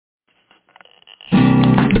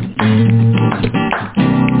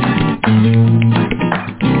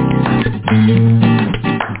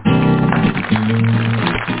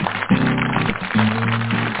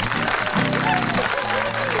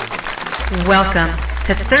Welcome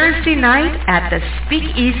to Thursday night at the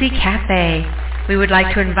SpeakEasy Cafe. We would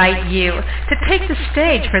like to invite you to take the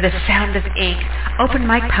stage for the Sound of Ink open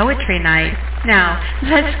mic poetry night. Now,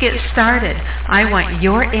 let's get started. I want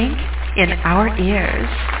your ink in our ears.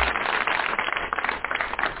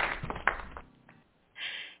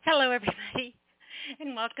 Hello, everybody,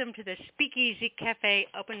 and welcome to the SpeakEasy Cafe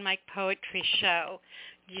open mic poetry show.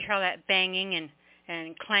 Did you hear all that banging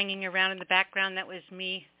and clanging around in the background? That was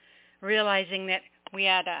me realizing that we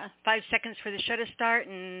had 5 seconds for the show to start,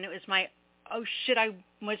 and it was my, oh shit, I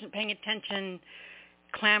wasn't paying attention,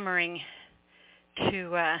 clamoring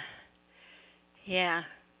to,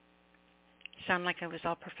 sound like I was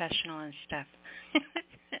all professional and stuff.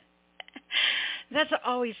 That's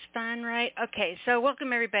always fun, right? Okay, so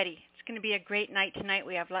welcome everybody. It's going to be a great night tonight.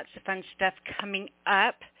 We have lots of fun stuff coming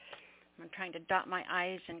up. I'm trying to dot my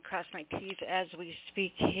I's and cross my T's as we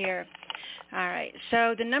speak here. All right,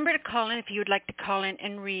 so the number to call in if you would like to call in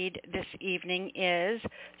and read this evening is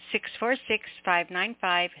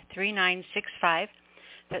 646-595-3965.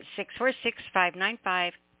 That's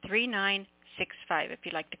 646-595-3965 if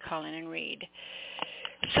you'd like to call in and read.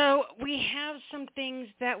 So we have some things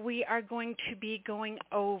that we are going to be going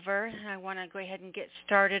over. I want to go ahead and get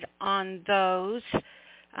started on those.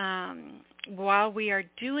 While we are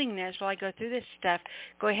doing this, while I go through this stuff,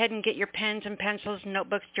 go ahead and get your pens and pencils,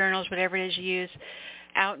 notebooks, journals, whatever it is you use,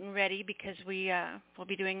 out and ready, because we will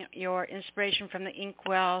be doing your Inspiration from the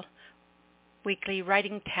Inkwell weekly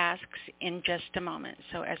writing tasks in just a moment.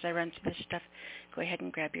 So as I run through this stuff, go ahead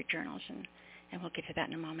and grab your journals, and we'll get to that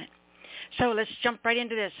in a moment. So let's jump right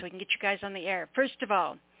into this so we can get you guys on the air. First of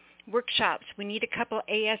all, workshops. We need a couple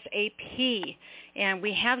ASAP, and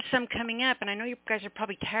we have some coming up, and I know you guys are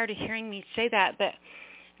probably tired of hearing me say that, but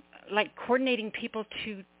like coordinating people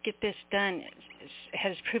to get this done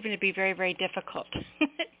has proven to be very, very difficult.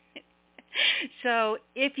 So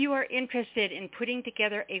if you are interested in putting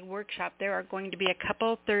together a workshop, there are going to be a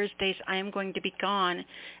couple Thursdays I am going to be gone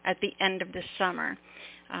at the end of the summer.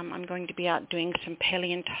 I'm going to be out doing some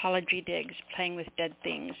paleontology digs, playing with dead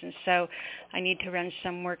things, and so I need to run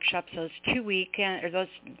some workshops those 2 weeks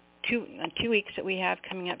that we have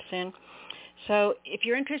coming up soon. So if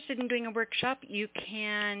you're interested in doing a workshop, you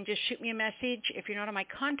can just shoot me a message. If you're not on my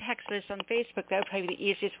contacts list on Facebook, that would probably be the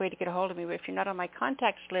easiest way to get a hold of me. But if you're not on my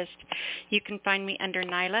contacts list, you can find me under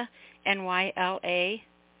Nyla, Nyla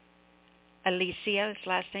Alisia, his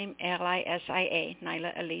last name, Lisia,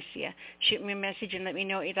 Nyla Alisia. Shoot me a message and let me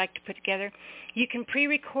know what you'd like to put together. You can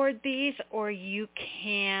pre-record these, or you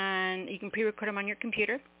can pre-record them on your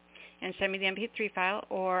computer and send me the MP3 file,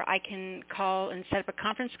 or I can call and set up a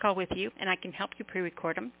conference call with you, and I can help you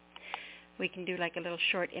pre-record them. We can do like a little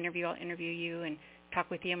short interview. I'll interview you and talk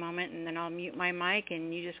with you a moment, and then I'll mute my mic,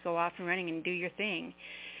 and you just go off and running and do your thing.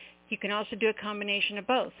 You can also do a combination of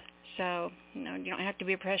both. So, you don't have to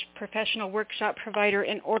be a professional workshop provider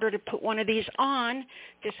in order to put one of these on.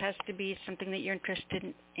 This has to be something that you're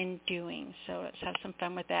interested in doing. So let's have some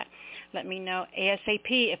fun with that. Let me know ASAP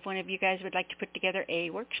if one of you guys would like to put together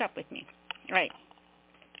a workshop with me. All right.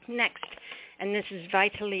 Next, and this is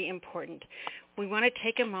vitally important, we want to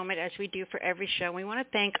take a moment, as we do for every show. We want to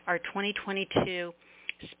thank our 2022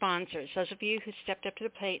 sponsors, those of you who stepped up to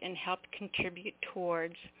the plate and helped contribute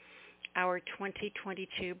towards our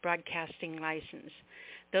 2022 broadcasting license.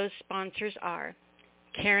 Those sponsors are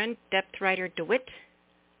Karen Depthwriter DeWitt,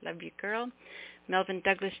 love you girl, Melvin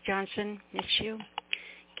Douglas Johnson, miss you,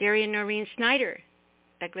 Gary and Noreen Snyder,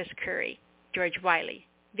 Douglas Curry, George Wiley,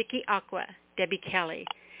 Vicki Aqua, Debbie Kelly,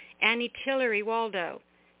 Annie Tillery Waldo,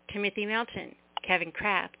 Timothy Melton, Kevin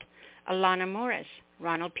Kraft, Alana Morris,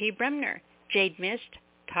 Ronald P. Bremner, Jade Mist,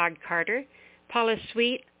 Todd Carter, Paula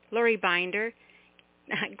Sweet, Lori Binder,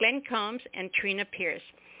 Glenn Combs, and Trina Pierce.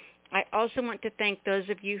 I also want to thank those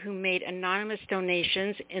of you who made anonymous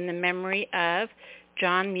donations in the memory of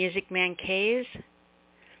John Music Man Kays,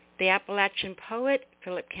 the Appalachian poet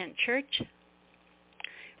Philip Kent Church,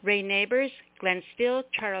 Ray Neighbors, Glenn Still,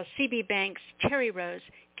 Charles C.B. Banks, Terry Rose,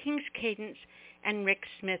 King's Cadence, and Rick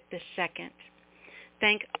Smith II.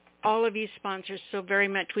 Thank all of you sponsors so very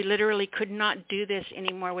much. We literally could not do this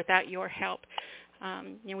anymore without your help.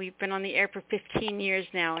 We've been on the air for 15 years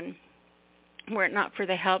now, and were it not for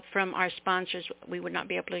the help from our sponsors, we would not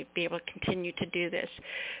be able to continue to do this.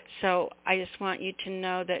 So I just want you to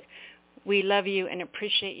know that we love you and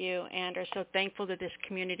appreciate you and are so thankful that this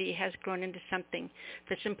community has grown into something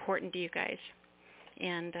that's important to you guys,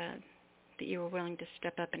 and that you were willing to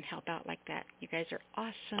step up and help out like that. You guys are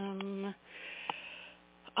awesome.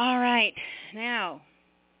 All right, now,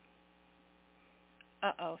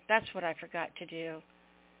 that's what I forgot to do.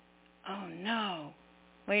 Oh, no.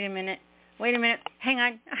 Wait a minute. Wait a minute. Hang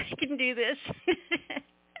on. I can do this.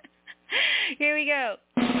 Here we go.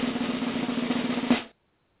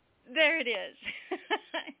 There it is.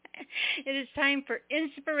 It is time for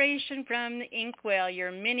Inspiration from the Inkwell,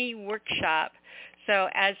 your mini workshop. So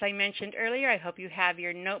as I mentioned earlier, I hope you have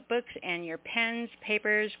your notebooks and your pens,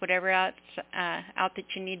 papers, whatever else out that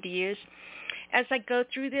you need to use. As I go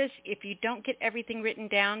through this, if you don't get everything written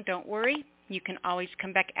down, don't worry. You can always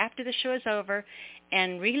come back after the show is over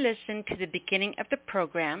and re-listen to the beginning of the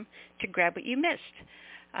program to grab what you missed.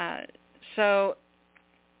 So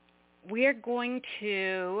we are going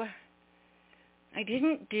to... I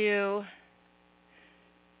didn't do...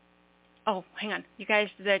 Oh, hang on. You guys,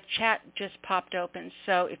 the chat just popped open.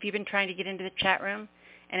 So if you've been trying to get into the chat room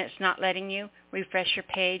and it's not letting you, refresh your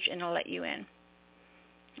page and it'll let you in.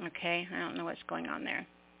 Okay? I don't know what's going on there.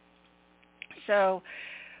 So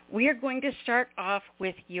we are going to start off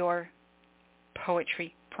with your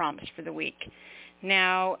poetry prompts for the week.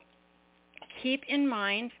 Now, keep in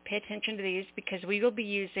mind, pay attention to these because we will be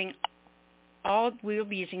using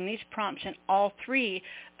these prompts in all 3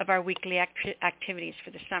 of our weekly activities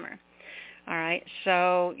for the summer. All right,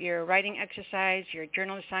 so your writing exercise, your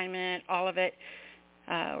journal assignment, all of it,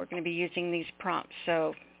 we're going to be using these prompts,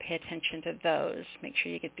 so pay attention to those. Make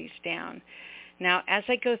sure you get these down. Now, as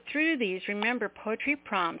I go through these, remember poetry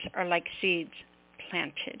prompts are like seeds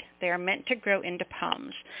planted. They are meant to grow into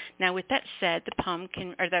poems. Now, with that said, the prompt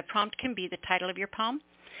can be the title of your poem.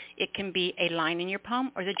 It can be a line in your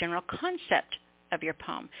poem or the general concept of your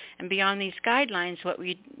poem. And beyond these guidelines, what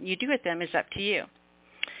you do with them is up to you.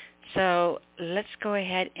 So let's go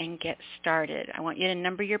ahead and get started. I want you to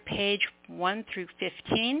number your page 1 through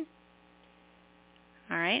 15.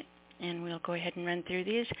 All right, and we'll go ahead and run through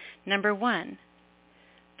these. Number 1,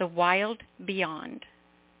 the wild beyond.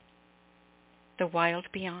 The wild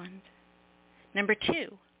beyond. Number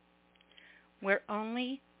 2, where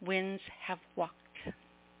only winds have walked.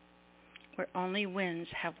 Where only winds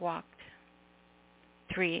have walked.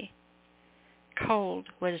 3, cold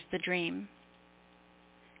was the dream.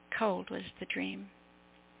 Cold was the dream.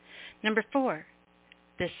 Number 4,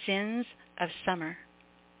 the sins of summer.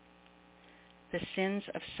 The sins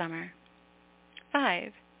of summer.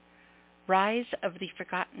 5, rise of the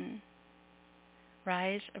forgotten.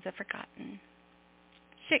 Rise of the forgotten.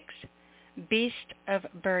 6, beast of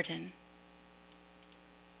burden.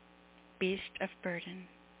 Beast of burden.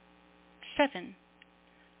 7,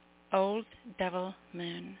 old devil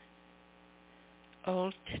moon.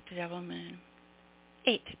 Old devil moon.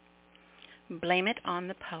 8, blame it on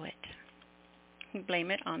the poet. Blame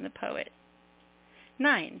it on the poet.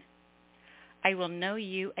 9, I will know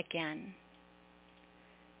you again.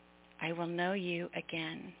 I will know you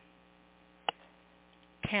again.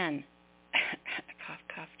 10, cough,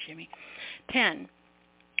 cough, Jimmy. 10,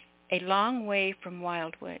 a long way from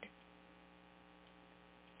wildwood.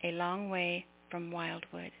 A long way from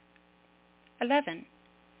wildwood. 11,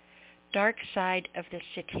 dark side of the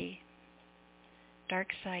city. Dark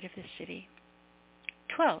side of the city.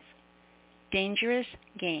 12, dangerous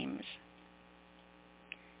games.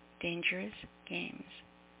 Dangerous games.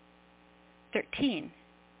 13,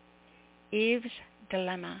 Eve's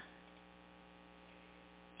dilemma.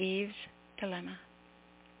 Eve's dilemma.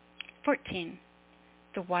 14,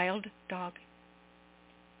 the wild dog.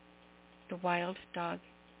 The wild dog.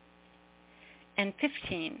 And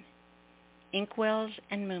 15, inkwells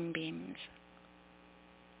and moonbeams.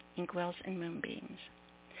 Inkwells and moonbeams.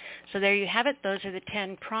 So there you have it. Those are the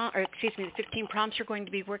 15 prompts we're going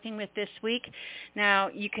to be working with this week. Now,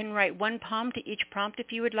 you can write one poem to each prompt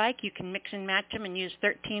if you would like. You can mix and match them and use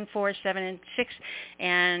 13, 4, 7, and 6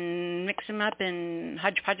 and mix them up and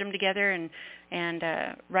hodgepodge them together and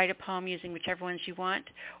write a poem using whichever ones you want.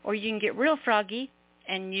 Or you can get real froggy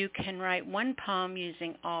and you can write one poem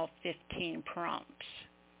using all 15 prompts.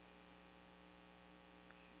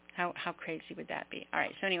 How crazy would that be? All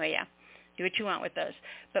right, so anyway, yeah. Do what you want with those.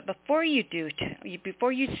 But before you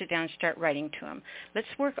sit down and start writing to them, let's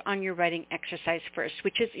work on your writing exercise first,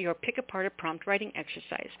 which is your pick apart a prompt writing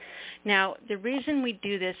exercise. Now, the reason we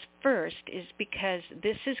do this first is because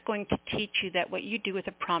this is going to teach you that what you do with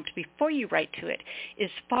a prompt before you write to it is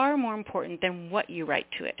far more important than what you write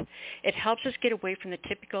to it. It helps us get away from the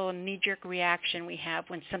typical knee-jerk reaction we have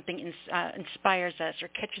when something inspires us or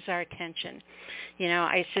catches our attention. You know,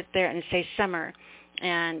 I sit there and say summer,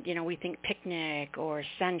 and, you know, we think picnic or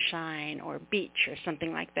sunshine or beach or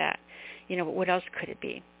something like that. You know, but what else could it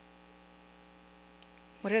be?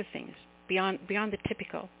 What other things? Beyond the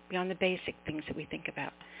typical, beyond the basic things that we think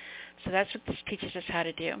about. So that's what this teaches us how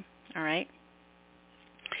to do, all right?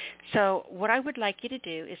 So what I would like you to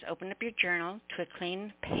do is open up your journal to a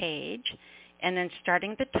clean page, and then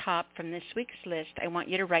starting at the top from this week's list, I want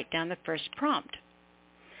you to write down the first prompt.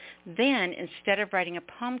 Then, instead of writing a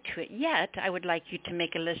poem to it yet, I would like you to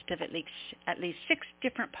make a list of at least 6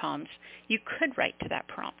 different poems you could write to that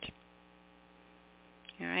prompt.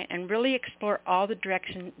 All right, and really explore all the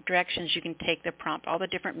directions you can take the prompt, all the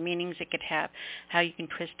different meanings it could have, how you can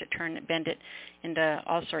twist it, turn it, bend it into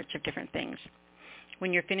all sorts of different things.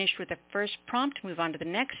 When you're finished with the first prompt, move on to the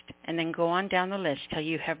next, and then go on down the list till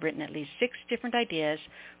you have written at least 6 different ideas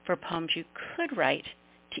for poems you could write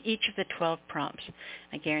to each of the 12 prompts.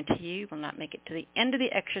 I guarantee you will not make it to the end of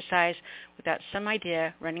the exercise without some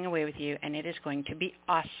idea running away with you, and it is going to be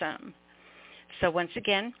awesome. So once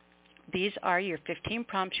again, these are your 15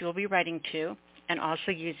 prompts you will be writing to and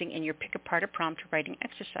also using in your Pick Apart a Prompt writing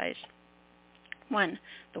exercise. 1.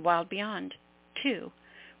 The Wild Beyond. 2.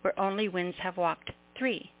 Where Only Winds Have Walked.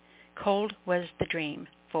 3. Cold Was the Dream.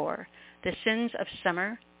 4. The Sins of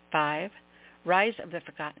Summer. 5. Rise of the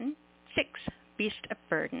Forgotten. 6. Beast of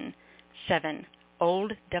Burden. 7.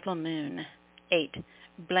 Old Devil Moon. 8.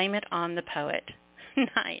 Blame It on the Poet.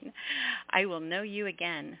 9. I Will Know You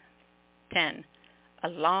Again. 10. A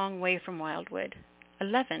Long Way from Wildwood.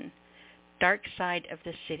 11. Dark Side of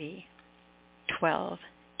the City. 12.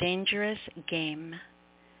 Dangerous Game.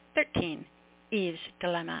 13. Eve's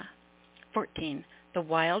Dilemma. 14. The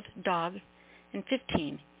Wild Dog. And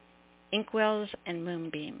 15. Inkwells and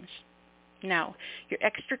Moonbeams. Now, your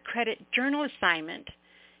extra credit journal assignment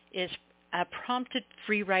is a prompted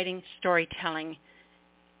free writing storytelling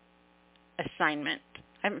assignment.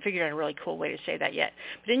 I haven't figured out a really cool way to say that yet.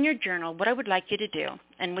 But in your journal, what I would like you to do,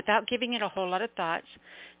 and without giving it a whole lot of thoughts,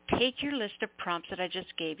 take your list of prompts that I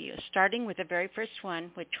just gave you, starting with the very first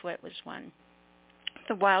one, which was one,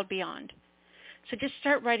 The Wild Beyond. So just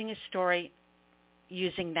start writing a story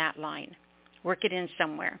using that line. Work it in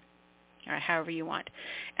somewhere, or however you want.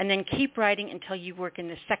 And then keep writing until you work in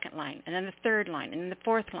the second line, and then the third line, and then the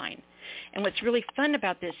fourth line. And what's really fun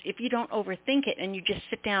about this, if you don't overthink it and you just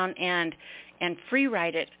sit down and free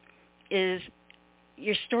write it, is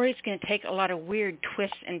your story's going to take a lot of weird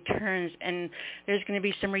twists and turns, and there's going to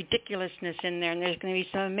be some ridiculousness in there, and there's going to be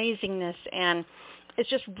some amazingness, and it's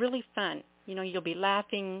just really fun. You know, you'll be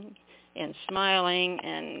laughing and smiling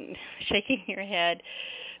and shaking your head.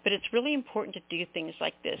 But it's really important to do things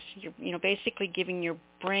like this. You're basically giving your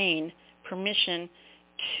brain permission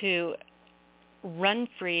to run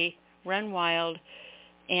free, run wild,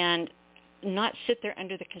 and not sit there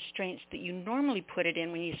under the constraints that you normally put it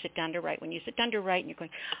in when you sit down to write. When you sit down to write and you're going,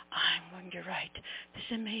 I'm going to write this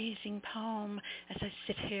amazing poem as I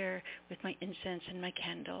sit here with my incense and my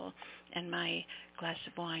candle and my glass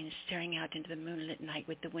of wine staring out into the moonlit night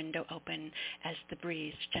with the window open as the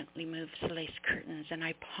breeze gently moves the lace curtains, and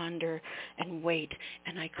I ponder and wait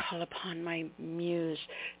and I call upon my muse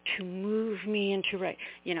to move me into write.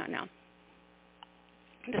 No.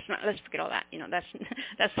 Let's forget all that.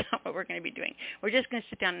 That's not what we're going to be doing. We're just going to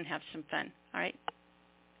sit down and have some fun. All right?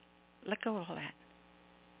 Let go of all that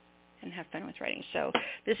and have fun with writing. So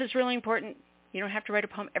this is really important. You don't have to write a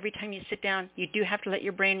poem every time you sit down. You do have to let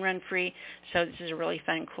your brain run free. So this is a really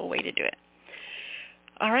fun and cool way to do it.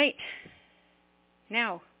 All right.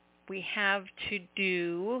 Now we have to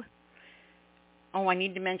do, I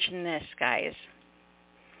need to mention this, guys.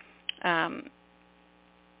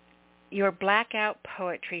 Your Blackout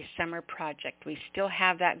Poetry Summer Project. We still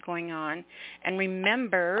have that going on. And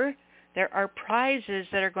remember, there are prizes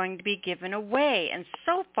that are going to be given away. And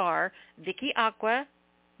so far, Vicky Aqua,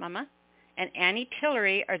 Mama, and Annie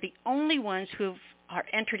Tillery are the only ones who are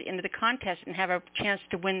entered into the contest and have a chance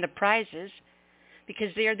to win the prizes, because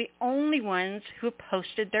they are the only ones who have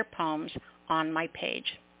posted their poems on my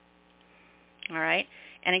page. All right?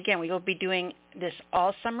 And again, we will be doing this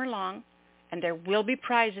all summer long, and there will be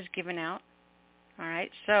prizes given out. All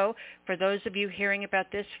right? So for those of you hearing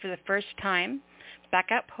about this for the first time,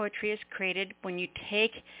 Blackout Poetry is created when you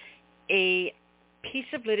take a piece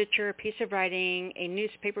of literature, a piece of writing, a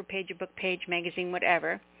newspaper page, a book page, magazine,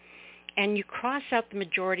 whatever, and you cross out the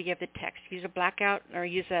majority of the text. Use a blackout or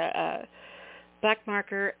use a black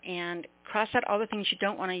marker and cross out all the things you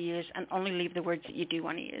don't want to use and only leave the words that you do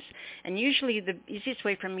want to use. And usually the easiest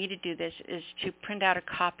way for me to do this is to print out a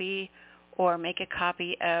copy or make a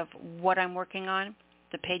copy of what I'm working on,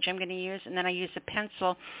 the page I'm going to use, and then I use a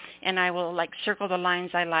pencil and I will circle the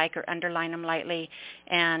lines I like or underline them lightly.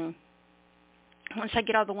 And once I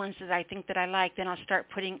get all the ones that I think that I like, then I'll start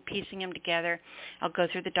piecing them together. I'll go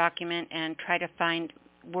through the document and try to find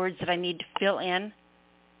words that I need to fill in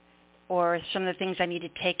or some of the things I need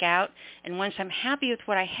to take out. And once I'm happy with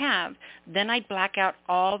what I have, then I black out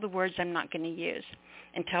all the words I'm not going to use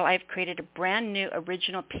until I've created a brand new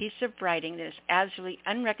original piece of writing that is absolutely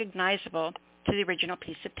unrecognizable to the original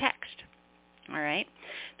piece of text. All right.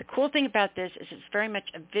 The cool thing about this is it's very much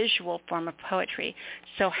a visual form of poetry.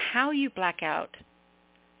 So how you black out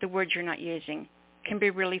the words you're not using can be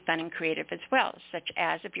really fun and creative as well, such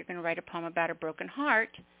as if you're going to write a poem about a broken heart,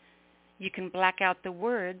 you can black out the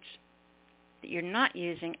words that you're not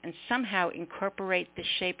using and somehow incorporate the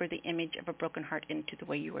shape or the image of a broken heart into the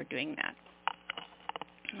way you are doing that.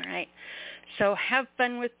 All right. So have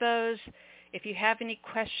fun with those. If you have any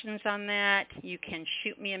questions on that, you can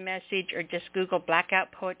shoot me a message or just Google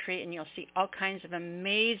blackout poetry, and you'll see all kinds of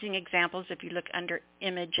amazing examples if you look under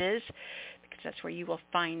images, because that's where you will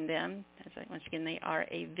find them. Once again, they are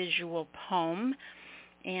a visual poem.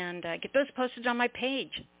 And get those posted on my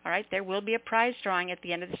page. All right, there will be a prize drawing at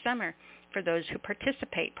the end of the summer for those who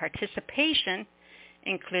participate. Participation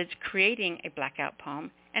includes creating a blackout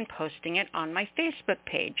poem and posting it on my Facebook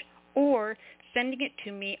page, or sending it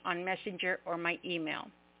to me on Messenger or my email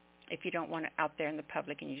if you don't want it out there in the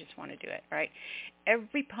public and you just want to do it, right?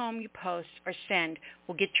 Every poem you post or send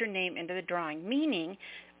will get your name into the drawing, meaning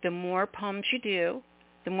the more poems you do,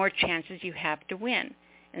 the more chances you have to win.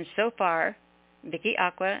 And so far, Vicky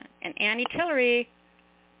Aqua and Annie Tillery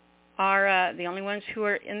are the only ones who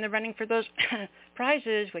are in the running for those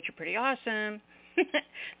prizes, which are pretty awesome.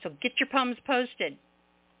 So get your poems posted.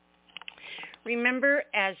 Remember,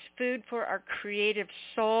 as food for our creative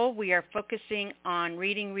soul, we are focusing on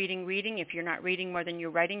reading, reading, reading. If you're not reading more than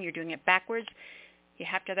you're writing, you're doing it backwards. You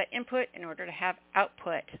have to have that input in order to have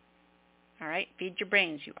output. All right? Feed your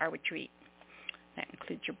brains. You are what you eat. That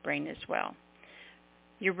includes your brain as well.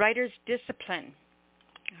 Your writer's discipline.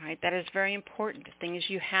 All right? That is very important. Things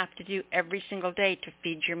you have to do every single day to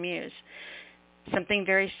feed your muse. Something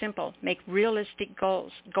very simple. Make realistic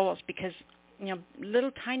goals because,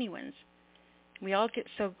 little tiny ones. We all get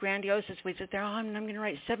so grandiose as we sit there, I'm going to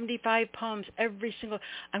write 75 poems I'm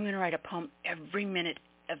going to write a poem every minute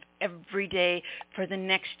of every day for the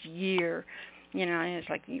next year. And it's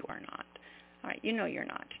like, you are not. All right, you're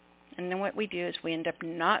not. And then what we do is we end up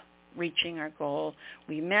not reaching our goal.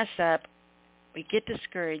 We mess up, we get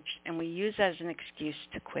discouraged, and we use that as an excuse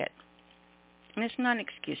to quit. And it's not an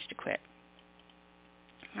excuse to quit.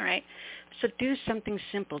 All right? So do something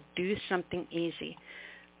simple. Do something easy.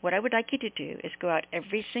 What I would like you to do is go out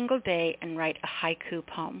every single day and write a haiku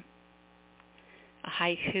poem. A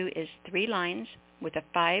haiku is 3 lines with a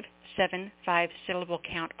 5, 7, 5-syllable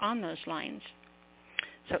count on those lines.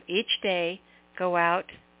 So each day, go out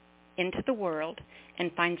into the world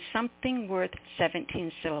and find something worth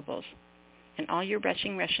 17 syllables. And all you're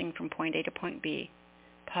rushing from point A to point B,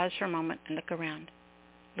 pause for a moment and look around.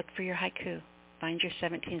 Look for your haiku. Find your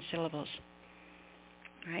 17 syllables.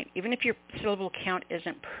 All right? Even if your syllable count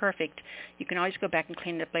isn't perfect, you can always go back and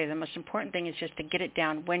clean it up later. The most important thing is just to get it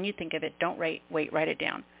down when you think of it. Don't wait, write it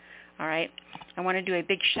down. All right? I want to do a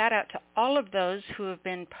big shout out to all of those who have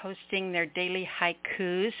been posting their daily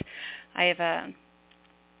haikus. I have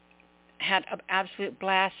had an absolute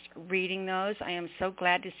blast reading those. I am so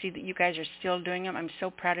glad to see that you guys are still doing them. I'm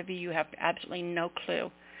so proud of you. You have absolutely no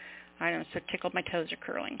clue. I'm so tickled my toes are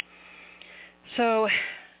curling. So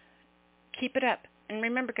keep it up. And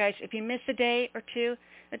remember, guys, if you miss a day or two,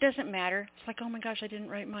 it doesn't matter. It's like, oh, my gosh, I didn't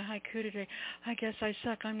write my haiku today. I guess I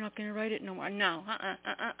suck. I'm not going to write it no more. No.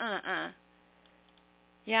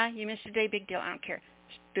 Yeah, you missed a day, big deal. I don't care.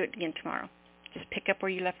 Just do it again tomorrow. Just pick up where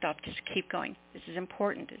you left off. Just keep going. This is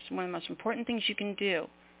important. It's one of the most important things you can do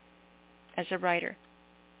as a writer.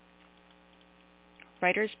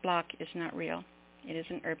 Writer's block is not real. It is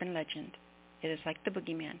an urban legend. It is like the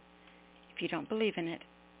boogeyman. If you don't believe in it,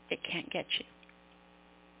 it can't get you.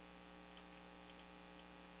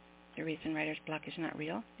 The reason writer's block is not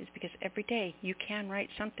real is because every day you can write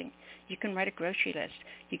something. You can write a grocery list.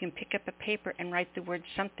 You can pick up a paper and write the word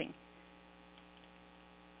something.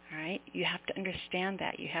 All right? You have to understand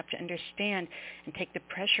that. You have to understand and take the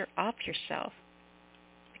pressure off yourself.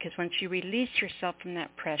 Because once you release yourself from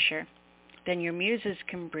that pressure, then your muses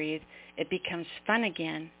can breathe. It becomes fun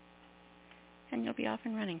again, and you'll be off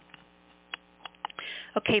and running.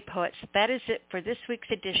 Okay, poets, that is it for this week's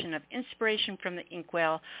edition of Inspiration from the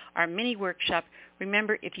Inkwell, our mini workshop.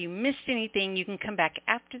 Remember, if you missed anything, you can come back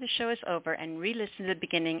after the show is over and re-listen to the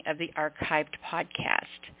beginning of the archived podcast.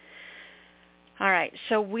 All right,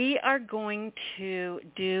 so we are going to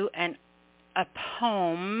do a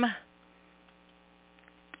poem,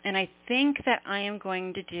 and I think that I am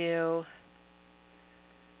going to do,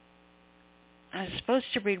 I was supposed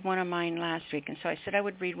to read one of mine last week, and so I said I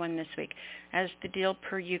would read one this week. As the deal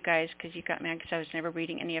per you guys, because you got mad because I was never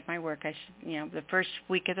reading any of my work. I said, the first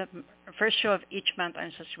show of each month,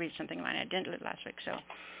 I'm supposed to read something of mine. I didn't do it last week, so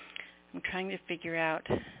I'm trying to figure out.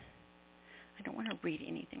 I don't want to read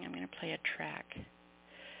anything. I'm going to play a track.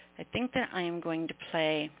 I think that I am going to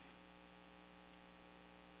play.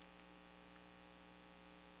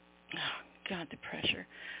 Oh, God, the pressure.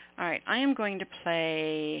 All right, I am going to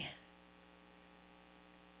play.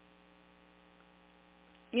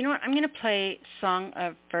 You know what? I'm going to play Song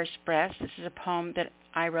of First Breaths. This is a poem that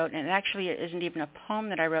I wrote, and it actually isn't even a poem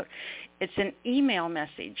that I wrote. It's an email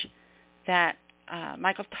message that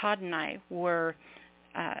Michael Todd and I were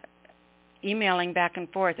emailing back and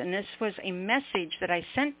forth, and this was a message that I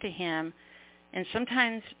sent to him, and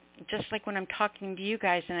sometimes, just like when I'm talking to you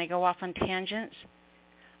guys and I go off on tangents,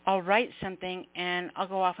 I'll write something and I'll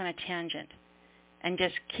go off on a tangent and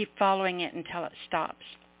just keep following it until it stops,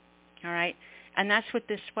 all right? And that's what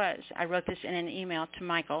this was. I wrote this in an email to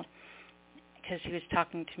Michael because he was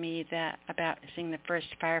talking to me about seeing the first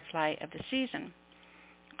firefly of the season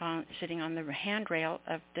sitting on the handrail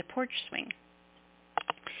of the porch swing.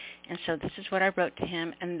 And so this is what I wrote to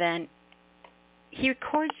him, and then he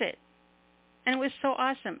records it. And it was so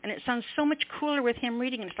awesome. And it sounds so much cooler with him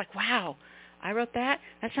reading it. It's like, wow, I wrote that?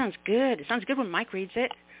 That sounds good. It sounds good when Mike reads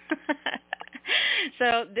it.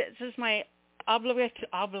 So this is my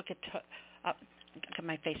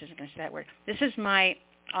my face isn't going to say that word. This is my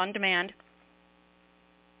on-demand,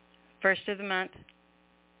 first of the month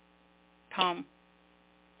poem,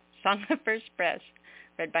 Song of First Breaths,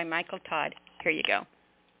 read by Michael Todd. Here you go.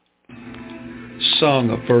 Song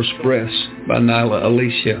of First Breaths by Nyla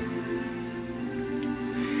Alisia.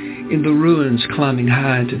 In the ruins climbing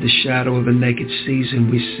high into the shadow of a naked season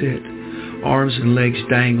we sit, arms and legs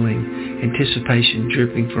dangling, anticipation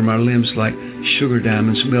dripping from our limbs like sugar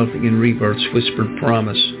diamonds melting in rebirth's whispered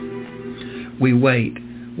promise. We wait,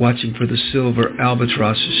 watching for the silver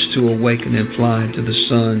albatrosses to awaken and fly into the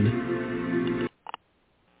sun.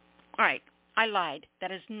 All right, I lied.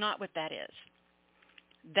 That is not what that is.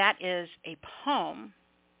 That is a poem,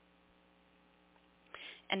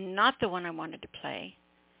 and not the one I wanted to play.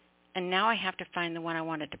 And now I have to find the one I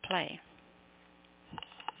wanted to play.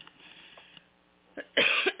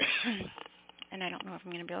 And I don't know if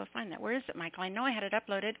I'm going to be able to find that. Where is it, Michael? I know I had it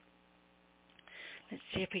uploaded. Let's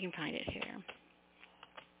see if we can find it here.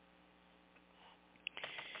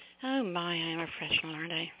 Oh my, I'm a professional,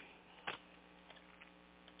 aren't I?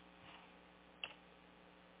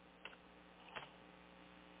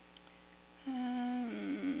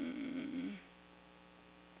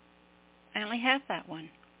 I only have that one.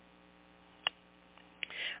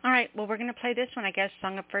 All right, well, we're going to play this one, I guess,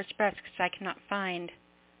 Song of First Breaths, because I cannot find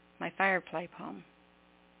my Firefly poem.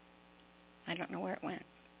 I don't know where it went.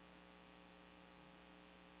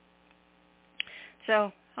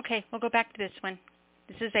 So, okay, we'll go back to this one.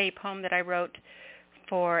 This is a poem that I wrote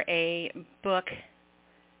for a book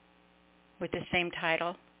with the same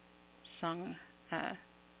title. Green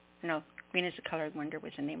is the Color of Wonder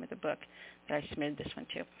was the name of the book that I submitted this one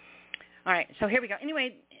to. All right, so here we go.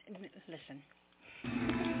 Anyway, listen.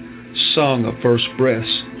 Song of First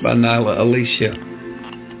Breaths by Nyla Alisia.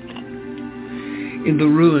 In the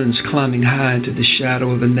ruins climbing high into the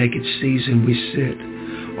shadow of a naked season we sit,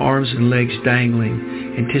 arms and legs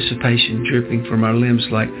dangling, anticipation dripping from our limbs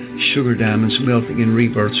like sugar diamonds melting in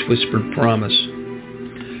rebirth's whispered promise.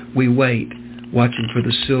 We wait, watching for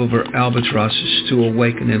the silver albatrosses to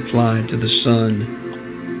awaken and fly into the sun.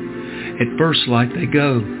 At first light they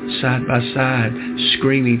go, side by side,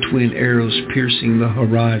 screaming twin arrows piercing the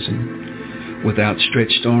horizon. With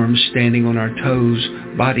outstretched arms standing on our toes,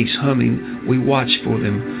 bodies humming, we watch for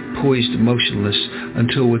them, poised motionless,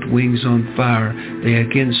 until with wings on fire they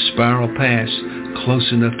again spiral past,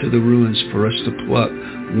 close enough to the ruins for us to pluck,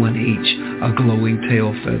 one each, a glowing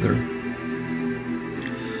tail feather.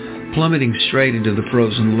 Plummeting straight into the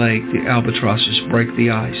frozen lake, the albatrosses break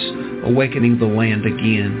the ice, awakening the land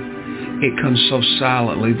again. It comes so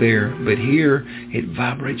silently there, but here it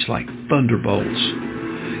vibrates like thunderbolts.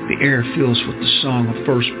 The air fills with the song of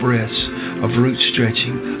first breaths, of root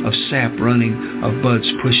stretching, of sap running, of buds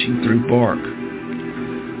pushing through bark.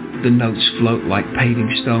 The notes float like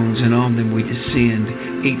paving stones, and on them we descend,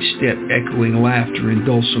 each step echoing laughter in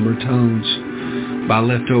dulcimer tones. By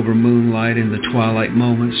leftover moonlight in the twilight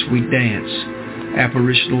moments we dance,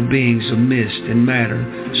 apparitional beings of mist and matter,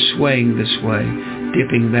 swaying this way,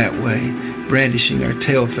 dipping that way, brandishing our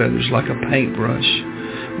tail feathers like a paintbrush.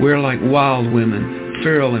 We're like wild women,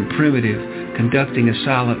 feral and primitive, conducting a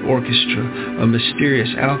silent orchestra, a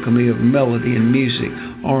mysterious alchemy of melody and music,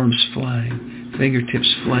 arms flying,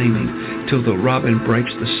 fingertips flaming, till the robin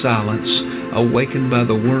breaks the silence, awakened by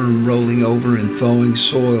the worm rolling over in thawing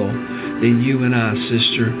soil. Then you and I,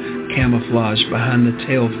 sister, camouflaged behind the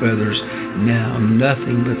tail feathers, now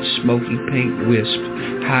nothing but smoky pink wisp,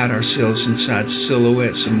 hide ourselves inside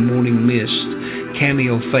silhouettes of morning mist,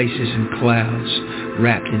 cameo faces and clouds,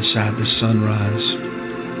 wrapped inside the sunrise.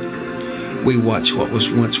 We watch what was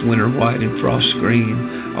once winter white and frost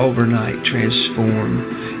green, overnight transform,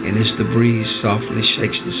 and as the breeze softly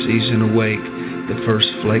shakes the season awake, the first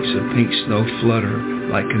flakes of pink snow flutter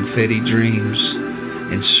like confetti dreams,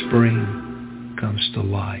 and spring comes to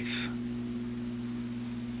life.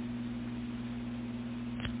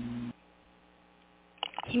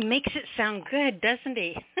 He makes it sound good, doesn't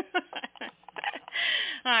he?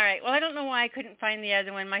 All right. Well, I don't know why I couldn't find the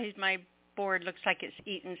other one. My board looks like it's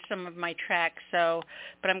eaten some of my tracks,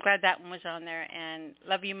 but I'm glad that one was on there. And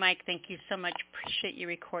love you, Mike. Thank you so much. Appreciate you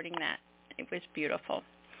recording that. It was beautiful.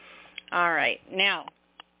 All right. Now,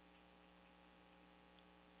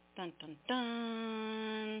 dun, dun,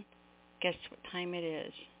 dun. Guess what time it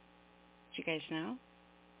is? Do you guys know?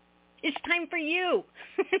 It's time for you.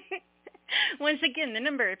 Once again, the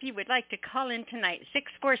number, if you would like to call in tonight,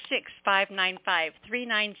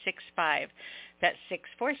 646-595-3965. That's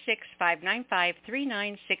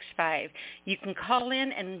 646-595-3965. You can call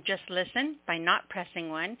in and just listen by not pressing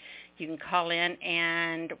 1. You can call in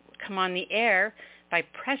and come on the air by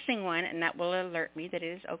pressing 1, and that will alert me that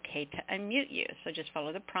it is okay to unmute you. So just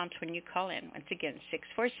follow the prompts when you call in. Once again,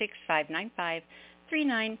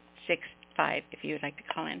 646-595-3965 if you would like to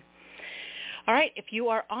call in. All right, if you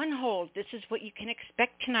are on hold, this is what you can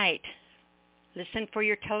expect tonight. Listen for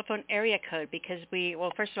your telephone area code because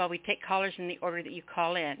first of all, we take callers in the order that you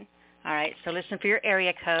call in. All right, so listen for your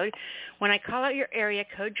area code. When I call out your area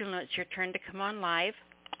code, you'll know it's your turn to come on live.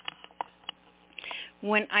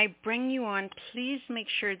 When I bring you on, please make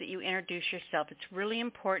sure that you introduce yourself. It's really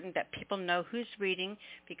important that people know who's reading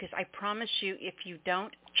because I promise you, if you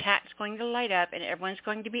don't, chat's going to light up and everyone's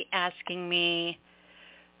going to be asking me,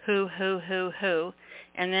 who,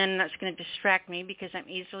 and then that's going to distract me because I'm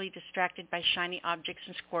easily distracted by shiny objects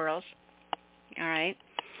and squirrels, all right?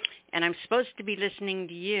 And I'm supposed to be listening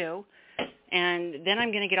to you, and then I'm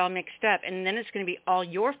going to get all mixed up, and then it's going to be all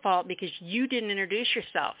your fault because you didn't introduce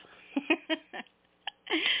yourself.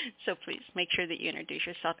 So please make sure that you introduce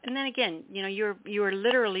yourself. And then again, you are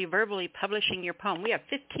literally verbally publishing your poem. We have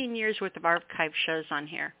 15 years worth of archive shows on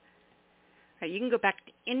here. You can go back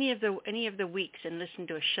to any of the weeks and listen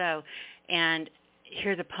to a show and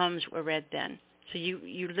hear the poems were read then. So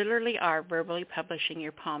you literally are verbally publishing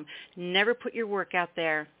your poem. Never put your work out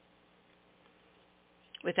there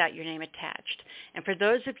without your name attached. And for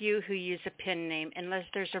those of you who use a pen name, unless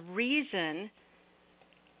there's a reason,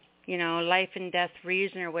 life and death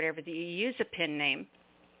reason or whatever, that you use a pen name,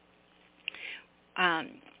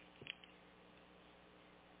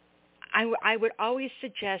 I would always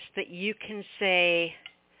suggest that you can say,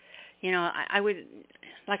 my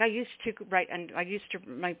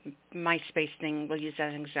MySpace thing, we'll use that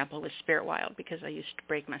as an example, with Spirit Wild, because I used to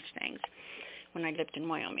break Mustangs when I lived in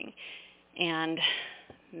Wyoming. And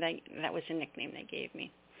that was a nickname they gave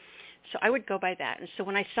me. So I would go by that. And so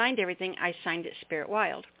when I signed everything, I signed it Spirit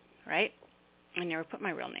Wild, right? I never put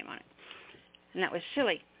my real name on it. And that was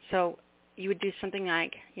silly. So you would do something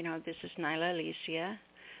like, this is Nyla Alisia,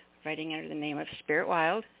 writing under the name of Spirit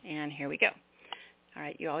Wild, and here we go. All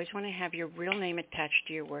right, you always want to have your real name attached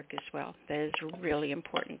to your work as well. That is really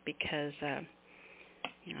important because,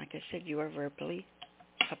 like I said, you are verbally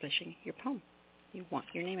publishing your poem. You want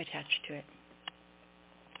your name attached to it.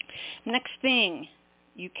 Next thing,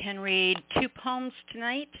 you can read 2 poems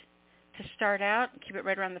tonight to start out. Keep it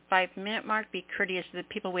right around the 5-minute mark. Be courteous to the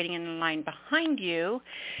people waiting in the line behind you.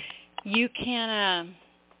 You can...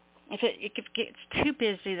 If it gets too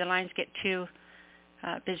busy, the lines get too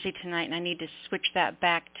busy tonight, and I need to switch that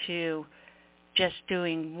back to just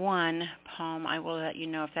doing 1 poem, I will let you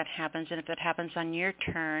know if that happens. And if that happens on your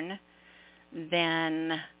turn,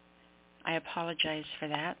 then I apologize for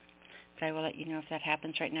that. But I will let you know if that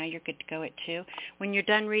happens. Right now, you're good to go at 2. When you're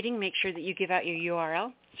done reading, make sure that you give out your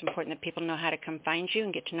URL. It's important that people know how to come find you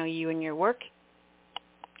and get to know you and your work.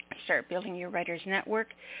 Start building your writer's network.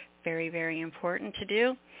 Very, very important to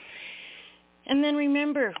do. And then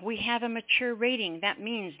remember, we have a mature rating. That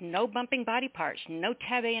means no bumping body parts, no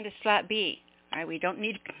tab A into slot B. All right, we don't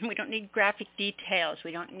need graphic details.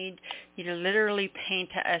 We don't need you to literally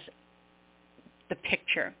paint to us the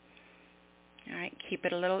picture. All right, keep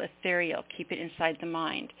it a little ethereal. Keep it inside the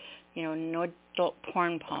mind. No adult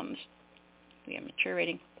porn poems. We have mature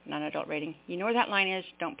rating, non-adult rating. You know where that line is.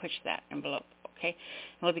 Don't push that envelope, okay?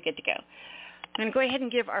 We'll be good to go. I'm going to go ahead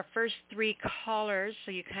and give our first 3 callers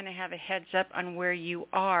so you kind of have a heads up on where you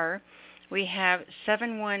are. We have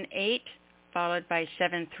 718, followed by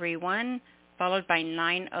 731, followed by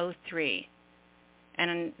 903.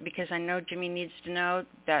 And because I know Jimmy needs to know,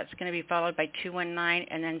 that's going to be followed by 219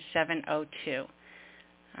 and then 702.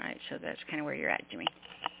 All right, so that's kind of where you're at, Jimmy.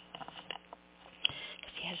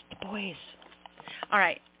 Because he has the boys. All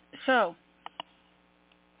right, so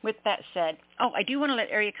with that said, I do want to let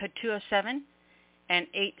area code 207 and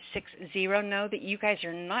 860 know that you guys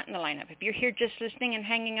are not in the lineup. If you're here just listening and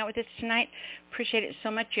hanging out with us tonight, appreciate it so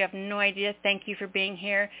much. You have no idea. Thank you for being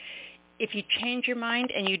here. If you change your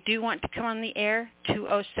mind and you do want to come on the air,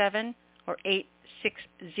 207 or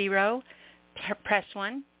 860, press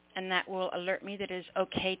 1, and that will alert me that it is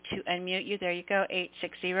okay to unmute you. There you go,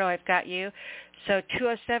 860, I've got you. So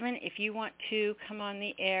 207, if you want to come on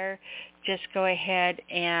the air, just go ahead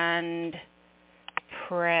and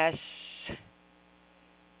press...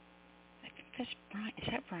 That's Brian. Is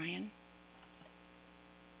that Brian?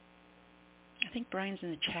 I think Brian's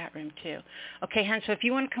in the chat room too. Okay, hon, so if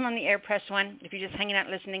you want to come on the air, press 1. If you're just hanging out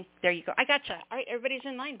listening, there you go. I gotcha. All right, everybody's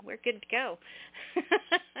in line. We're good to go.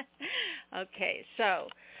 Okay, so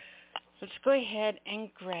let's go ahead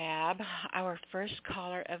and grab our first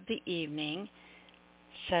caller of the evening,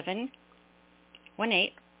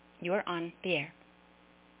 718. You are on the air.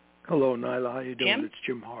 Hello, Nyla. How you doing? Jim? It's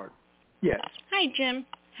Jim Hart. Yes. Hi, Jim.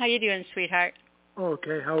 How you doing, sweetheart?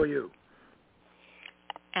 Okay, how are you?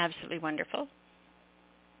 Absolutely wonderful.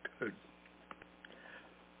 Good.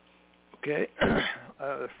 Okay,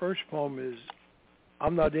 the first poem is,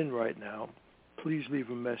 I'm not in right now. Please leave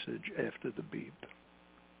a message after the beep.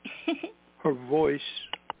 Her voice,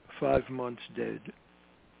 5 months dead,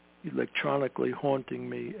 electronically haunting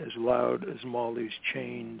me as loud as Molly's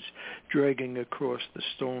chains, dragging across the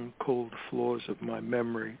stone-cold floors of my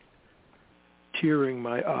memory, tearing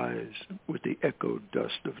my eyes with the echoed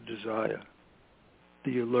dust of desire,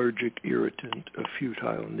 the allergic irritant of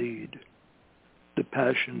futile need, the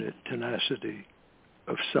passionate tenacity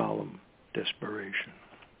of solemn desperation.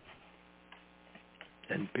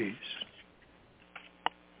 And peace.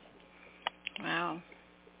 Wow.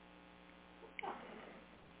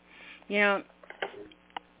 You know,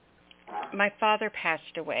 my father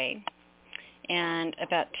passed away, and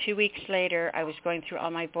about 2 weeks later, I was going through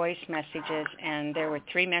all my voice messages, and there were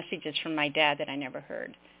 3 messages from my dad that I never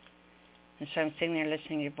heard. And so I'm sitting there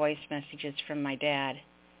listening to voice messages from my dad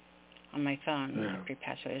on my phone after he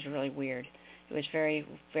passed away. It was really weird. It was very,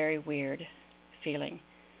 very weird feeling.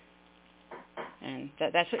 And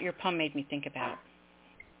that's what your poem made me think about.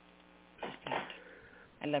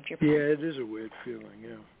 I loved your poem. Yeah, it is a weird feeling,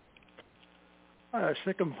 yeah.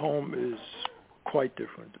 Second poem is quite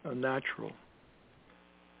different, a natural.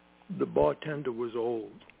 The bartender was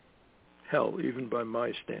old. Hell, even by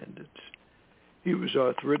my standards. He was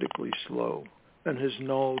arthritically slow, and his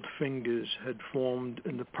gnarled fingers had formed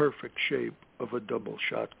in the perfect shape of a double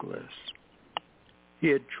shot glass. He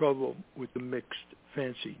had trouble with the mixed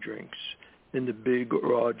fancy drinks in the big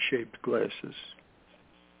rod-shaped glasses.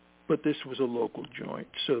 But this was a local joint,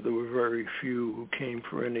 so there were very few who came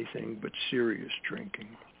for anything but serious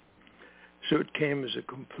drinking. So it came as a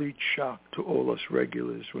complete shock to all us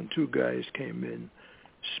regulars when 2 guys came in,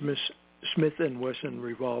 Smith & Wesson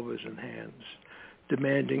revolvers in hands,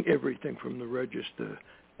 demanding everything from the register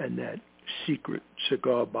and that secret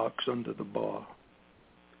cigar box under the bar.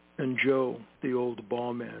 And Joe, the old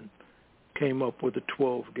barman, came up with a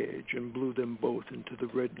 12-gauge and blew them both into the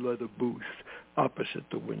red leather booth opposite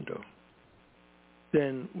the window.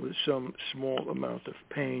 Then, with some small amount of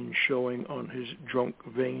pain showing on his drunk,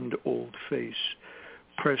 veined old face,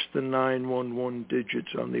 pressed the 911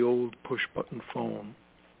 digits on the old push-button phone,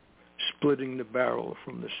 splitting the barrel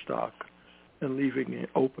from the stock and leaving it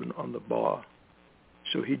open on the bar,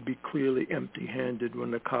 so he'd be clearly empty-handed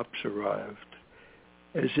when the cops arrived,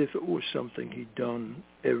 as if it was something he'd done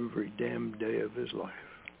every damn day of his life.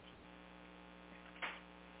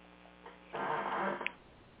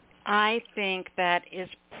 I think that is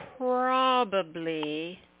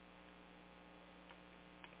probably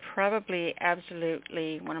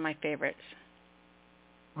absolutely one of my favorites.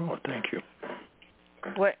 Oh, thank you.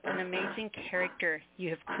 What an amazing character you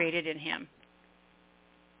have created in him.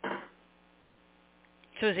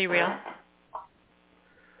 So is he real?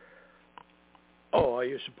 Oh, are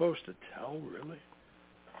you supposed to tell, really?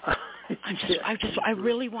 I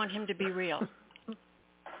really want him to be real.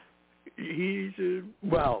 He's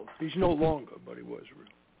no longer, but he was real.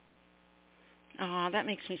 Oh, that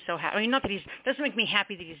makes me so happy. I mean, not that doesn't make me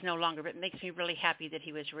happy that he's no longer, but it makes me really happy that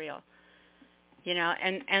he was real. You know,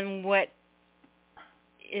 and what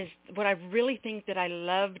I really think that I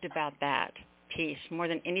loved about that piece more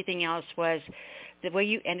than anything else was the way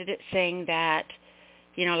you ended it, saying that,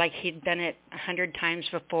 you know, like he'd done it 100 times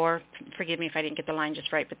before. Forgive me if I didn't get the line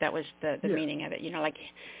just right, but that was the meaning of it. You know, like,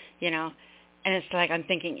 you know. And it's like I'm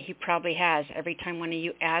thinking he probably has. Every time one of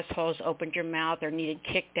you assholes opened your mouth or needed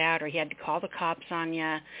kicked out or he had to call the cops on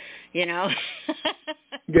you, you know.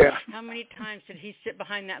 Yeah. How many times did he sit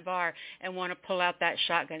behind that bar and want to pull out that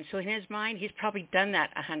shotgun? So in his mind, he's probably done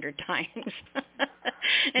that 100 times.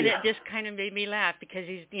 And it just kind of made me laugh because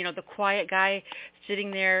he's, you know, the quiet guy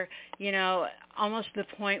sitting there, you know, almost to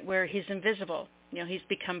the point where he's invisible. You know, he's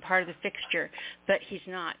become part of the fixture, but he's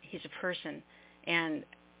not. He's a person. And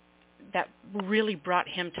that really brought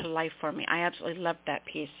him to life for me. I absolutely loved that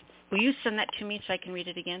piece. Will you send that to me so I can read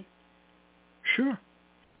it again? Sure.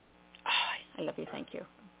 Oh, I love you. Thank you.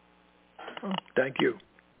 Oh, thank you.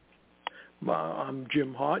 I'm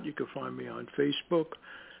Jim Hart. You can find me on Facebook,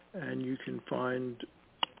 and you can find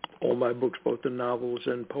all my books, both the novels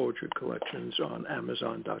and poetry collections, on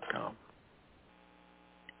Amazon.com.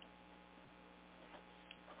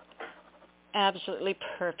 Absolutely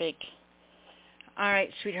perfect. All right,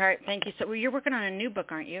 sweetheart. Thank you. So you're working on a new book,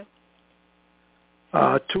 aren't you? 2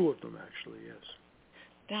 of them, actually, yes.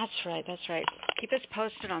 That's right. That's right. Keep us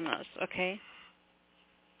posted on those, okay?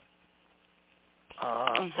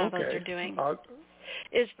 On how those are doing.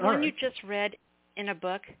 Is the one you just read in a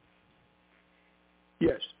book?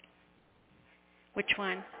 Yes. Which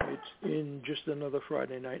one? It's in Just Another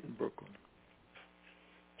Friday Night in Brooklyn.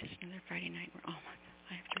 Just Another Friday Night. Oh, my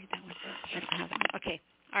God. I have to read that one. I don't have that one. Okay.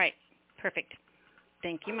 All right. Perfect.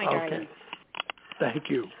 Thank you, my darling. Thank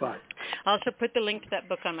you. Bye. Also, put the link to that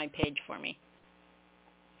book on my page for me.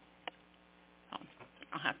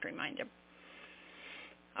 I'll have to remind him.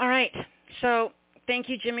 All right. So thank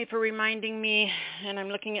you, Jimmy, for reminding me. And I'm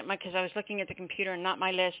looking at because I was looking at the computer and not my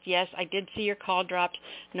list. Yes, I did see your call dropped.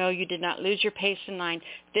 No, you did not lose your pace in line.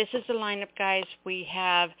 This is the lineup, guys. We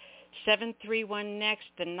have 731 next,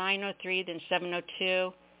 then 903, then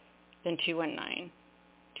 702, then 219,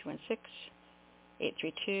 216.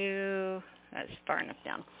 832, that's far enough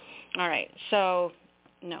down. All right, so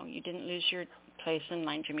no, you didn't lose your place in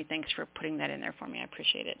line, Jimmy. Thanks for putting that in there for me. I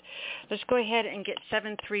appreciate it. Let's go ahead and get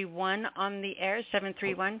 731 on the air.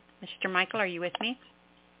 731, Mr. Michael, are you with me?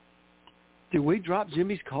 Did we drop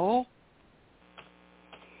Jimmy's call?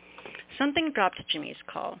 Something dropped Jimmy's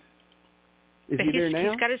call. Is he there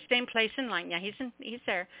now? He's got his same place in line. Yeah, he's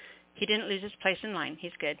there. He didn't lose his place in line.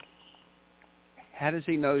 He's good. How does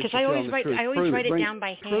he know? Because I always write it down by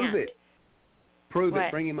hand. Prove it. Prove what?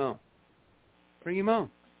 it. Bring him on. Bring him on.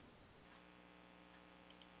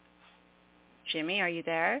 Jimmy, are you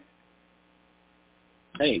there?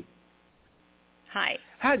 Hey. Hi.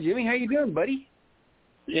 Hi, Jimmy. How you doing, buddy?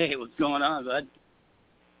 Hey, what's going on, bud?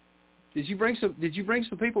 Did you bring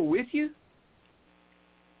some people with you?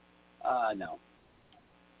 No.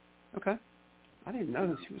 Okay. I didn't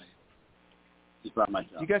know she was. Just by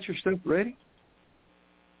myself. You got your stuff ready?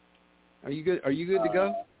 Are you good? Are you good to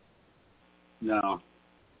go? No.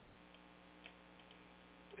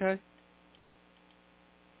 Okay.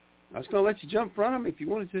 I was going to let you jump front of me if you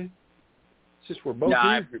wanted to. Since we're both here.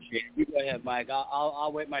 I appreciate it. You go ahead, Mike.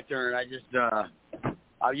 I'll wait my turn. I just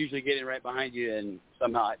I'll usually get in right behind you, and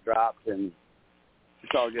somehow it dropped, and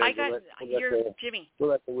it's all good. Jimmy.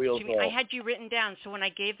 We'll let the wheels Jimmy, roll. I had you written down, so when I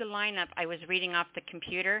gave the lineup, I was reading off the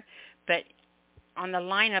computer, but on the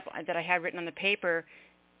lineup that I had written on the paper,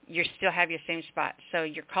 you still have your same spot. So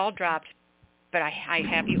your call dropped, but I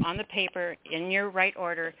have you on the paper in your right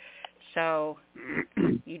order, so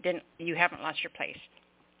you haven't lost your place.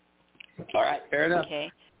 All right, fair enough.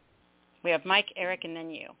 Okay. We have Mike, Eric, and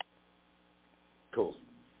then you. Cool.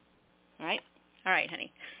 All right,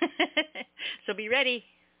 honey. So be ready.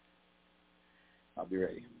 I'll be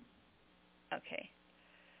ready. Okay.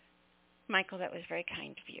 Michael, that was very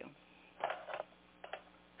kind of you.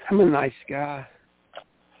 I'm a nice guy.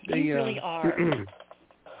 You really are.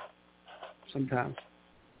 Sometimes.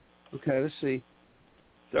 Okay, let's see.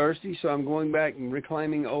 Thursday, so I'm going back and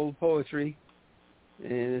reclaiming old poetry.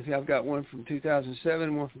 And I've got one from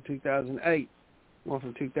 2007, one from 2008, one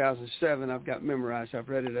from 2007 I've got memorized. I've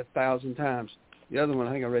read it 1,000 times. The other one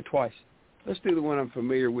I think I read twice. Let's do the one I'm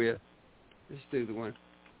familiar with. Let's do the one.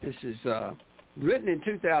 This is written in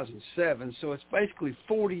 2007, so it's basically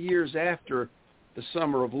 40 years after The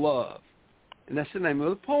Summer of Love. And that's the name of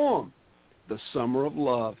the poem, The Summer of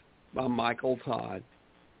Love by Michael Todd.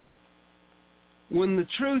 When the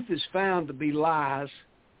truth is found to be lies,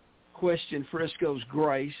 Question Frisco's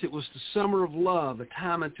grace. It was the summer of love, a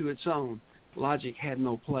time unto its own. Logic had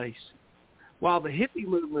no place. While the hippie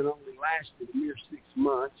movement only lasted a mere 6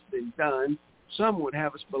 months, then done, some would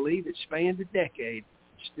have us believe it spanned a decade.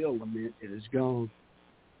 Still lament it is gone.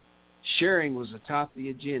 Sharing was atop the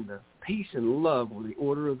agenda. Peace and love were the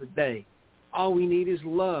order of the day. All we need is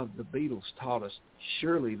love, the Beatles taught us.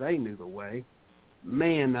 Surely they knew the way.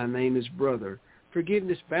 Man, thy name is brother.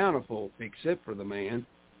 Forgiveness bountiful, except for the man.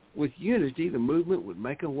 With unity, the movement would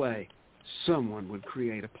make a way. Someone would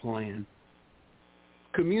create a plan.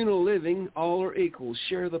 Communal living, all are equal.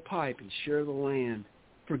 Share the pipe and share the land.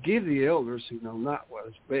 Forgive the elders who know not what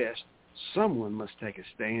is best. Someone must take a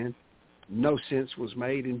stand. No sense was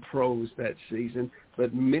made in prose that season,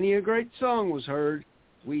 but many a great song was heard.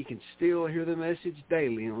 We can still hear the message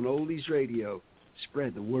daily on Oldies Radio.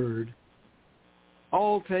 Spread the word.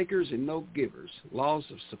 All takers and no givers, laws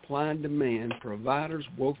of supply and demand, providers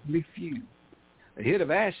woefully few. A hit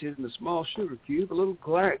of acid in a small sugar cube, a little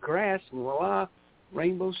grass, and voila,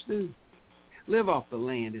 rainbow stew. Live off the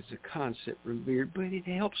land is a concept revered, but it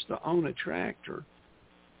helps to own a tractor.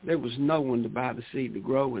 There was no one to buy the seed to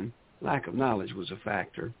grow, and lack of knowledge was a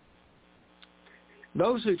factor.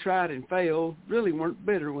 Those who tried and failed really weren't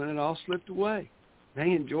bitter when it all slipped away.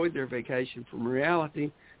 They enjoyed their vacation from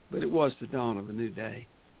reality, but it was the dawn of a new day.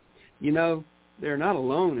 You know, they're not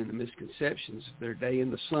alone in the misconceptions of their day in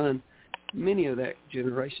the sun. Many of that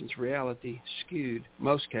generation's reality skewed.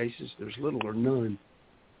 Most cases, there's little or none.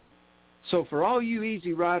 So for all you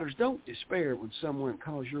easy riders, don't despair when someone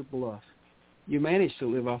calls your bluff. You managed to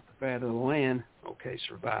live off the fat of the land. Okay,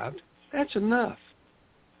 survived. That's enough.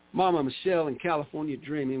 Mama Michelle in California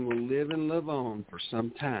dreaming will live and live on for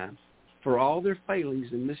some time. For all their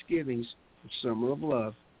failings and misgivings, the summer of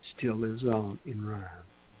love still lives on in rhyme.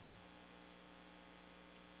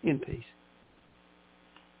 In peace.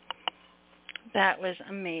 That was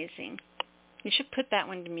amazing. You should put that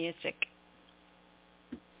one to music.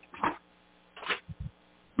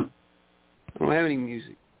 I don't have any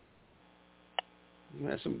music. You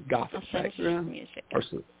have some gothic background music. Or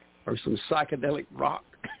some psychedelic rock.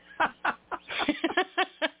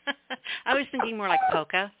 I was thinking more like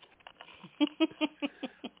polka.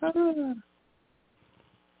 I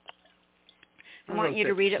want you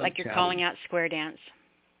to read it like you're calling out square dance.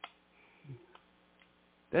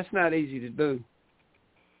 That's not easy to do.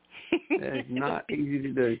 That is not easy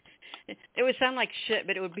to do. It would sound like shit,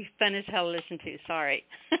 but it would be fun as hell to listen to. Sorry.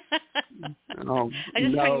 Oh, I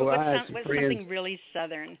just no, what's something really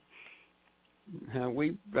southern. I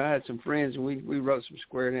had some friends, and we wrote some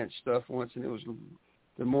square dance stuff once, and it was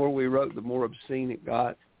the more we wrote, the more obscene it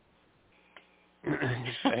got.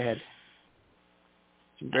 It's bad.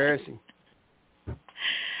 It's embarrassing.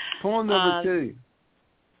 Poem number 2.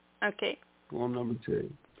 Okay. Poem number 2.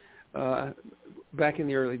 Back in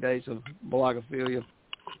the early days of blogophilia,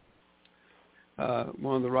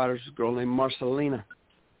 one of the writers was a girl named Marcelina.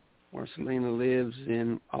 Marcelina lives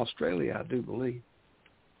in Australia, I do believe.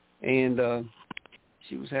 And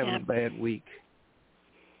she was having a bad week.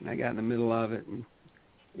 And I got in the middle of it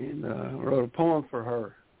and wrote a poem for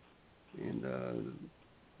her. And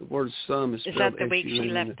the word sum is spelled S-U-M. Is that the week she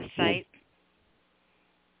left the site?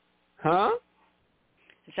 Huh?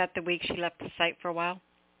 Is that the week she left the site for a while?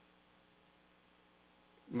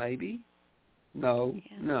 Maybe. No.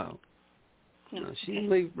 She didn't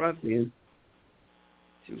leave right then.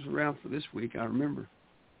 She was around for this week, I remember.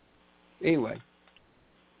 Anyway,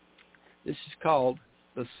 this is called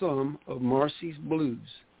The Sum of Marcy's Blues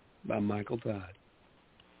by Michael Todd.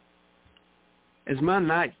 As my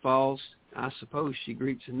night falls, I suppose she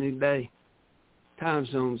greets a new day. Time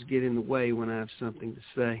zones get in the way when I have something to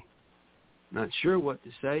say. Not sure what to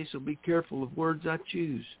say, so be careful of words I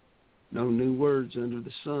choose. No new words under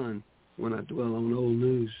the sun when I dwell on old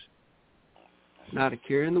news. Not a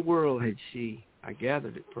care in the world had she, I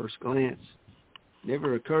gathered at first glance.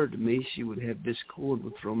 Never occurred to me she would have discord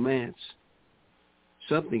with romance.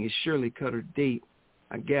 Something has surely cut her deep,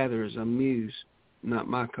 I gather as I muse. Not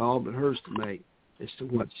my call, but hers to make as to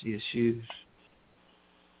what she eschews.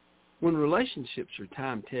 When relationships are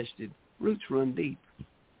time-tested, roots run deep.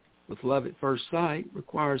 With love at first sight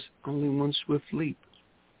requires only one swift leap.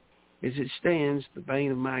 As it stands, the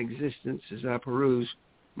bane of my existence as I peruse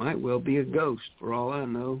might well be a ghost, for all I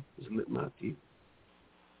know, has lit my view.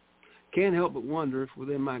 Can't help but wonder if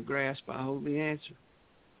within my grasp I hold the answer.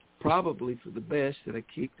 Probably for the best that I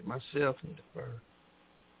keep to myself and defer.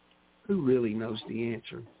 Who really knows the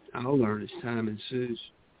answer? I'll learn as time ensues.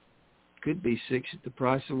 Could be 6 at the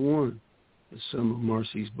price of 1, the sum of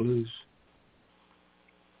Marcy's blues.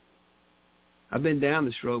 I've been down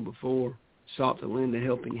this road before, sought to lend a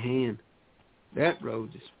helping hand. That road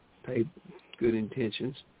is paved with good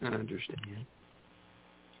intentions, I understand.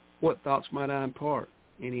 What thoughts might I impart?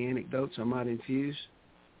 Any anecdotes I might infuse?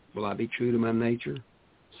 Will I be true to my nature?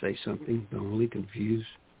 Say something, but only confuse?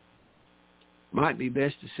 Might be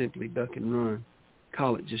best to simply duck and run,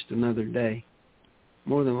 call it just another day.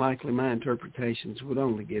 More than likely my interpretations would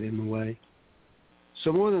only get in the way.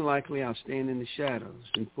 So more than likely I'll stand in the shadows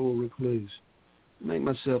in full recluse, make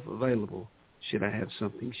myself available should I have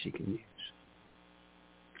something she can use.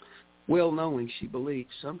 Well knowing she believes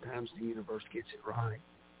sometimes the universe gets it right.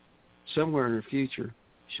 Somewhere in her future,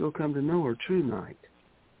 she'll come to know her true night.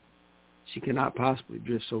 She cannot possibly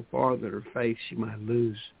drift so far that her faith she might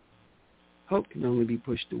lose. Hope can only be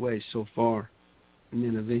pushed away so far and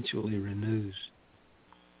then eventually renews.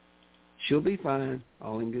 She'll be fine,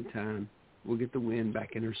 all in good time. We'll get the wind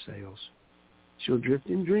back in her sails. She'll drift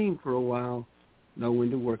and dream for a while, know when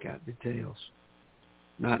to work out details.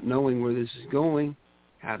 Not knowing where this is going,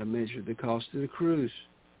 how to measure the cost of the cruise.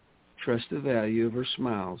 Trust the value of her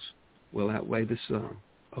smiles will outweigh the sum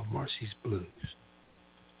of Marcy's blues.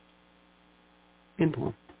 End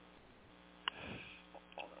poem.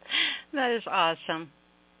 That is awesome.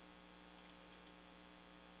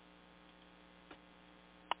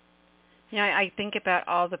 You know, I think about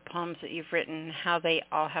all the poems that you've written, how they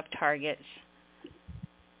all have targets.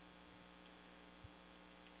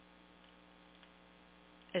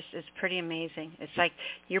 It's pretty amazing. It's like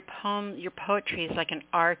your poetry is like an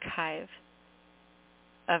archive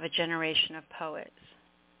of a generation of poets.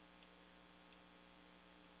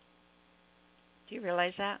 Do you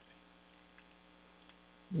realize that?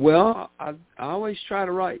 Well, I always try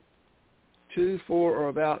to write to, for, or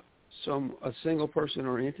about a single person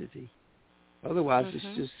or entity. Otherwise, it's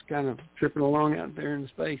just kind of tripping along out there in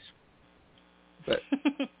space. But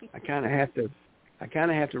I kind of have to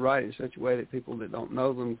write it in such a way that people that don't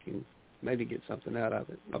know them can maybe get something out of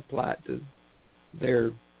it, apply it to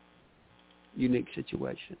their unique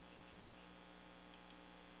situation.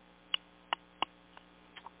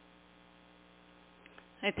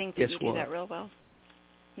 I think that you do that real well.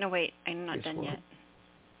 No, wait, I'm not done yet.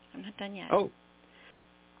 I'm not done yet. Oh,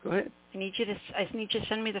 go ahead. I need you to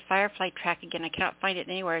send me the Firefly track again. I cannot find it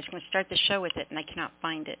anywhere. I was going to start the show with it, and I cannot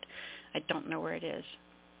find it. I don't know where it is.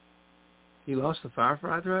 You lost the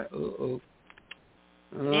Firefly track?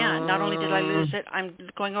 Yeah, not only did I lose it, I'm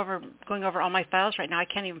going over all my files right now. I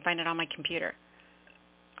can't even find it on my computer.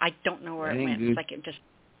 I don't know where it went. It's like it just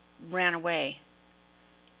ran away.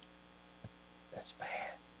 That's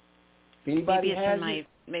bad. If anybody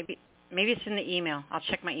Maybe it's in the email. I'll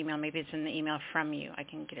check my email. Maybe it's in the email from you. I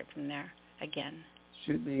can get it from there again.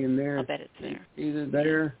 Should be in there. I'll bet it's there. Either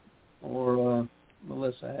there or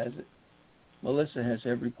Melissa has it. Melissa has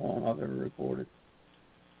every poem I've ever recorded.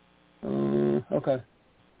 Okay.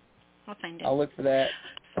 I'll find it. I'll look for that.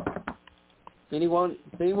 If anyone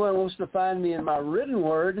wants to find me in my written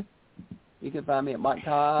word, you can find me at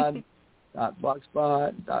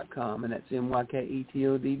myketodd.blogspot.com, and that's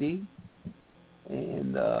MYKETODD.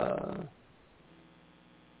 And I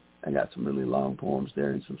got some really long poems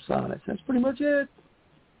there and some sonnets. That's pretty much it.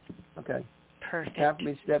 Okay. Perfect. Time for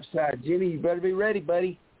me to step aside. Jimmy, you better be ready,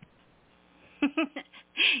 buddy.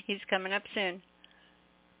 He's coming up soon.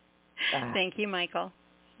 Bye. Thank you, Michael.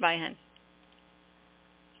 Bye, hon.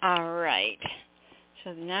 All right.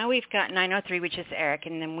 So now we've got 903, which is Eric,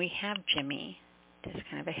 and then we have Jimmy. Just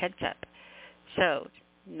kind of a heads up. So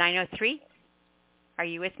 903, are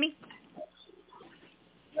you with me?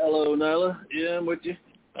 Hello, Nyla. Yeah, I'm with you.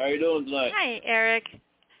 How are you doing tonight? Hi, Eric.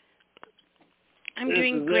 I'm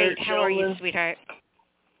doing great. Eric How are you, sweetheart?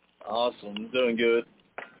 Awesome. I'm doing good.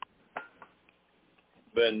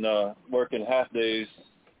 Been working half days,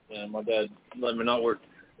 and my dad let me not work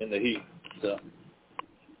in the heat. So.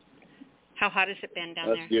 How hot has it been down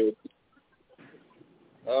there? That's good.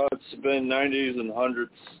 It's been 90s and 100s.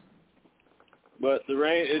 But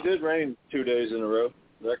it did rain 2 days in a row.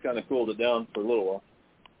 That kind of cooled it down for a little while.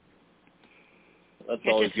 That's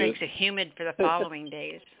always just good. makes it humid for the following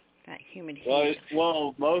days. That humid heat.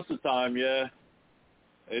 Well, most of the time, yeah.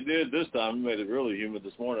 It did this time. It made it really humid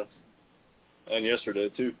this morning. And yesterday,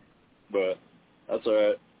 too. But that's all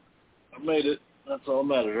right. I made it. That's all that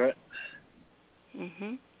matters, right?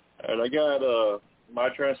 Mm-hmm. All right, I got My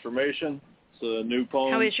Transformation. It's a new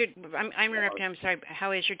poem. How is your... I'm interrupting. I'm sorry.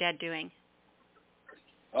 How is your dad doing?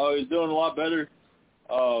 Oh, he's doing a lot better.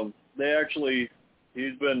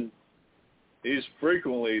 He's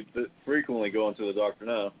frequently going to the doctor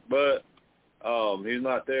now, but he's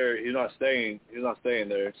not there. He's not staying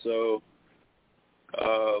there. So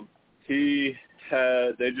he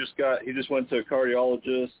just went to a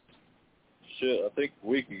cardiologist, I think a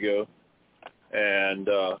week ago. And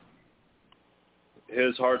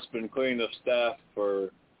his heart's been cleaning up staff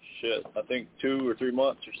for, I think 2 or 3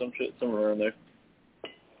 months or some shit, somewhere around there.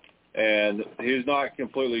 And he's not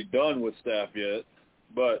completely done with staff yet,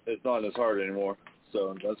 but it's not in his heart anymore.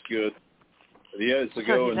 So that's good. But he has to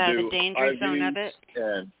go and do the danger zone of it?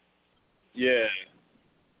 And yeah.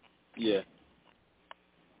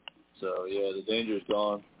 So yeah, the danger's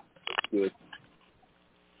gone. Good.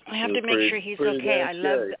 I have to make sure he's okay.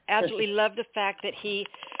 I absolutely love the fact that he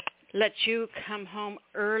lets you come home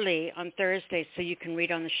early on Thursday so you can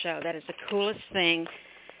read on the show. That is the coolest thing.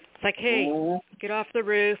 It's like, hey, get off the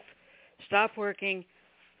roof, stop working,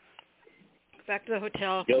 back to the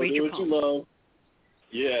hotel, read your poem. You love.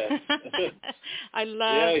 Yeah. I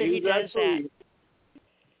love that he does that.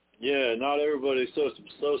 Yeah, not everybody's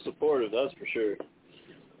so supportive, that's for sure.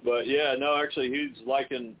 But yeah, no, actually he's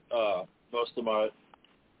liking most of my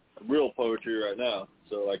real poetry right now.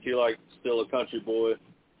 So like he likes Still a Country Boy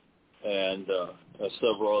and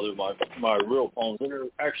several other my real poems that are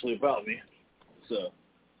actually about me. So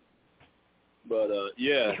but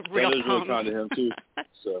yeah, that is really kind of him too.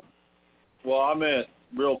 So well, I meant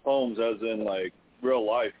real poems as in like real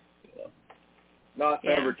life, you know. Not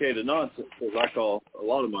fabricated nonsense, as I call a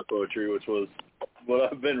lot of my poetry, which was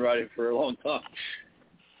what I've been writing for a long time.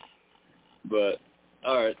 But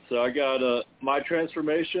all right, so I got My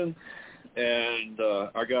Transformation, and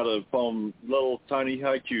I got a poem, little tiny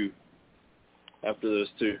haiku, after this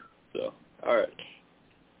too. So all right,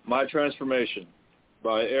 My Transformation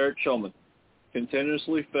by Eric Schulman.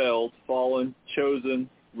 Continuously failed, fallen, chosen,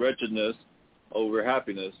 wretchedness over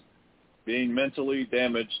happiness, being mentally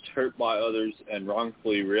damaged, hurt by others, and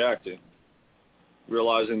wrongfully reacting.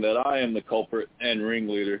 Realizing that I am the culprit and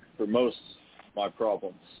ringleader for most of my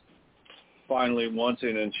problems. Finally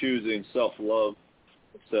wanting and choosing self-love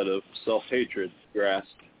instead of self-hatred grasp.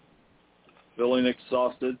 Feeling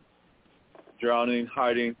exhausted, drowning,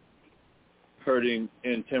 hiding, hurting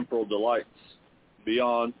in temporal delights.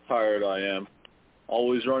 Beyond tired I am,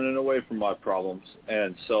 always running away from my problems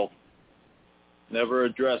and self, never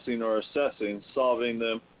addressing or assessing, solving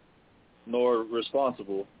them, nor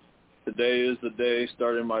responsible. Today is the day,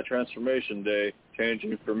 starting my transformation day,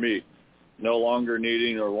 changing for me, no longer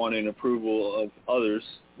needing or wanting approval of others,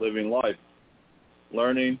 living life,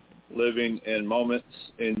 learning, living in moments,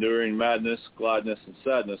 enduring madness, gladness, and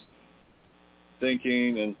sadness,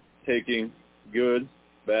 thinking and taking good,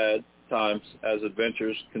 bad times as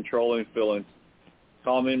adventures, controlling feelings,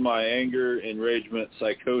 calming my anger, enragement,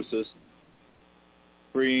 psychosis,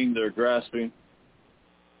 freeing their grasping,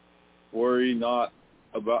 worrying not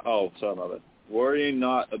about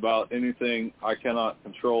anything I cannot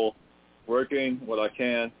control, working what I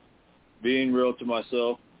can, being real to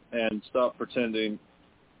myself, and stop pretending,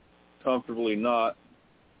 comfortably not,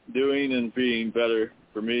 doing and being better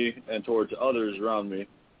for me and towards others around me.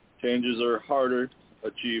 Changes are harder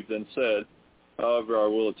achieved than said, however I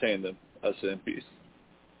will attain them. That's in peace.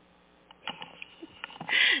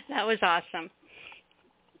 That was awesome.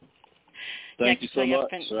 Thank you so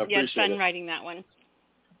much. You had fun writing that one.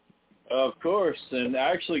 Of course. And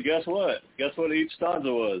actually, guess what? Guess what each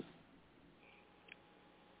stanza was?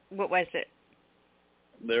 What was it?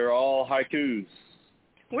 They're all haikus.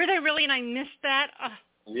 Were they really? And I missed that? Oh,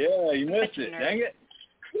 yeah, you missed it. Dang it.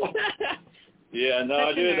 Yeah, no,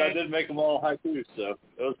 I did. I did make them all haikus, so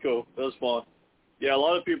it was cool. It was fun. Yeah, a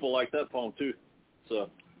lot of people like that poem, too. So,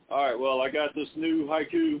 all right, well, I got this new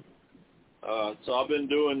haiku. So I've been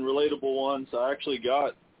doing relatable ones. I actually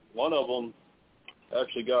got one of them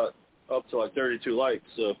actually got up to like 32 likes,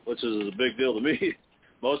 so which is a big deal to me.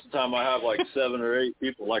 Most of the time I have like 7 or 8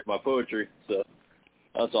 people like my poetry, so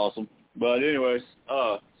that's awesome. But anyways,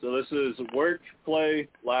 so this is work, play,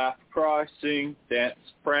 laugh, cry, sing, dance,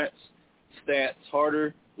 prance, stance,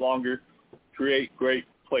 harder, longer, create great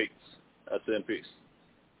plates. That's in peace.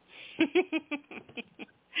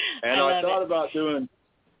 And I thought about doing,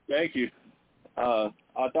 thank you.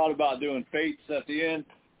 I thought about doing fates at the end,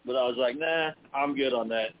 but I was like, nah, I'm good on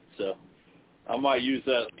that. So I might use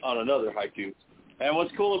that on another haiku. And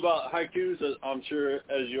what's cool about haikus, as I'm sure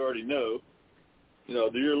as you already know, you know,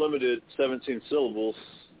 you're limited 17 syllables,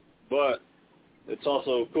 but it's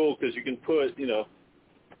also cool because you can put, you know,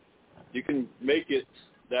 you can make it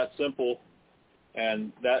that simple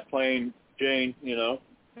and that plain Jane, you know,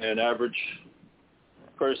 an average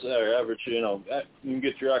person or average, you know, you can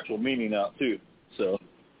get your actual meaning out too. So,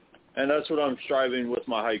 and that's what I'm striving with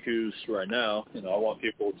my haikus right now. You know, I want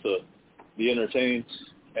people to be entertained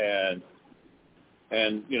and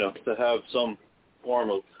you know, to have some form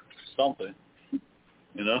of something,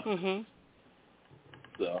 you know. Mhm.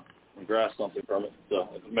 So, and grasp something from it. So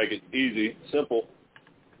if it make it easy, simple,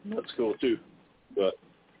 that's cool too. But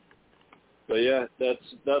yeah,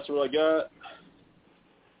 that's what I got.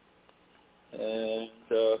 And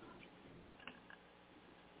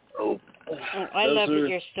I love that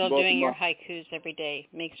you're still doing your haikus every day.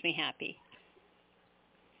 Makes me happy.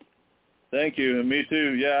 Thank you, and me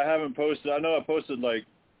too. Yeah, I haven't posted. I know I posted like,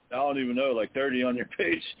 I don't even know, like 30 on your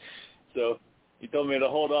page. So you told me to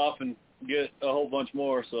hold off and get a whole bunch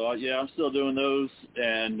more. So yeah, I'm still doing those,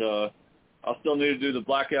 and I'll still need to do the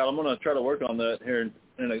blackout. I'm gonna try to work on that here in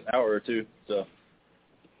an hour or two. So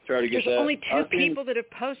try to get that. There's only two people that have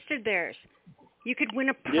posted theirs. You could win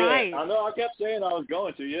a prize. Yeah, I know. I kept saying I was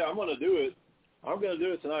going to. Yeah, I'm gonna do it. I'm gonna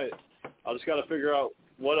do it tonight. I just gotta figure out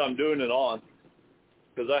what I'm doing it on,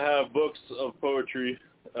 because I have books of poetry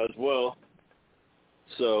as well.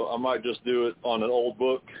 So I might just do it on an old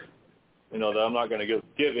book, that I'm not going to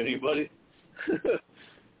give anybody.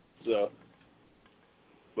 So,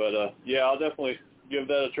 but yeah, I'll definitely give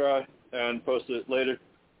that a try and post it later.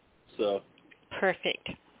 So. Perfect.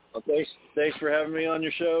 Well, thanks for having me on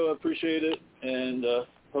your show. I appreciate it, and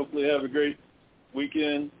hopefully have a great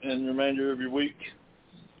weekend and remainder of your week.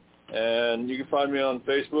 And you can find me on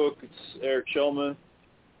Facebook. It's Eric Shellman.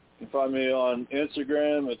 You can find me on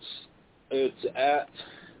Instagram. It's at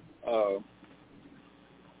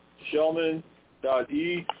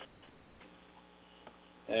Shellman.e,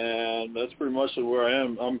 and that's pretty much where I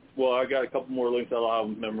am. I got a couple more links that I'll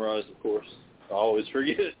have memorized, of course. I always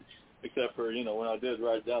forget, except for when I did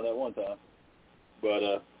write it down that one time.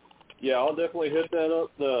 But yeah, I'll definitely hit that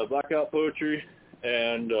up, the Blackout Poetry,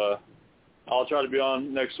 and I'll try to be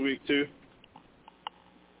on next week too.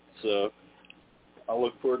 So I'll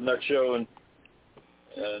look forward to the next show, and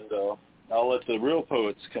I'll let the real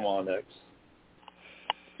poets come on next.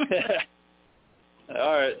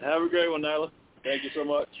 All right. Have a great one, Nyla. Thank you so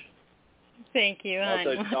much. Thank you, hon.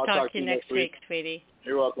 I'll talk to you next week, sweetie.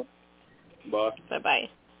 You're welcome. Bye. Bye-bye.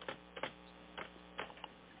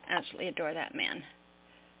 Absolutely adore that man.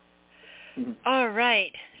 Mm-hmm. All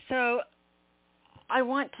right. So I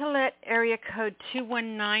want to let area code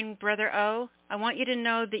 219, Brother O, I want you to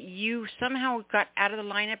know that you somehow got out of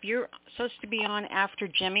the lineup. You're supposed to be on after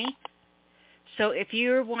Jimmy. So if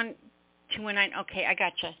you're 219, okay, I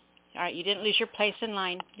gotcha. All right, you didn't lose your place in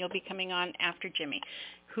line. You'll be coming on after Jimmy,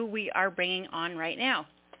 who we are bringing on right now.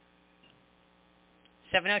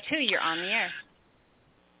 702, you're on the air.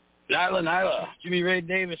 Nyla, Jimmy Ray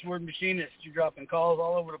Davis, word machinist. You're dropping calls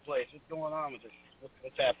all over the place. What's going on with this?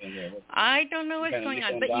 What's happening here? I don't know what's going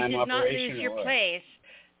on, but you did not lose your place,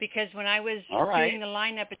 because when I was doing the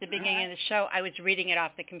lineup at the beginning of the show, I was reading it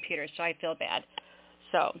off the computer, so I feel bad.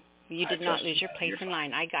 So you did not lose your place in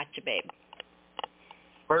line. I got you, babe.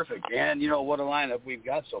 Perfect. And what a lineup we've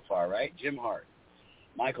got so far, right? Jim Hart,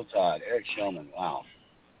 Michael Todd, Eric Shellman. Wow.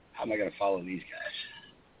 How am I going to follow these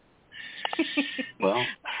guys? Well,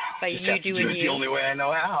 by you doing the only way I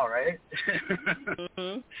know how, right?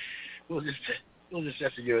 Mm-hmm. We'll just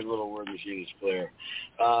have to give it a little word machinist flair.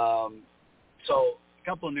 So a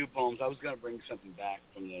couple of new poems. I was going to bring something back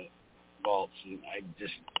from the vaults, and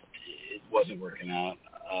it wasn't working out.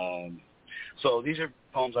 So these are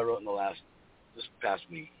poems I wrote in this past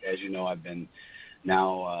week. As you know, I've been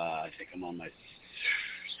now, I think I'm on my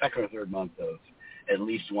second or third month of at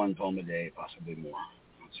least one poem a day, possibly more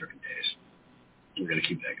on certain days. We're going to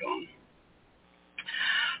keep that going.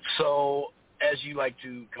 So as you like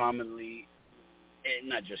to commonly, and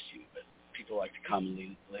not just you, but people like to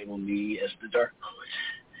commonly label me as the dark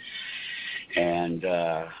poet. And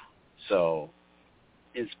so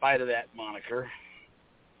in spite of that moniker,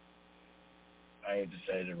 I have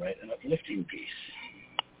decided to write an uplifting piece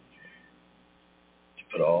to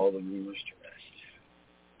put all the rumors to rest.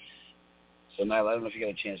 So, Nyla, I don't know if you got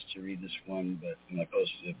a chance to read this one, but when I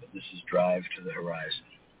posted it, but this is Drive to the Horizon.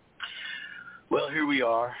 Well, here we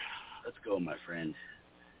are. Let's go, my friend.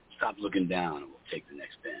 Stop looking down and we'll take the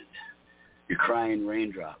next bend. You're crying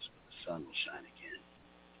raindrops, but the sun will shine again.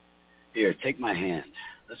 Here, take my hand.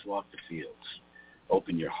 Let's walk the fields.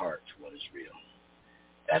 Open your heart to what is real.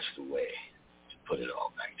 That's the way to put it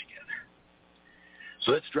all back together.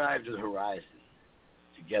 So let's drive to the horizon.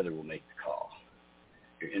 Together we'll make the call.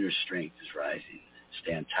 Your inner strength is rising.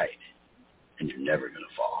 Stand tight, and you're never going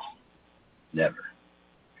to fall. Never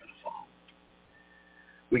going to fall.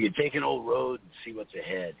 We could take an old road and see what's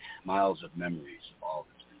ahead, miles of memories of all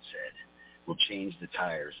that's been said. We'll change the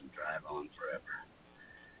tires and drive on forever.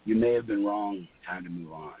 You may have been wrong. Time to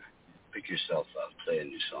move on. Pick yourself up. Play a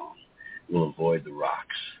new song. We'll avoid the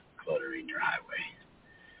rocks cluttering your highway.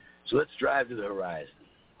 So let's drive to the horizon.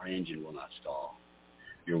 Our engine will not stall.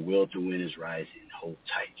 Your will to win is rising. Hold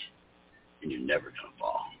tight. and you're never going to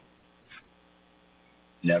fall.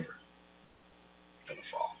 Never going to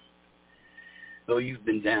fall. Though you've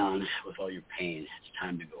been down with all your pain, it's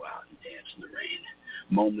time to go out and dance in the rain.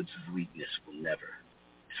 Moments of weakness will never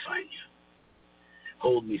define you.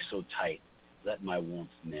 Hold me so tight, let my warmth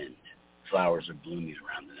mend. Flowers are blooming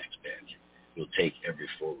around the next bend. We'll take every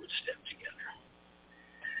forward step together.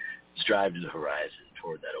 Strive to the horizon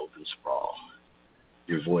toward that open sprawl.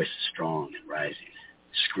 Your voice is strong and rising.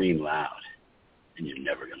 Scream loud, and you're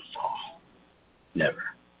never going to fall. Never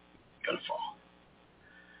going to fall.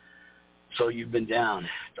 So you've been down.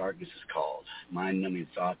 Darkness is called. Mind-numbing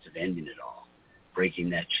thoughts of ending it all. Breaking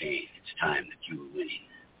that chain. It's time that you were winning.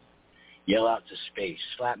 Yell out to space.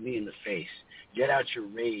 Slap me in the face. Get out your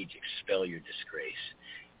rage. Expel your disgrace.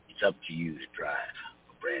 It's up to you to drive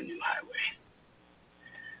a brand new highway.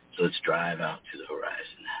 So let's drive out to the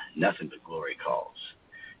horizon. Nothing but glory calls.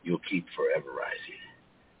 You'll keep forever rising.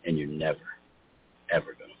 And you're never,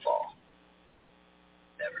 ever going to fall.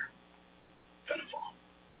 Never going to fall.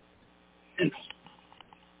 And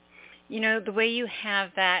you know, the way you have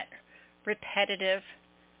that repetitive,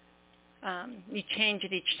 you change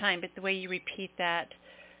it each time, but the way you repeat that,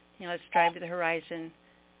 you know, let's drive to the horizon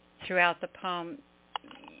throughout the poem,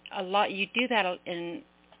 you do that in,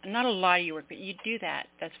 not a lot of your work, but you do that.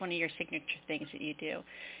 That's one of your signature things that you do.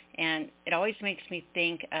 And it always makes me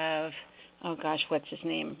think of, oh gosh, what's his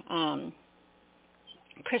name?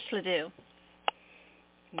 Chris Ledoux.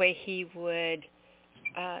 The way he would,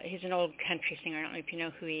 he's an old country singer. I don't know if you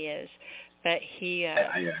know who he is, but he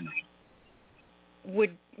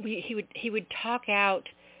would talk out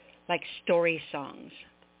like story songs.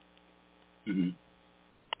 Mm-hmm.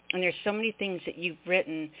 And there's so many things that you've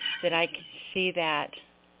written that I can see that,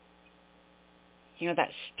 you know, that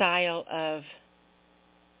style of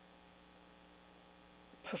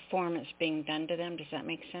performance being done to them. Does that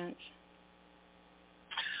make sense?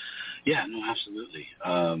 Yeah, no, absolutely.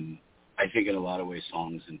 I think in a lot of ways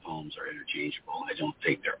songs and poems are interchangeable. I don't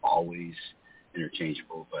think they're always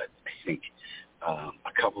interchangeable, but I think a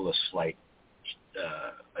couple of slight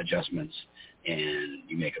adjustments and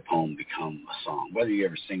you make a poem become a song. Whether you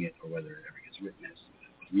ever sing it or whether it ever gets written as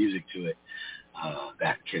with music to it,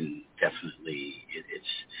 that can definitely,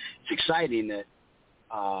 it's exciting that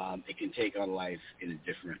it can take on life in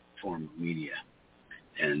a different form of media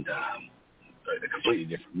and a completely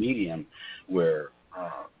different medium where,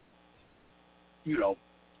 you know,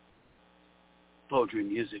 poetry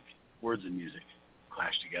and music, words and music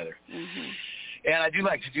clash together. Mm-hmm. And I do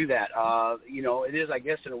like to do that. You know, it is, I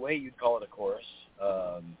guess, in a way you'd call it a chorus,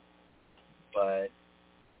 but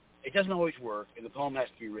it doesn't always work, and the poem has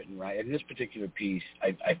to be written right. In this particular piece,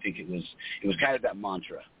 I think it was kind of that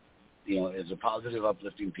mantra. You know, it's a positive,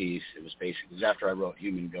 uplifting piece. It was after I wrote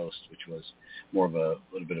Human Ghost, which was more of a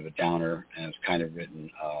little bit of a downer, and it's kind of written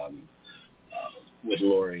with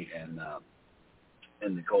Lori and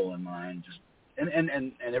Nicole in mind, just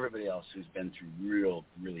and everybody else who's been through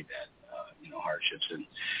really bad hardships and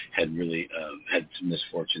had really had some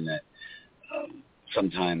misfortune that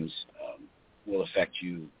sometimes will affect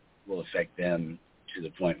them to the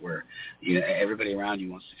point where, you know, everybody around you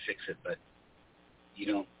wants to fix it, but you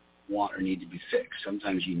don't want or need to be fixed.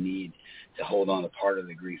 Sometimes you need to hold on to part of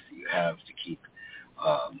the grief that you have to keep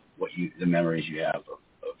the memories you have of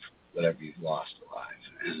whatever you've lost alive.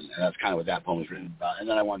 And that's kind of what that poem was written about. And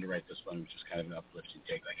then I wanted to write this one, which is kind of an uplifting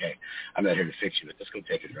take, like, hey, I'm not here to fix you, but let's go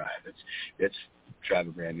take a drive. Let's drive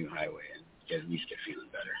a brand new highway and at least get feeling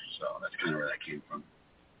better. So that's kind of where that came from.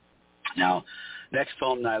 Now, next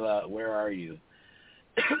poem, Nyla, Where Are You?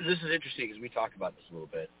 This is interesting because we talked about this a little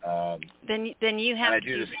bit. Then you have to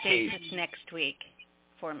do Stasis next week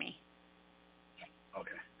for me.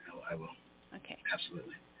 Okay, I will. Okay.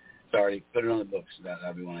 Absolutely. Sorry, put it on the books.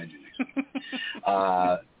 That'll be one I do next week.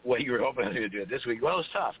 What you were hoping I was going to do it this week? Well, it was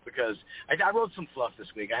tough because I wrote some fluff this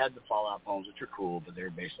week. I had the Fallout poems, which are cool, but they were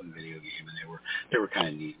based on a video game, and they were kind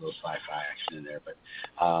of neat, little sci-fi action in there. But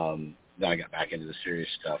then I got back into the serious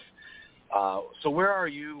stuff. So Where Are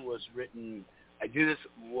You was written. I do this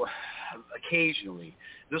occasionally.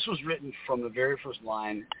 This was written from the very first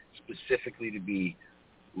line specifically to be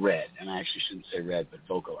read, and I actually shouldn't say read, but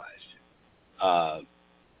vocalized.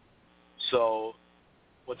 So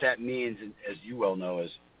what that means, as you well know,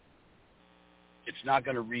 is it's not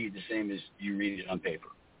going to read the same as you read it on paper.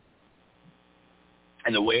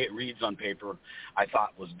 And the way it reads on paper, I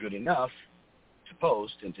thought was good enough to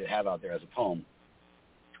post and to have out there as a poem.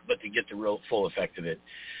 But to get the real full effect of it,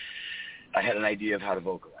 I had an idea of how to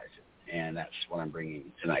vocalize it. And that's what I'm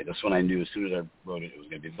bringing tonight. This one I knew as soon as I wrote it, it was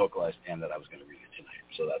going to be vocalized and that I was going to read it tonight.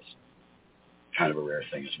 So that's kind of a rare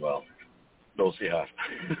thing as well. We'll see how.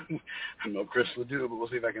 I know Chris will do, but we'll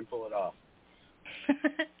see if I can pull it off.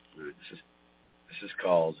 This is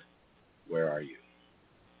called Where Are You?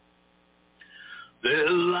 They're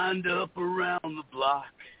lined up around the block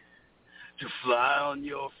to fly on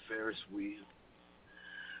your Ferris wheel.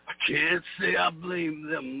 I can't say I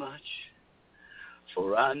blame them much,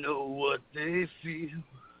 for I know what they feel.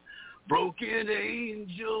 Broken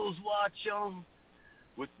angels watch on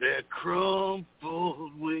with their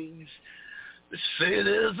crumpled wings. They say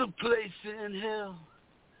there's a place in hell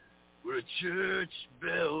where a church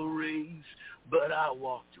bell rings, but I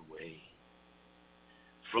walked away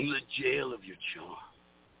from the jail of your charm.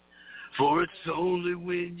 For it's only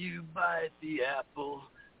when you bite the apple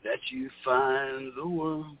that you find the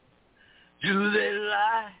worm. Do they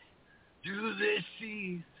lie? Do they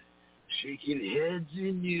seethe? Shaking heads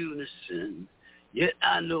in unison, yet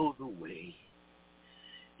I know the way.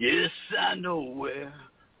 Yes, I know where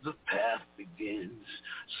the path begins,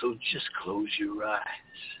 so just close your eyes.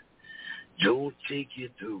 Don't take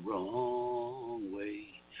it the wrong way.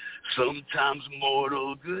 Sometimes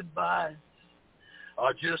mortal goodbyes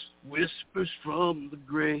are just whispers from the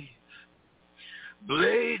grave.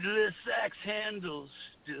 Bladeless axe handles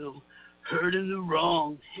still hurt in the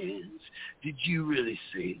wrong hands. Did you really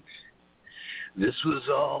think this was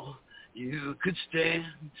all you could stand?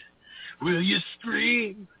 Will you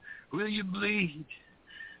scream? Will you bleed?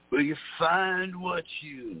 Will you find what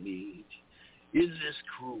you need in this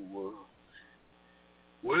cruel world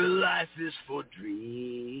where life is for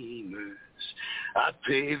dreamers? I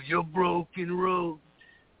paved your broken road,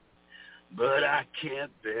 but I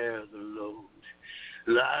can't bear the load.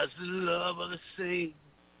 Lies the love of the same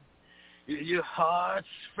in your heart's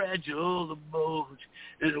fragile abode.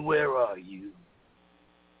 And where are you?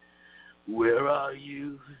 Where are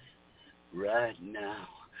you right now?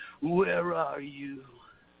 Where are you?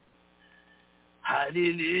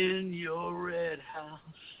 Hiding in your red house.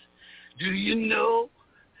 Do you know?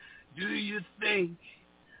 Do you think?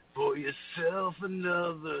 Pour yourself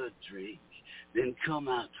another drink, then come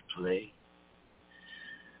out to play.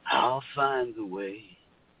 I'll find the way.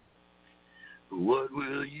 What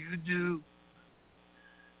will you do?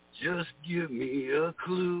 Just give me a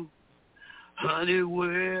clue. Honey,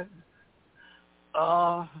 where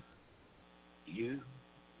are you?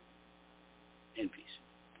 In peace.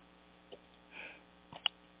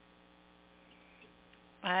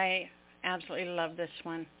 I absolutely love this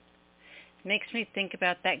one. Makes me think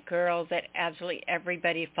about that girl that absolutely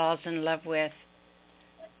everybody falls in love with,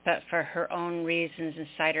 but for her own reasons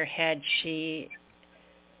inside her head, she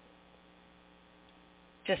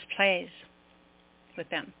just plays with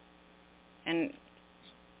them and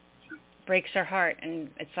breaks her heart. And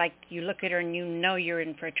it's like you look at her and you know you're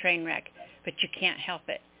in for a train wreck, but you can't help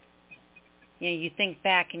it. You know, you think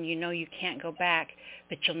back and you know you can't go back,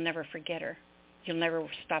 but you'll never forget her. You'll never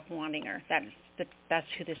stop wanting her. That's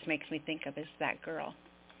who this makes me think of, is that girl.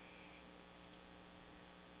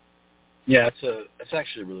 Yeah, it's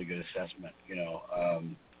actually a really good assessment. You know,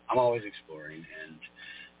 I'm always exploring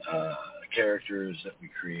and characters that we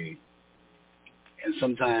create, and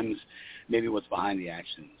sometimes maybe what's behind the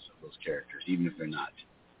actions of those characters, even if they're not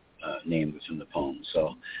named within the poem.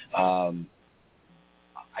 So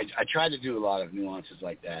I try to do a lot of nuances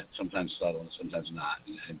like that, sometimes subtle and sometimes not.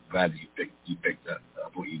 And I'm glad that you picked up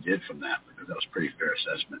what you did from that, because that was a pretty fair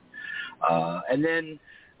assessment. And then,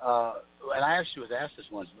 and I actually was asked this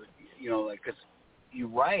once, but, you know, like, because you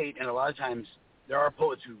write, and a lot of times there are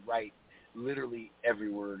poets who write literally every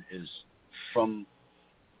word is from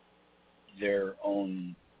their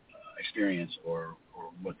own experience or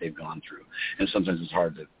what they've gone through. And sometimes it's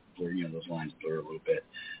hard to blur, you know, those lines blur a little bit.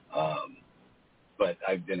 But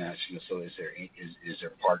I've been asked, you know, so is there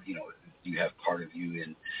part, you know, do you have part of you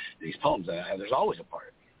in these poems? There's always a part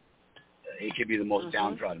of me. It could be the most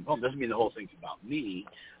downtrodden poem. Doesn't mean the whole thing's about me,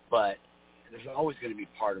 but there's always going to be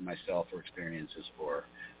part of myself or experiences or,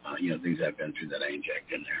 you know, things I've been through that I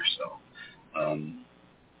inject in there. So,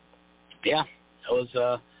 yeah, that was,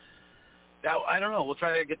 that, I don't know. We'll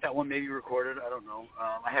try to get that one maybe recorded. I don't know.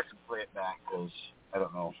 I have to play it back because I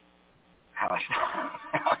don't know how I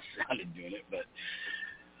sounded doing it, but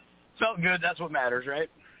felt good. That's what matters, right?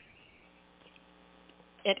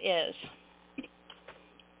 It is.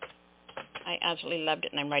 I absolutely loved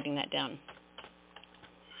it, and I'm writing that down.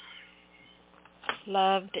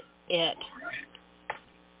 Loved it.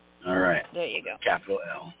 All right. There you go. Capital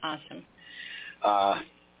L. Awesome. All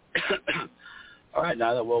right,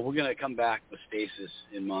 Nyla. Well, we're going to come back with Stasis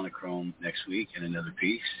in monochrome next week in another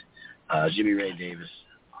piece. Jimmy Ray Davis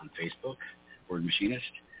on Facebook, Word Machinist.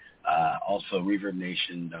 Also,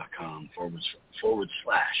 ReverbNation.com/Word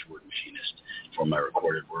Machinist for my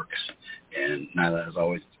recorded works. And Nyla, as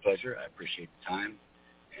always, it's a pleasure. I appreciate the time.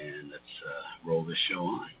 And let's roll this show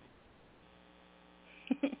on.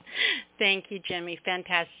 Thank you, Jimmy.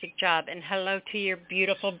 Fantastic job. And hello to your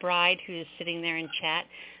beautiful bride who is sitting there in chat.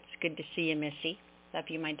 It's good to see you, Missy. Love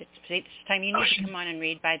you, my this time you need to come on and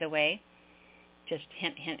read, by the way. Just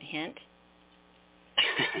hint, hint, hint.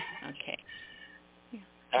 Okay.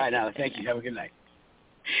 All right, now, thank you. Have a good night.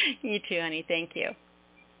 You too, honey. Thank you.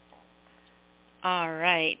 All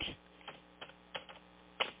right.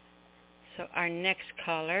 So our next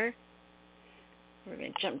caller, we're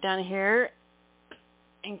going to jump down here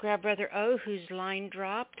and grab Brother O, whose line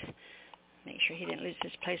dropped. Make sure he didn't lose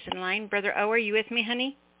his place in line. Brother O, are you with me,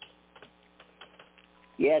 honey?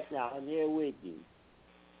 Yes, I'm here with you.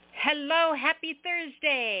 Hello. Happy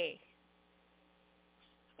Thursday.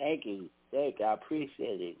 Thank you. I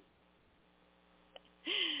appreciate it.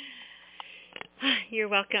 You're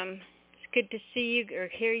welcome. It's good to see you or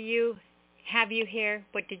hear you, have you here.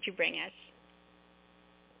 What did you bring us?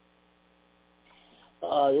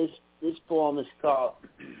 This poem is called.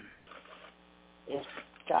 This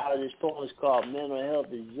poem is called "Mental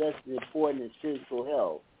Health is Just as Important as Physical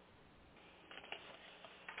Health."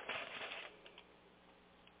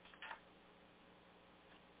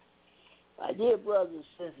 My dear brothers and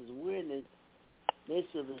sisters, we're in the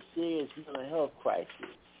midst of a serious mental health crisis.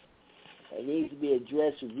 It needs to be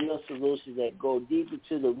addressed with real solutions that go deeper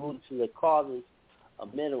to the roots of the causes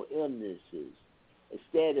of mental illnesses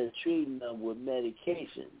instead of treating them with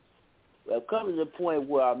medications. We have come to the point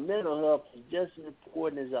where our mental health is just as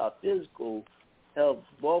important as our physical health.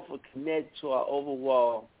 Both are connected to our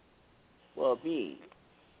overall well-being.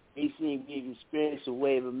 Recently, we've experienced a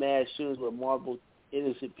wave of mass shootings where multiple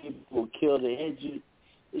innocent people were killed and injured.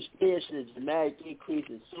 Experiencing a dramatic increase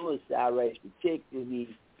in suicide rates, particularly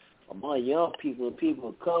among young people and people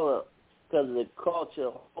of color, because of the culture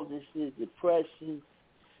of homelessness, depression,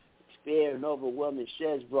 despair, and overwhelming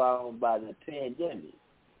stress brought on by the pandemic.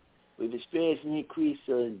 We've experienced an increase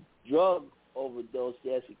in drug overdose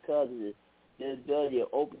deaths because of the inability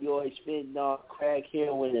of opioids, fentanyl, crack,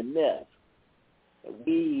 heroin, and meth. And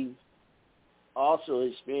we've also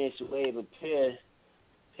experienced a wave of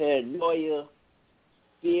paranoia,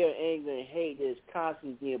 fear, anger, and hate that is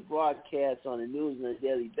constantly being broadcast on the news on a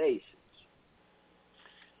daily basis.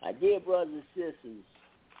 My dear brothers and sisters,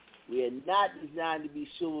 we are not designed to be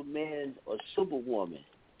Superman or Superwoman.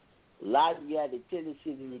 A lot of you have the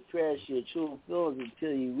tendency to repress your true feelings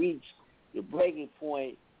until you reach your breaking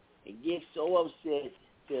point and get so upset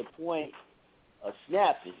to the point of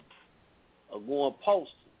snapping or going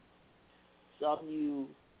postal. Some of you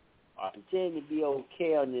are pretending to be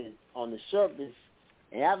okay on the surface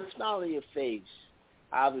and have a smile on your face.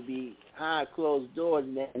 However, behind closed doors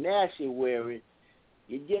and that mask you're wearing,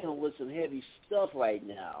 you're dealing with some heavy stuff right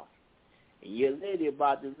now. And you're literally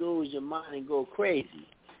about to lose your mind and go crazy.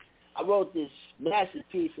 I wrote this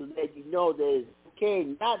masterpiece to let you know that it's okay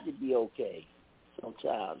not to be okay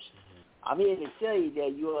sometimes. I'm here to tell you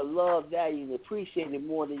that you are loved, valued, and appreciated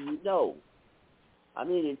more than you know. I'm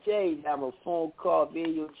here to tell you that I'm a phone call,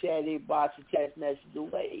 video chat, inbox, and text message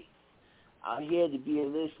away. I'm here to be a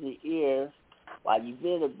listening ear while you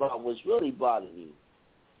vent about what's really bothering you.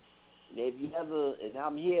 And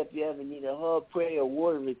I'm here if you ever need a hug, prayer, or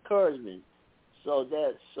word of encouragement, so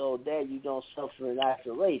that you don't suffer in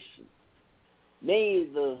isolation. Many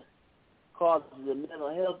of the causes of mental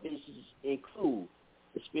health issues include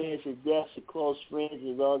experiencing deaths of close friends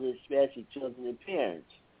and others, especially children and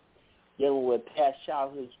parents, dealing with past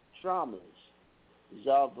childhood traumas,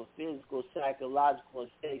 resolve of physical, psychological,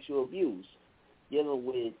 and sexual abuse, dealing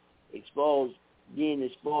with being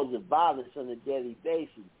exposed to violence on a daily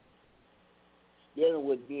basis, dealing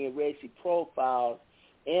with being racially profiled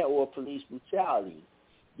and or police brutality,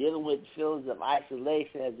 dealing with feelings of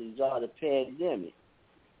isolation as a result of the pandemic,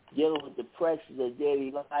 dealing with the pressures of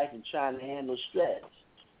daily life and trying to handle stress,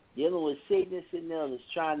 dealing with sickness and illness,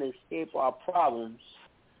 trying to escape our problems,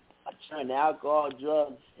 turning to alcohol,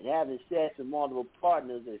 drugs, and having sex with multiple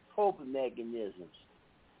partners as coping mechanisms,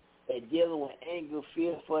 and dealing with anger,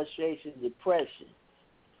 fear, frustration, depression,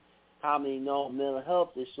 commonly known mental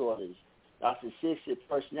health disorders, narcissistic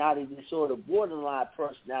personality disorder, borderline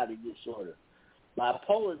personality disorder,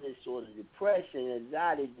 bipolar disorder, depression,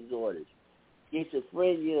 anxiety disorders,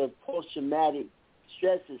 schizophrenia, post-traumatic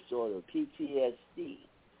stress disorder, PTSD.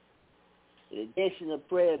 In addition to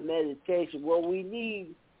prayer and meditation, what we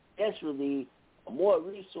need desperately are more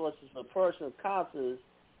resources for personal counselors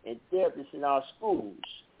and therapists in our schools.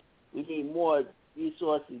 We need more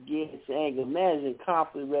resources geared to anger management and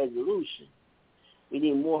conflict resolution. We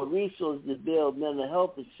need more resources to build mental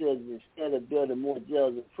health facilities instead of building more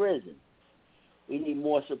jails and prisons. We need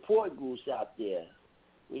more support groups out there.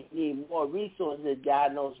 We need more resources to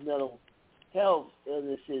diagnose mental health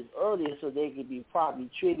illnesses earlier so they can be properly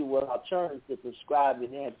treated with alternatives to prescribing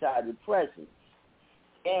antidepressants.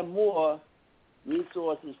 And more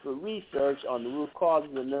resources for research on the root causes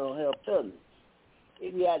of mental health illness.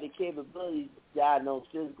 If we had the capability to diagnose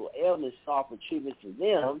physical ailments and offer treatment for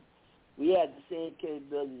them, we had the same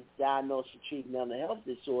capability to diagnose and treat mental health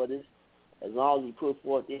disorders as long as we put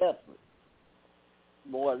forth the effort.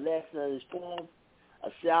 More or less in this poem, a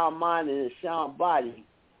sound mind and a sound body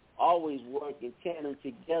always work in tandem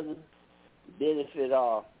together to benefit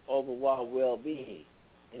our overall well-being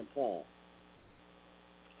in poem.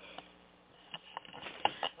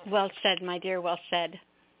 Well said, my dear, well said.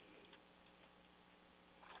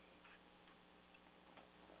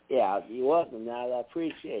 Yeah, you're welcome, Nyla. I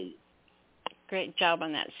appreciate it. Great job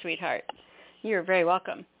on that, sweetheart. You're very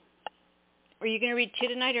welcome. Were you going to read 2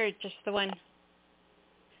 tonight or just the one?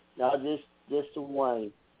 No, just the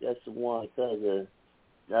one. Just the one because the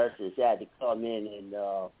nurses had to come in and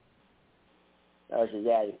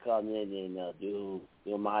do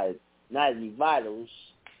my nightly vitals.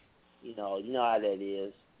 You know how that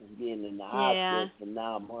is. Being in the hospital for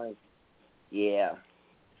 9 months. Yeah.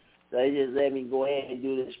 So they just let me go ahead and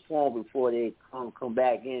do this poem before they come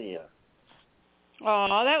back in here.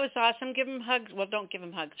 Oh, that was awesome. Give them hugs. Well, don't give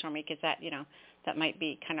them hugs for me because that might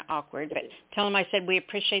be kind of awkward. But tell them I said we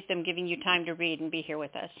appreciate them giving you time to read and be here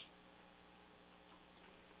with us.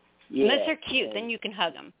 Yeah, unless they're cute, then you can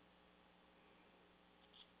hug them.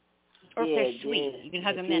 Or if they're sweet, you can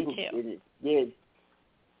hug them then too.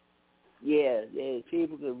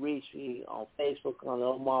 People can reach me on Facebook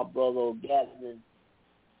on my brother Gatlin.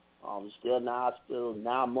 I'm still in the hospital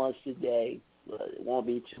 9 months today, but it won't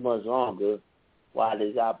be too much longer while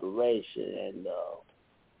this operation. And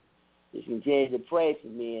just continue to pray for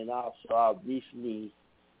me. And also, I recently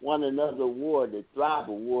won another award, the Thrive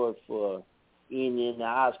Award for being in the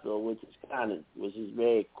hospital, which is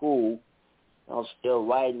very cool. I'm still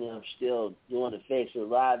writing. I'm still doing the Facebook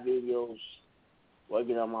Live videos,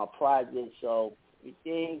 working on my project. So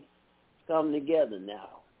everything's coming together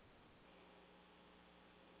now.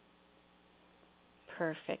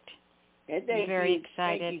 Perfect. And very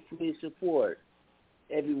excited. Thank you for your support.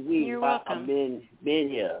 Every week You're welcome. I've been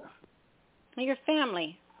here. Your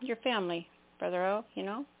family, Brother O, you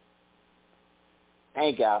know?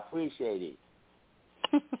 Thank you. I appreciate it.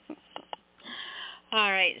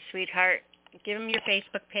 All right, sweetheart. Give them your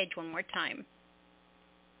Facebook page one more time.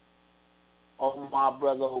 Oh, my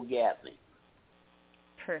brother O'Gatley.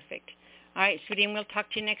 Perfect. All right, sweetie, and we'll talk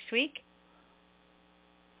to you next week?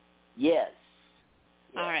 Yes.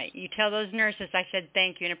 All right. You tell those nurses I said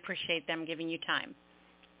thank you and appreciate them giving you time.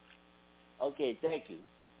 Okay, thank you.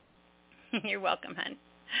 You're welcome, hon.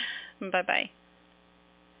 Bye-bye.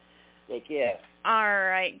 Take care. All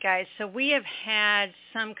right, guys. So we have had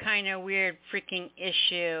some kind of weird freaking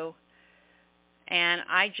issue, and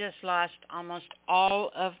I just lost almost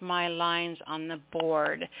all of my lines on the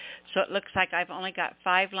board. So it looks like I've only got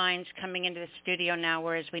 5 lines coming into the studio now,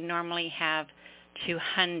 whereas we normally have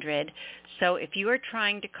 200. So if you are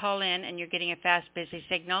trying to call in and you're getting a fast, busy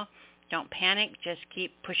signal, don't panic. Just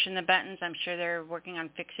keep pushing the buttons. I'm sure they're working on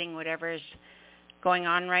fixing whatever's going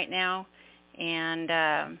on right now. And,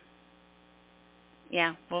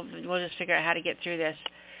 we'll just figure out how to get through this.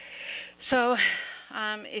 So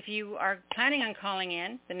if you are planning on calling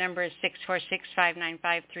in, the number is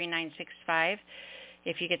 646-595-3965.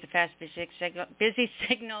 If you get the fast, busy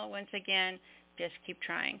signal, once again, just keep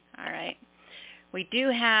trying. All right. We do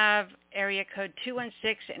have area code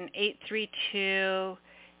 216 and 832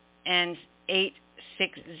 and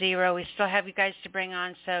 860. We still have you guys to bring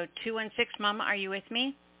on. So 216, Mama, are you with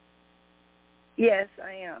me? Yes,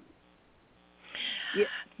 I am. Yeah.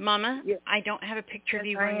 Mama, yeah. I don't have a picture of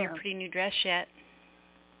you wearing your pretty new dress yet.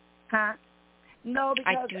 Huh? No,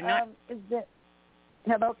 because I do not.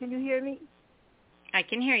 Hello, can you hear me? I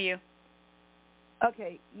can hear you.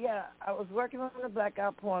 Okay, yeah, I was working on the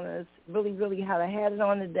blackout pointers, really hot. I had it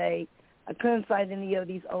on today. I couldn't find any of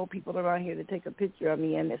these old people around here to take a picture of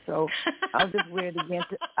me in it, so I'll just wear it again.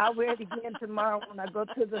 I'll wear it again tomorrow when I go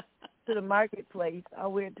to the marketplace.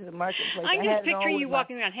 I'll wear it to the marketplace. I'm going to picture you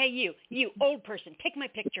walking around. Hey, you old person, take my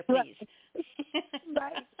picture, please.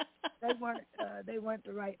 Right. They weren't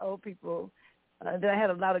the right old people. I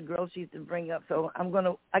had a lot of groceries to bring up, so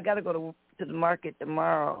I got to go to the market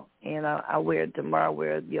tomorrow, and I'll wear it tomorrow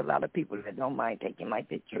where there'll be a lot of people that don't mind taking my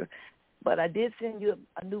picture. But I did send you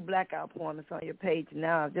a new blackout poem. It's on your page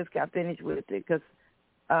now. I just got finished with it because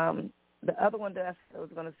the other one that I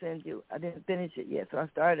was going to send you, I didn't finish it yet. So I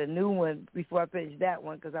started a new one before I finished that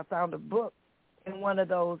one because I found a book in one of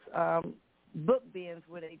those book bins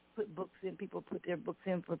where they put books in. People put their books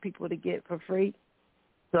in for people to get for free.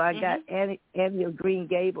 So I got Annie of Green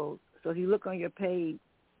Gables. So if you look on your page,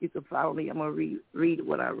 you can follow me. I'm going to read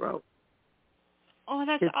what I wrote. Oh,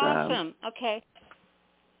 that's awesome. Okay.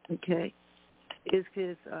 Okay. It's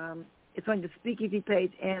on your SpeakEasy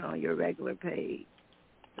page and on your regular page.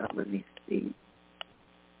 So let me see.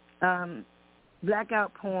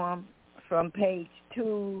 Blackout poem from page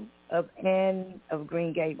 2 of Anne of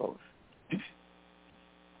Green Gables.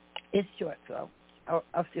 It's short, so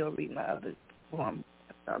I'll still read my other poem.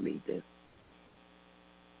 I'll read this.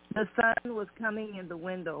 The sun was coming in the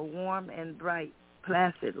window, warm and bright,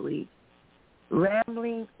 placidly.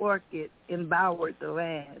 Rambling orchids embowered the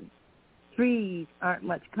land. Trees aren't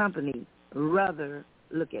much company. Rather,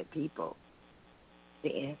 look at people. The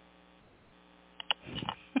end.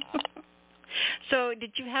 So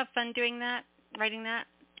did you have fun doing that, writing that?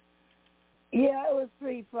 Yeah, it was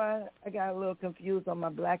pretty fun. I got a little confused on my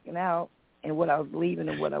blacking out and what I was leaving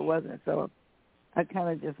and what I wasn't. So I kind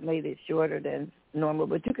of just made it shorter than normal.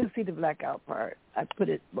 But you can see the blackout part. I put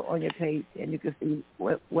it on your page, and you can see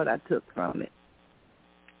what I took from it.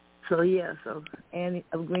 So, yeah, so Annie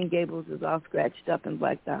of Green Gables is all scratched up and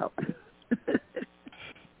blacked out.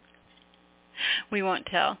 We won't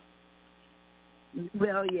tell.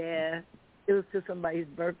 Well, yeah. It was to somebody's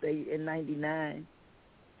birthday in 99.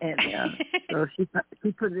 And so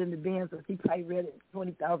she put it in the bin, so she probably read it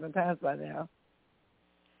 20,000 times by now.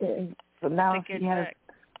 And so now she has,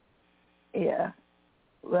 yeah.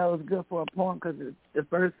 Well, it was good for a poem because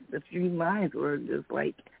the few lines were just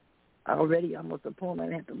like already almost a poem. I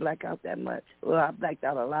didn't have to black out that much. Well, I blacked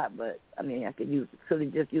out a lot, but I mean, I could use, instead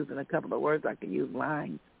of just using a couple of words, I could use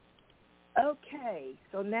lines. Okay,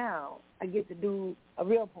 so now I get to do a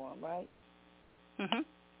real poem, right?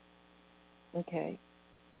 Okay.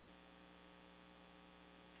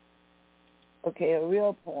 Okay, a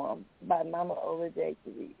real poem by Mama Ola J.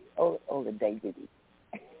 Ola J. Diddy.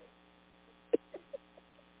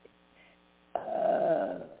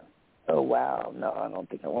 Oh, wow. No, I don't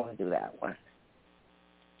think I want to do that one.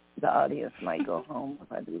 The audience might go home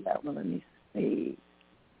if I do that one. Let me see.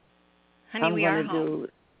 Honey, we are home.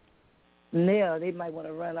 No, they might want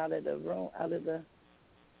to run out of the room, out of the...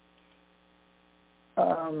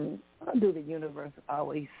 I'll do The Universe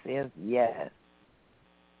Always Says Yes.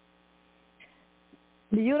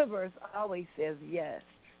 The universe always says yes.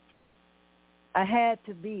 I had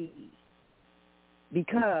to be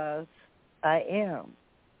because I am.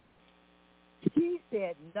 She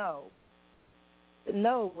said no. The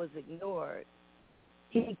no was ignored.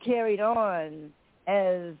 He carried on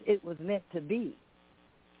as it was meant to be.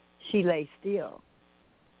 She lay still.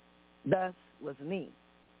 Thus was me.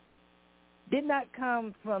 Did not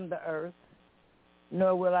come from the earth,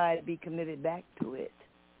 nor will I be committed back to it.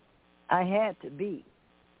 I had to be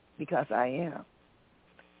because I am.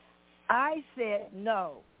 I said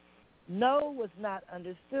no. No was not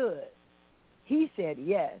understood. He said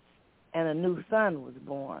yes, and a new son was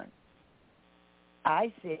born.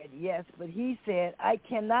 I said yes, but he said I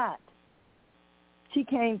cannot. She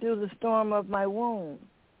came through the storm of my womb.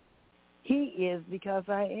 He is because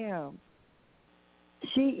I am.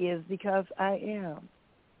 She is because I am.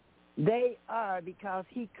 They are because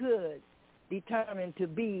he could. Determined to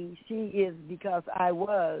be, she is because I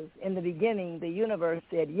was. In the beginning, the universe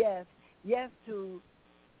said yes, yes to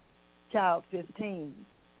child 15.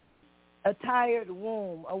 A tired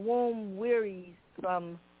womb, a womb weary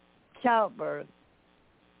from childbirth.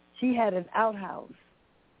 She had an outhouse.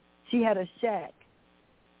 She had a shack.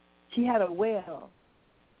 She had a well.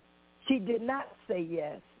 She did not say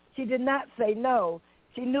yes. She did not say no.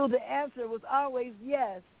 She knew the answer was always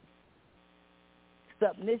yes.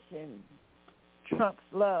 Submission trumps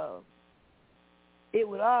love. It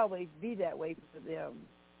would always be that way for them.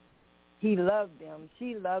 He loved them.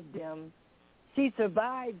 She loved them. She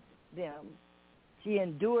survived them. She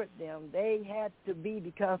endured them. They had to be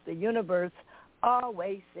because the universe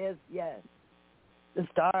always says yes. The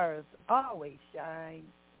stars always shine.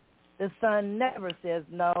 The sun never says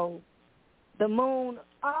no. The moon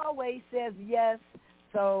always says yes.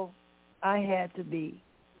 So I had to be.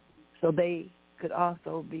 So they could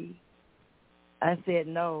also be. I said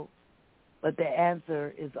no, but the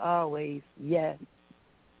answer is always yes.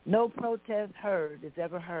 No protest heard is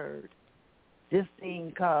ever heard. This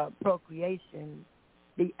thing called procreation,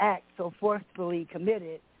 the act so forcefully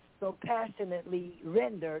committed, so passionately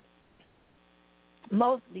rendered,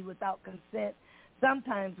 mostly without consent,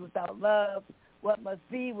 sometimes without love. What must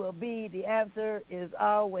be will be. The answer is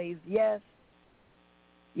always yes,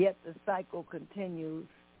 yet the cycle continues.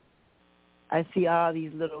 I see all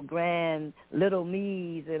these little grand little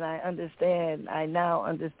me's, and I now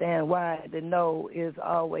understand why the no is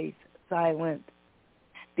always silent.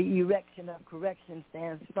 The erection of correction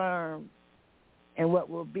stands firm, and what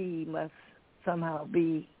will be must somehow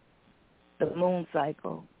be. The moon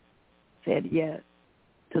cycle said yes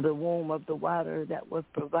to the womb of the water that was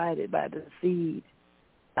provided by the seed.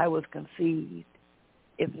 I was conceived.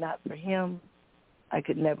 If not for him, I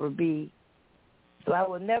could never be. So I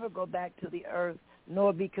will never go back to the earth,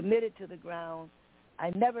 nor be committed to the ground.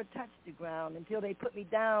 I never touched the ground until they put me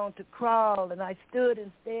down to crawl, and I stood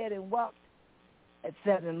instead and walked at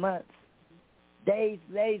 7 months. Days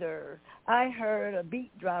later, I heard a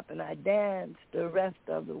beat drop, and I danced the rest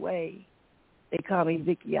of the way. They call me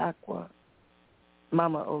Vicky Aqua,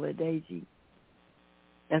 Mama Oladeji.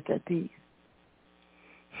 That's that piece.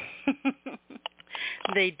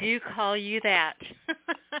 They do call you that.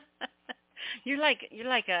 You're like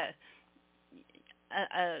a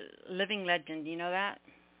living legend. You know that?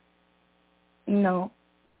 No.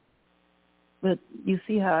 But you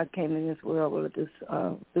see how I came in this world with this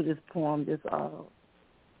through this poem, just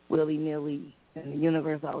willy-nilly, and the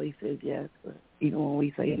universe always says yes, but even when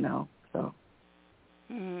we say no. So.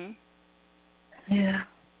 Mhm. Yeah.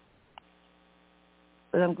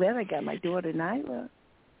 But I'm glad I got my daughter Nyla.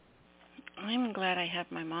 I'm glad I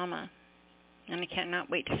have my mama, and I cannot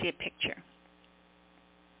wait to see a picture.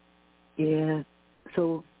 Yeah.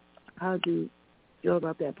 So, how'd you feel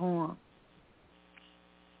about that poem?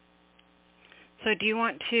 So, do you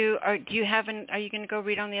want to, or do you have are you going to go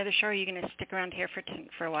read on the other show, or are you going to stick around here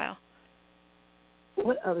for a while?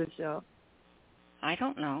 What other show? I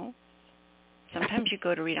don't know. Sometimes you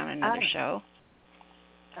go to read on another show.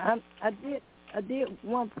 I did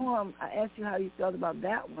one poem. I asked you how you felt about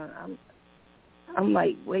that one. I'm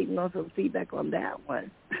like waiting on some feedback on that one.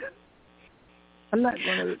 I'm not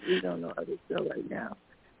going to read on no other show right now.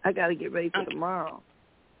 I got to get ready for tomorrow.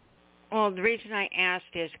 Well, the reason I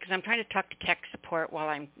asked is because I'm trying to talk to tech support while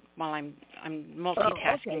I'm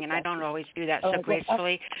multitasking, and I don't always do that so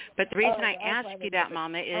gracefully. But the reason I asked you that,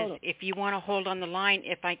 Mama, is if you want to hold on the line,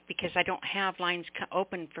 because I don't have lines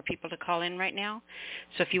open for people to call in right now.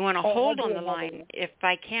 So if you want to hold on the line, if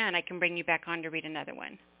I can bring you back on to read another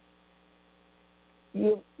one.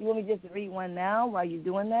 You want me just to read one now while you're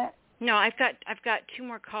doing that? No, I've got 2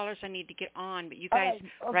 more callers I need to get on, but you guys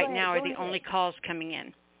right now are the only calls coming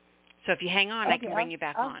in. So if you hang on, I can bring you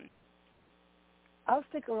back on. I'll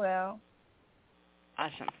stick around.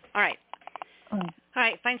 Awesome. All right. All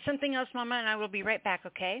right. Find something else, Mama, and I will be right back,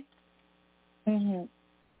 okay? Mhm.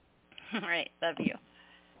 All right. Love you.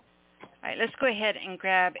 All right. Let's go ahead and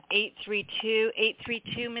grab 832,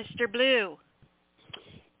 Mr. Blue.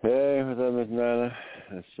 Hey, what's up, Miss Nyla?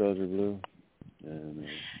 That's Soldier Blue. And,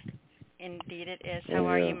 indeed it is. How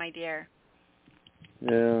are you, my dear?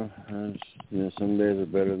 Yeah, some days are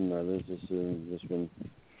better than others. This one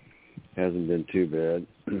hasn't been too bad.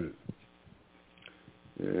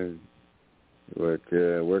 Work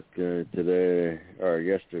today or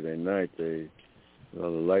yesterday night.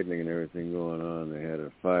 All the lightning and everything going on. They had a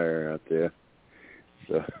fire out there.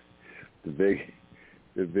 So the big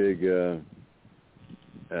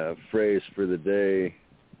phrase for the day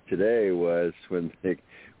today was when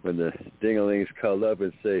the ding-a-lings called up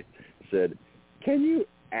and said, "Can you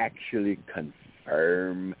actually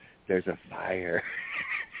confirm there's a fire?"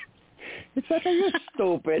 It's like, are you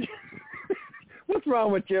stupid? What's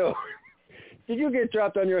wrong with you? Did you get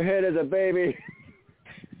dropped on your head as a baby?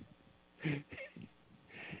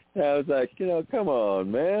 And I was like, come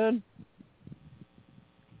on, man.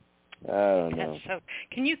 I don't know. So,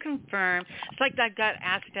 can you confirm? It's like I got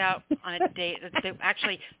asked out on a date.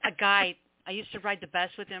 Actually, a guy. I used to ride the bus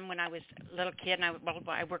with him when I was a little kid, and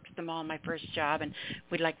I worked at the mall my first job, and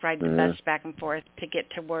we'd ride the bus back and forth to get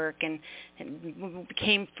to work, and we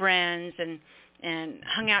became friends and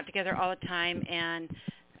hung out together all the time. And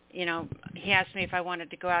he asked me if I wanted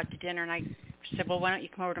to go out to dinner, and I said, well, why don't you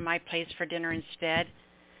come over to my place for dinner instead?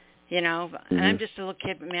 And I'm just a little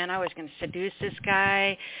kid, but man, I was going to seduce this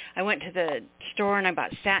guy. I went to the store and I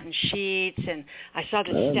bought satin sheets, and I saw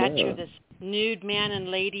this statue of this nude man and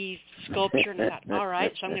lady sculpture, and I thought, all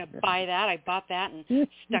right, so I'm going to buy that. I bought that and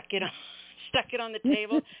stuck it on the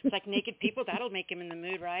table. It's like naked people. That'll make him in the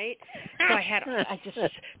mood, right? So I just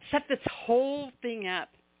set this whole thing up,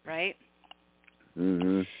 right?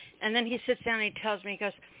 Mm-hmm. And then he sits down and he tells me, he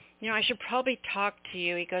goes, I should probably talk to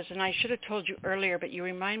you. He goes, and I should have told you earlier, but you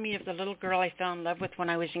remind me of the little girl I fell in love with when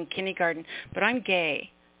I was in kindergarten. But I'm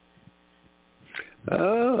gay.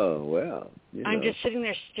 Oh, well. I'm just sitting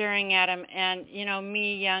there staring at him, and,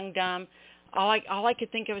 me, young, dumb, all I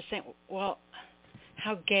could think of was saying, well,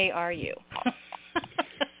 how gay are you?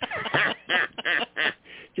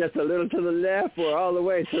 Just a little to the left or all the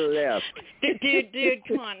way to the left? Dude,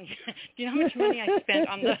 come on. Do you know how much money I spent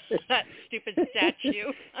on that stupid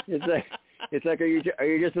statue? It's like, are you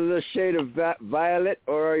just a little shade of violet,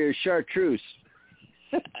 or are you chartreuse?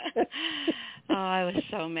 Oh, I was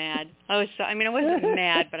so mad. I wasn't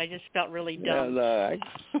mad, but I just felt really dumb. No,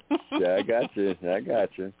 I got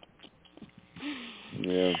you.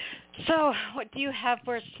 Yeah. So, what do you have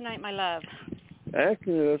for us tonight, my love?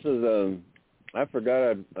 Actually, this is I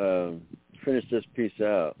forgot I'd finish this piece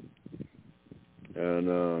out,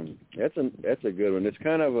 and that's a good one. It's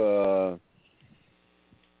kind of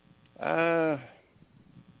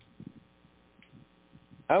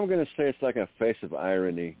I'm going to say it's like a face of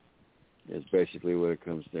irony, is basically what it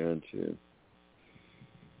comes down to.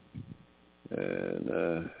 And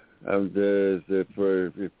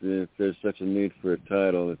if there's such a need for a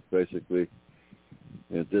title, it's basically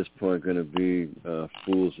at this point going to be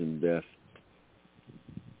Fools in Death.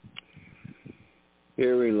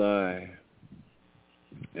 Here we lie,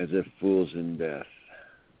 as if fools in death.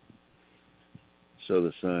 So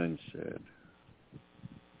the sign said.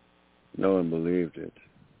 No one believed it.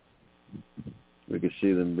 We could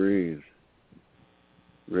see them breathe.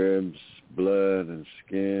 Ribs, blood, and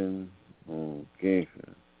skin. Oh,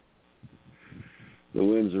 Genka. The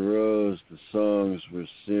winds arose, the songs were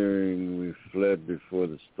searing. We fled before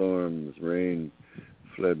the storm. The rain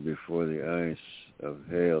fled before the ice of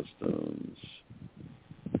hailstones.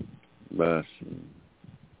 Basi,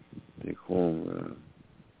 Tijuana,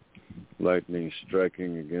 lightning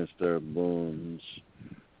striking against our bones.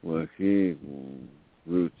 Wahibu,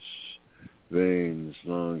 roots, veins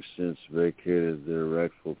long since vacated their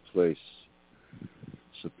rightful place.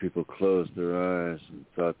 So people closed their eyes and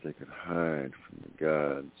thought they could hide from the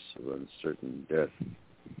gods of uncertain death.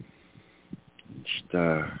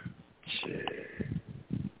 Star.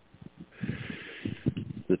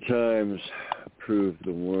 The times proved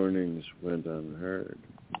the warnings went unheard.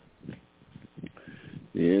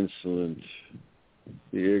 The insolent,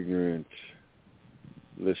 the ignorant,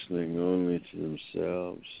 listening only to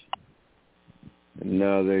themselves. And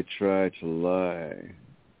now they try to lie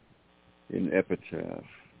in epitaph.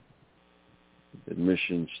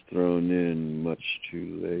 Admissions thrown in much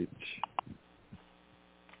too late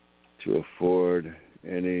to afford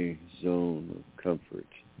any zone of comfort,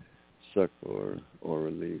 succor, or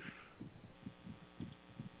relief.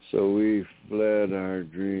 So we fled our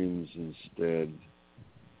dreams instead.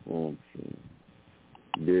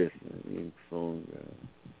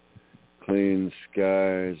 Clean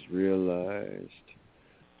skies realized.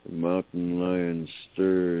 The mountain lion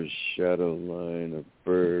stirs, shadow line of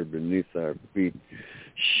fur beneath our feet.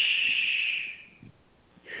 Shh.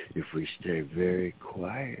 If we stay very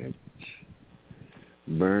quiet,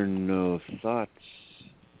 burn no thoughts,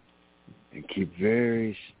 and keep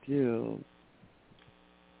very still,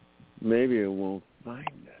 maybe it won't find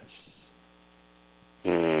us.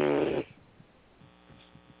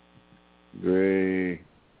 Gray,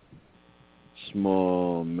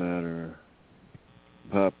 small matter,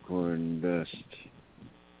 popcorn dust,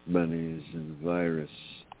 bunnies and virus,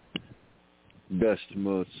 dust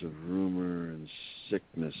motes of rumor and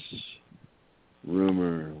sickness.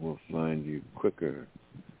 Rumor will find you quicker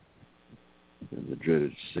than the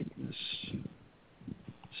dreaded sickness.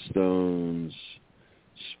 Stones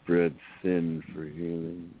spread thin for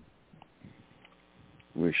healing.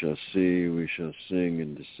 We shall see, we shall sing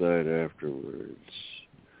and decide afterwards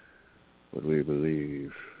what we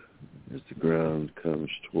believe as the ground comes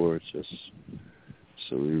towards us.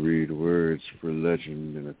 So we read words for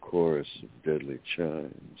legend in a chorus of deadly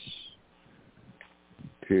chimes.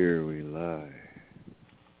 Here we lie,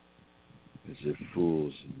 as if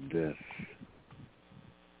fools in death.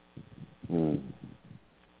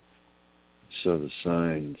 So the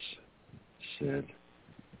signs said,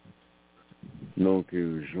 Non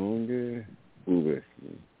que jonge ube.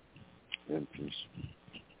 Entrance.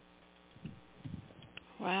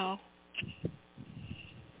 Wow.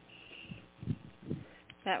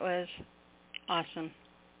 That was awesome.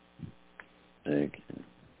 Thank you.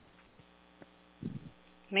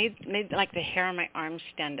 Made like the hair on my arms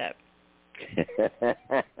stand up.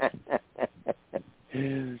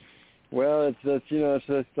 Well, it's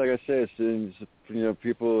like I say, it's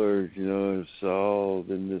people are, it's all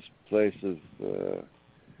in this place of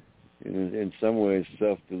in some ways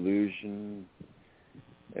self-delusion,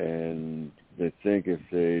 and they think if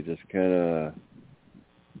they just kind of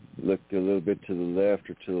look a little bit to the left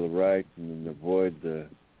or to the right and avoid the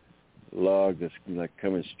log that's like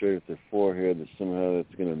coming straight at their forehead, that somehow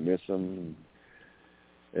that's going to miss them.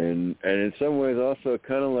 And in some ways also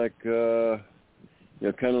kind of like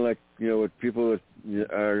what people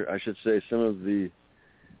are, I should say, some of the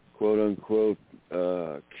quote unquote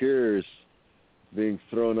cures being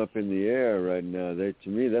thrown up in the air right now. To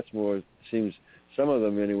me, that's more, seems, some of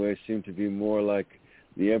them anyway, seem to be more like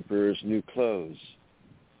the emperor's new clothes.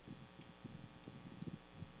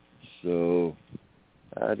 So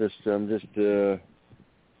I guess where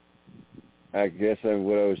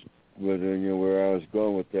I was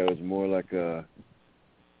going with that was more like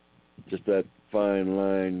just that fine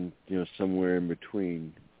line, somewhere in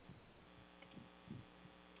between.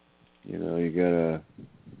 You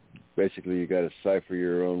gotta cipher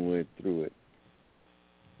your own way through it.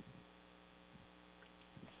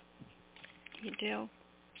 You do.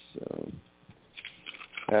 So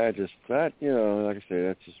I just thought, like I say,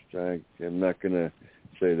 that's just, I'm not gonna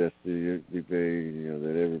say that's the way,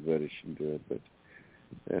 that everybody should do it, but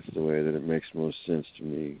that's the way that it makes most sense to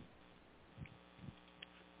me.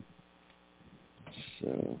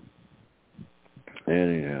 So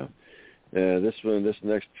anyhow, this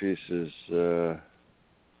next piece is,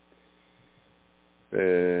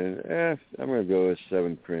 I'm going to go with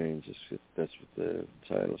 7 Cranes. That's what the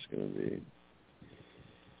title's going to be.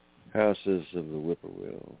 Houses of the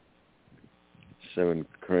Whippoorwill. 7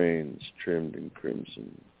 cranes trimmed in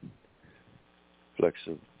crimson. Flecks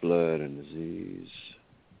of blood and disease.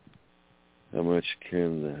 How much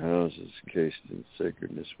can the houses cased in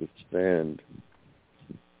sacredness withstand?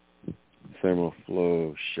 Thermal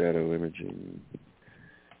flow, shadow imaging,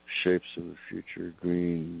 shapes of the future,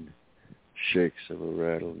 green shakes of a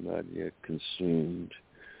rattle not yet consumed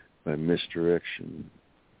by misdirection.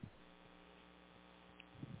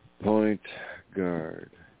 Point guard,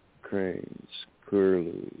 cranes,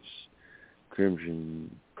 curlews,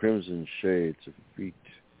 crimson shades of feet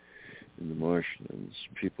in the marshlands,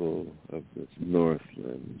 people of the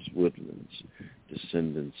northlands, woodlands,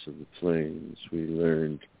 descendants of the plains. We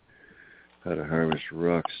learned how to harvest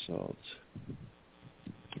rock salt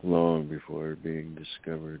long before being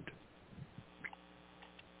discovered.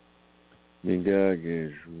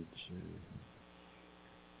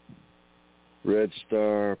 Red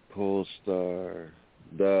star, pole star,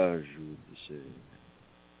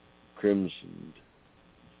 crimsoned,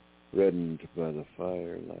 reddened by the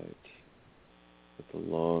firelight at the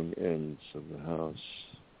long ends of the house,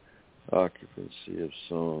 occupancy of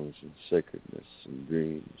songs and sacredness and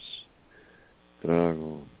dreams.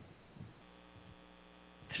 Drago,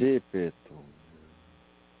 Tipeto.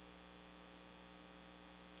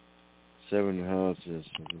 7 houses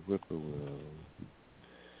of the whippoorwill.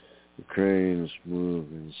 The cranes move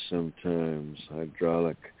in sometimes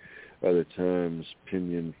hydraulic, other times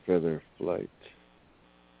pinion feather flight,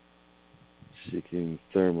 seeking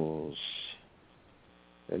thermals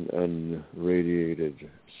and unradiated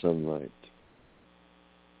sunlight.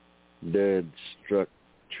 Dead struck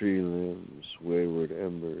tree limbs, wayward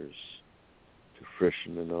embers to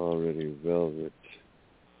freshen an already velvet.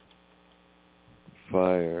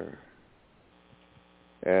 Fire,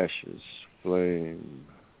 ashes, flame,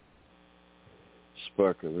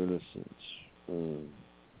 spark of innocence.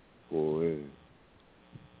 Boy.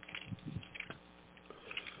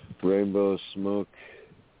 Rainbow smoke,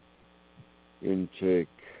 intake,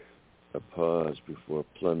 a pause before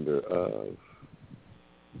plunder of.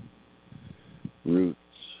 Roots,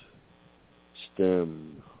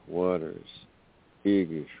 stem, waters,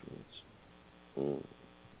 eagish ones.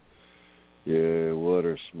 Yeah,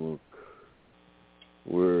 water smoke.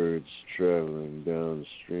 Words traveling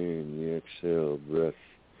downstream, the exhale breath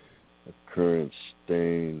of current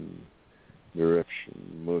stain, direction,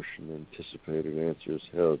 motion, anticipated answers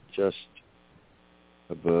held just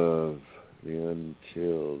above the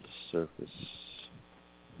untilled surface.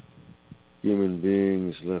 Human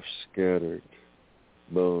beings left scattered,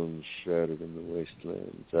 bones shattered in the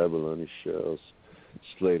wastelands, abalone shells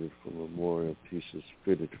slated for memorial pieces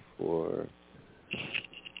fitted for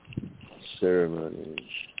ceremony.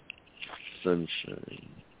 Sunshine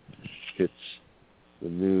hits the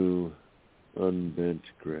new unbent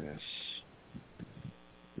grass.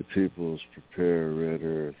 The peoples prepare red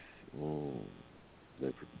earth. Oh,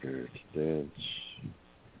 they prepare to dance.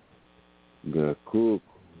 Gakuk.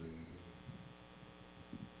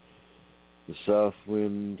 The south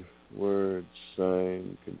wind words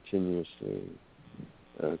sighing continuously.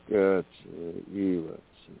 Agatse, Iwatse.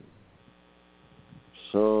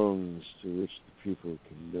 songs to which the people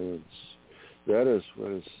can dance. That is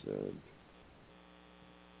what is said.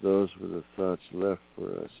 Those were the thoughts left for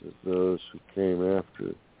us as those who came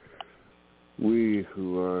after. We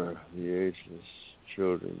who are the ageless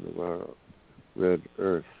children of our red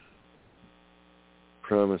earth.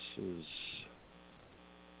 Promises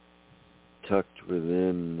tucked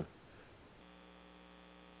within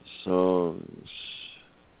songs,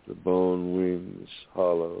 the bone wings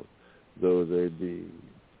hollow though they be.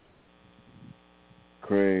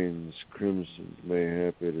 Cranes crimsoned,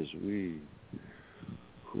 mayhap it is we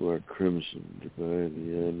who are crimsoned by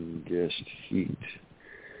the unguessed heat.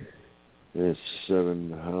 As 7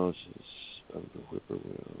 houses of the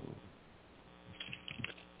whippoorwill.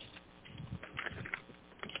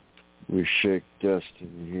 We shake dust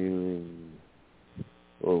and healing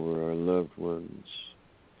over our loved ones.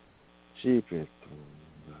 Keep it.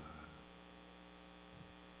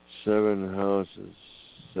 7 houses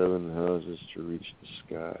to reach the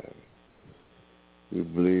sky. We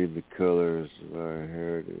bleed the colors of our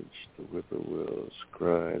heritage. The whippoorwills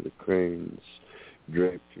cry. The cranes,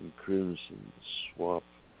 draped in crimson, swap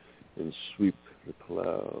and sweep the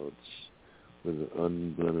clouds. With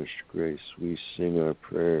unblemished grace we sing our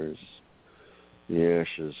prayers. The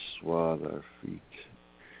ashes swathe our feet,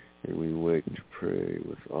 and we wake to pray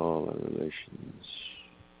with all our relations.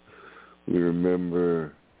 We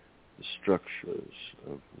remember the structures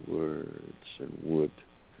of words and wood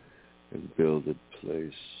and builded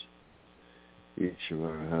place. Each of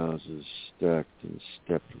our houses stacked and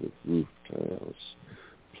stepped with roof tiles,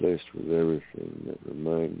 placed with everything that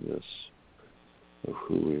reminds us of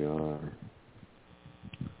who we are.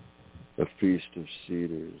 A feast of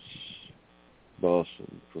cedars,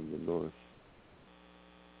 balsam from the north.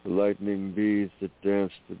 The lightning bees that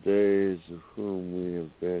dance the days of whom we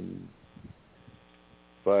have been.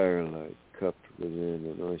 Firelight cupped within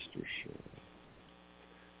an oyster shell.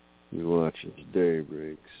 We watch as day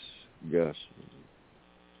breaks, gossamer.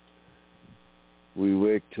 We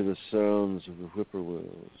wake to the sounds of the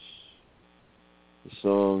whippoorwills, the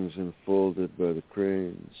songs enfolded by the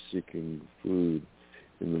cranes seeking food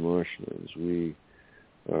in the marshlands. We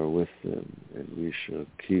are with them, and we shall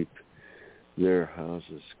keep their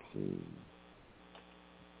houses clean.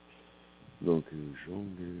 Donc,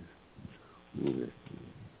 jongle,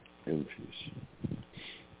 and peace.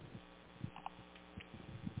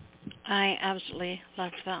 I absolutely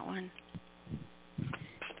loved that one.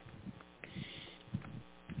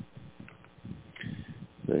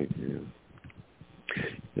 Thank you.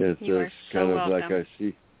 It's you are so kind of welcome. like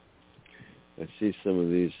I see some of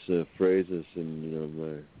these phrases in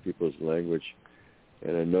my people's language,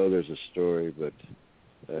 and I know there's a story, but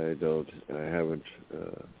I haven't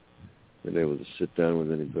been able to sit down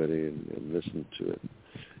with anybody and listen to it.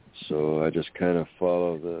 So I just kind of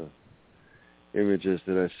follow the images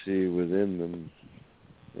that I see within them,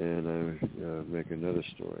 and I make another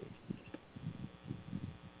story.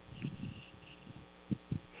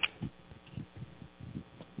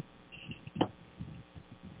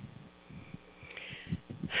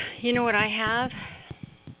 You know what I have?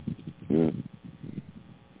 Yeah.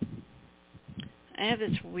 I have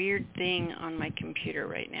this weird thing on my computer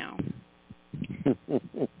right now.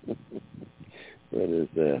 What is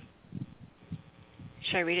that?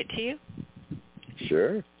 Should I read it to you?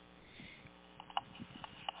 Sure.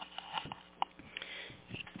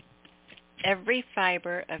 Every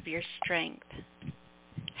fiber of your strength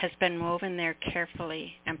has been woven there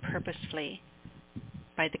carefully and purposefully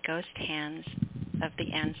by the ghost hands of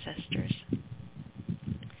the ancestors.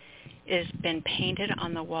 It has been painted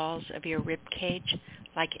on the walls of your ribcage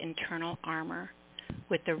like internal armor,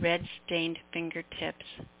 with the red-stained fingertips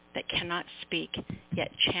that cannot speak,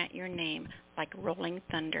 yet chant your name like rolling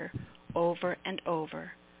thunder over and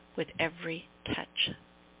over with every touch.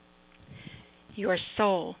 Your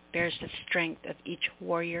soul bears the strength of each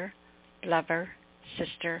warrior, lover,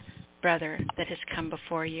 sister, brother that has come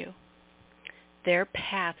before you. Their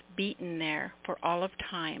path beaten there for all of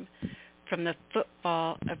time from the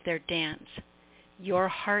football of their dance. Your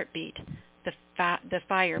heartbeat, the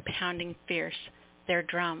fire pounding fierce, their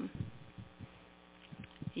drum.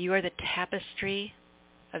 You are the tapestry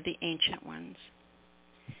of the ancient ones.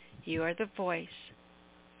 You are the voice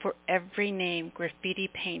for every name graffiti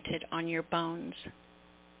painted on your bones.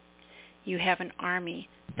 You have an army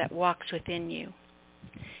that walks within you,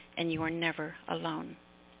 and you are never alone.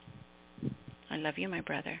 I love you, my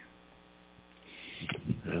brother.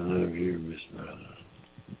 I love you, Miss Nyla.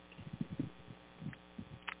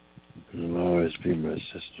 You'll always be my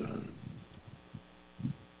sister.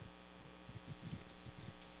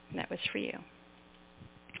 That was for you.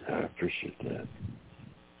 I appreciate that.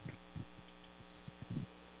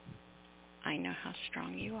 I know how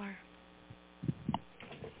strong you are.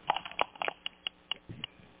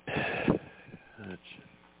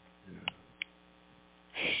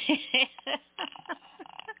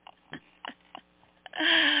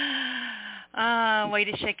 Way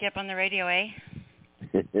to shake you up on the radio, eh?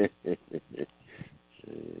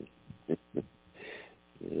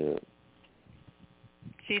 Yeah.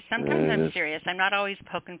 See, sometimes I'm serious. I'm not always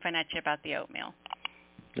poking fun at you about the oatmeal.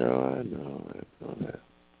 No, I know that.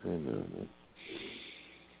 I know that.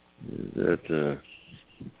 That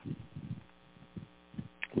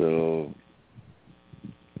little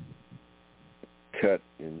cut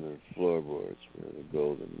in the floorboards where the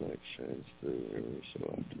golden light shines through every so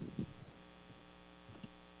often.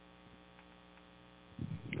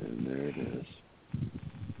 And there it is.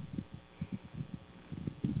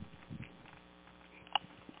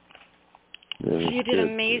 You did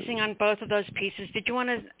amazing on both of those pieces. Did you want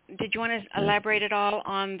to elaborate at all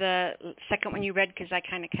on the second one you read, because I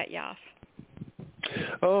kind of cut you off?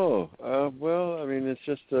 Oh, well, I mean, it's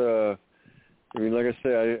just, I mean, like I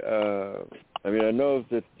say, I know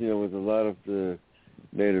that, you know, with a lot of the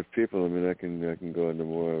Native people, I mean, I can go into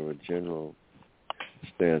more of a general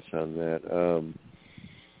stance on that.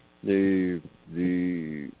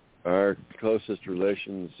 Our closest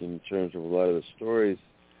relations in terms of a lot of the stories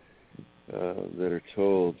that are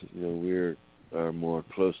told, you know, we are more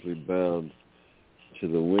closely bound to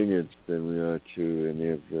the wingeds than we are to any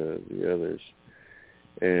of the others,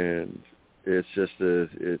 and it's just to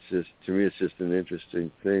me it's just an interesting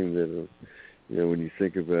thing that, you know, when you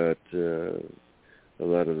think about a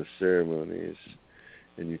lot of the ceremonies,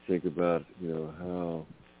 and you think about, you know, how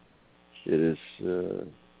it is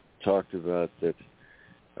talked about that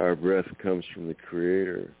our breath comes from the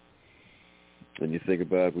Creator. And you think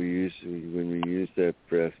about when we use that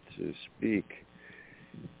breath to speak,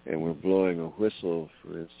 and we're blowing a whistle,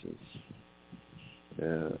 for instance,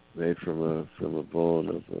 made from a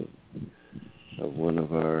bone of one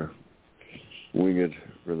of our winged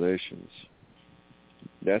relations.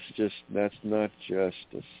 That's not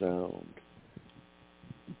just a sound.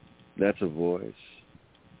 That's a voice.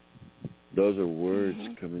 Those are words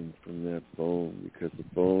coming from that bone, because the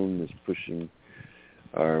bone is pushing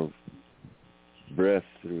our breath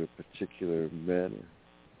through a particular manner,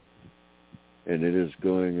 and it is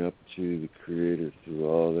going up to the Creator through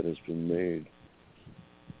all that has been made.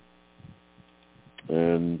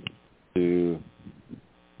 And to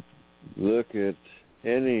look at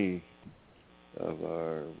any of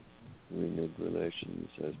our winged relations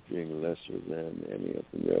as being lesser than any of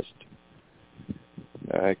the rest,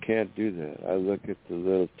 I can't do that. I look at the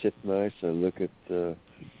little titmice, I look at the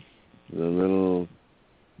little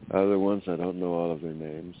other ones, I don't know all of their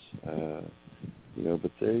names, you know,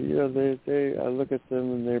 but they I look at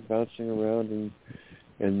them and they're bouncing around,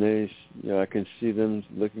 and they, you know, I can see them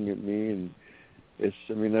looking at me, and it's,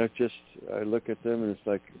 I mean, I look at them and it's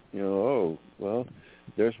like, you know, oh, well,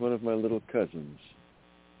 there's one of my little cousins,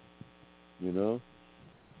 you know,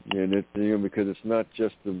 and it, you know, because it's not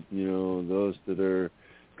just the, you know, those that are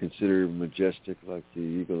considered majestic, like the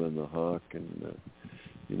eagle and the hawk and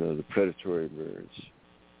you know, the predatory birds.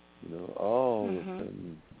 You know, all of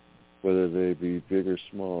them, whether they be big or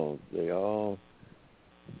small, they all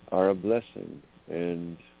are a blessing.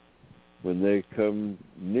 And when they come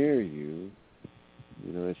near you,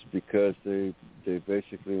 you know, it's because they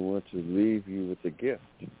basically want to leave you with a gift.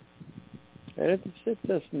 And it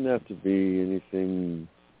doesn't have to be anything,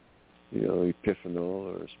 you know,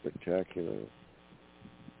 epiphanal or spectacular.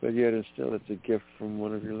 But yet it's a gift from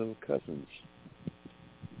one of your little cousins.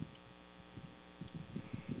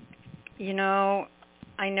 You know,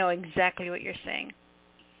 I know exactly what you're saying.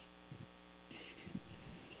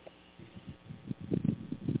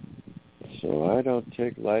 So I don't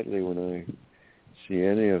take lightly when I see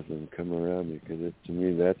any of them come around me, because to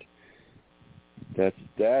me that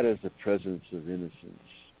is the presence of innocence.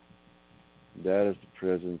 That is the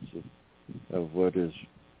presence of what is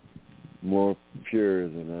more pure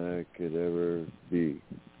than I could ever be.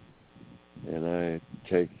 And I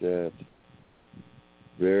take that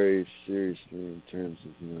very seriously in terms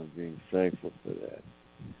of, you know, being thankful for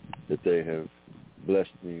that they have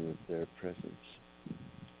blessed me with their presence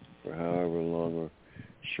for however long or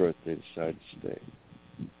short they decide to stay.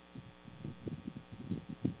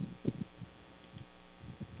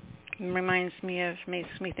 It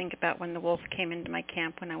makes me think about when the wolf came into my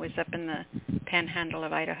camp when I was up in the panhandle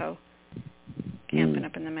of Idaho, camping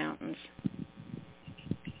up in the mountains.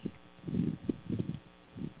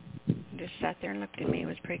 He just sat there and looked at me. It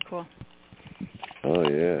was pretty cool. Oh,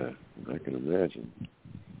 yeah. I can imagine.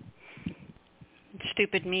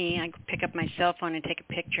 stupid me, I pick up my cell phone and take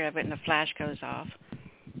a picture of it, and the flash goes off.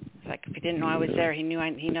 It's like if he didn't know I was there, he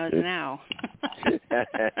knows now.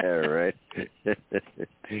 Right.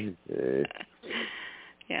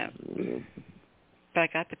 Yeah. But I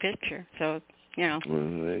got the picture, so you know. Well,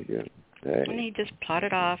 there you go. Right. And he just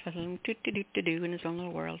plodded off a little do-do-do-do-do in his own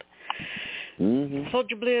little world. Mm-hmm.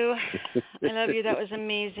 Soldier Blue, I love you. That was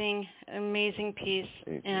amazing, amazing piece.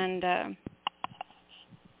 And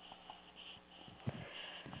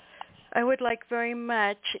I would like very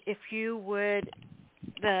much if you would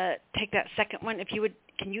take that second one. If you would,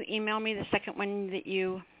 can you email me the second one that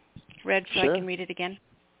you read so Sure. I can read it again?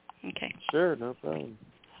 Okay. Sure, no problem.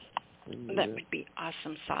 That would be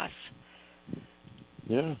awesome sauce.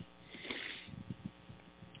 Yeah.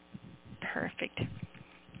 Perfect.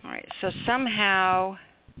 All right. So somehow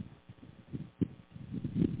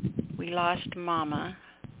we lost Mama.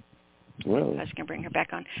 Well, I was going to bring her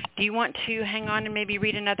back on. Do you want to hang on and maybe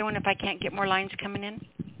read another one if I can't get more lines coming in?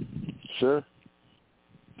 Sure.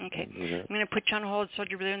 Okay. I'm going to put you on hold,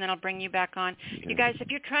 Soldier Blue, and then I'll bring you back on. Okay. You guys, if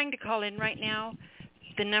you're trying to call in right now,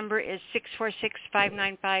 the number is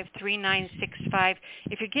 646-595-3965.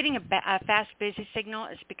 If you're getting a fast, busy signal,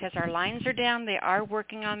 it's because our lines are down. They are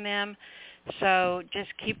working on them. So just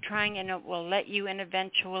keep trying, and it will let you in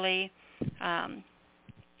eventually.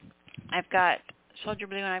 I've got Soldier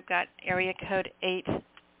Blue, and I've got area code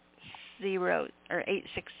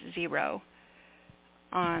 860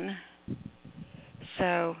 on.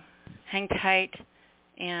 So hang tight,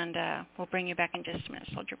 and we'll bring you back in just a minute,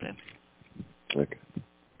 Soldier Blue. Okay.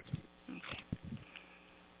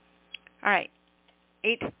 All right,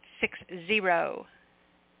 860.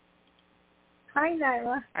 Hi,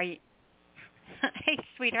 Nyla. Are you? Hey,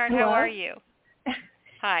 sweetheart. Hello? How are you?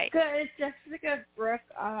 Hi. Good. It's Jessica Brooke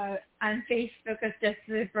on Facebook. It's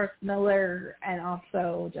Jessica Brooke Miller and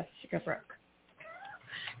also Jessica Brooke.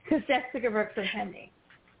 Because Jessica Brooke's attending.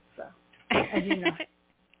 So, as you know.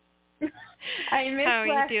 I missed How are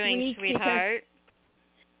you last doing, week sweetheart?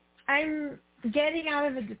 I'm getting out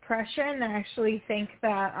of a depression. I actually think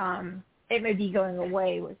that it may be going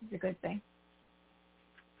away, which is a good thing.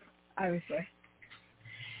 Obviously.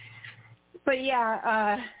 But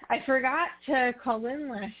yeah, I forgot to call in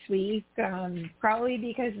last week, probably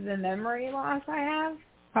because of the memory loss I have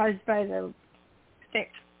caused by the,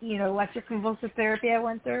 electroconvulsive therapy I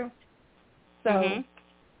went through. So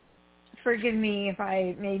forgive me if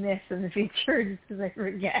I may miss in the future just because I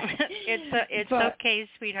forget. It's okay,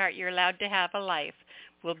 sweetheart. You're allowed to have a life.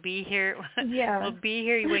 We'll be here. Yeah. We'll be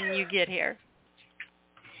here when you get here.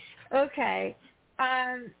 Okay.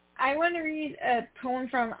 I want to read a poem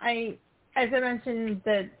from as I mentioned,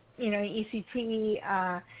 the ECT.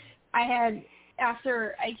 I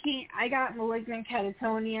got malignant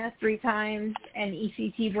catatonia 3 times, and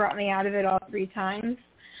ECT brought me out of it all 3 times.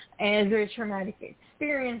 And it was a very traumatic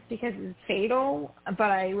experience because it's fatal,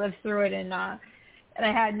 but I lived through it, and I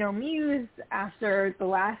had no muse after the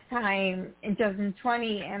last time in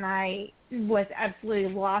 2020, and I was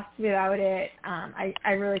absolutely lost without it.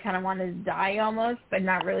 I really kind of wanted to die almost, but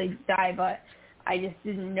not really die, but I just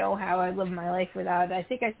didn't know how I'd live my life without it. I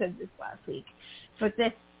think I said this last week. But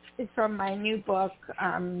this is from my new book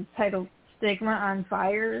titled Stigma on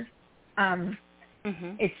Fire.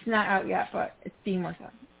 It's not out yet, but it's being worked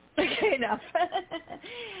on. Okay, enough.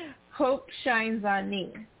 Hope shines on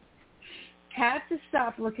me. Have to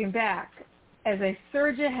stop looking back. As I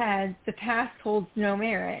surge ahead, the past holds no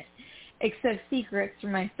merit, except secrets for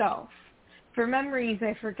myself. For memories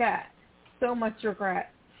I forget. So much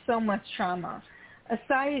regret. So much trauma. A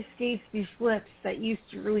sigh escapes these lips that used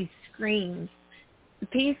to release screams. The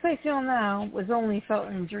peace I feel now was only felt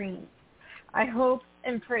in dreams. I hoped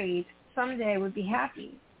and prayed someday I would be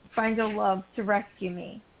happy, find a love to rescue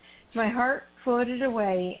me. My heart floated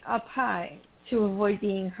away up high to avoid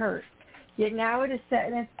being hurt. Yet now it is set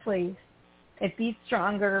in its place. It beats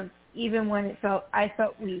stronger even when I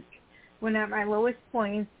felt weak. When at my lowest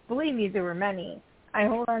points, believe me, there were many, I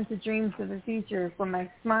hold on to dreams of the future when my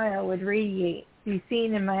smile would radiate, be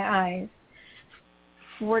seen in my eyes.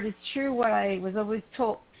 For it is true what I was always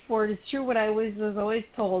told.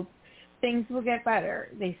 Things will get better,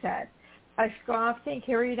 they said. I scoffed and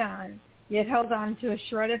carried on, yet held on to a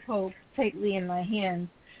shred of hope tightly in my hands,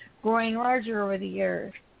 growing larger over the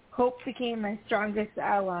years. Hope became my strongest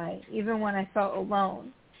ally, even when I felt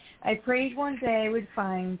alone. I prayed one day I would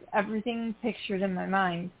find everything pictured in my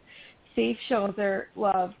mind. Safe shelter,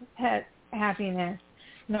 love, pets, happiness.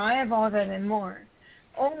 Now I have all that and more.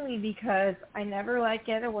 Only because I never let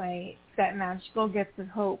get away that magical gift of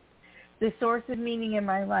hope. The source of meaning in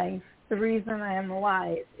my life, the reason I am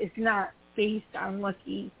alive, is not based on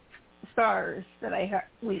lucky stars that I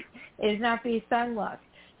leap. It is not based on luck,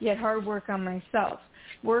 yet hard work on myself.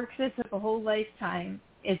 Work that took a whole lifetime,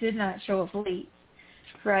 it did not show up late.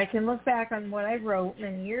 For I can look back on what I wrote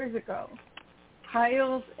many years ago.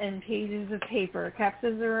 Piles and pages of paper kept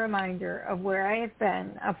as a reminder of where I have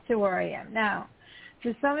been up to where I am now.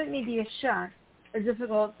 To some it may be a shock, a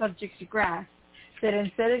difficult subject to grasp, that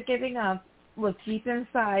instead of giving up, look deep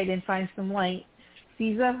inside and find some light.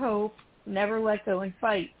 Seize a hope, never let go and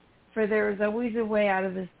fight. For there is always a way out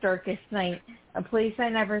of this darkest night, a place I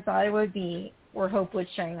never thought I would be, where hope would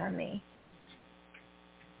shine on me.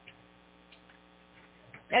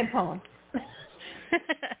 And poem.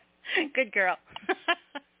 Good girl.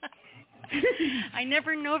 I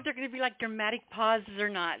never know if they're going to be like dramatic pauses or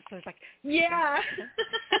not. So it's like, yeah.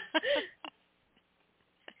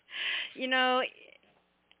 You know,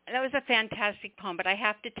 that was a fantastic poem, but I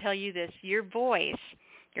have to tell you this. Your voice,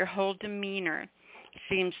 your whole demeanor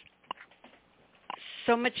seems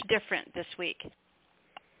so much different this week.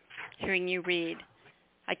 Hearing you read,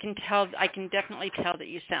 I can definitely tell that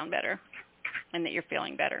you sound better and that you're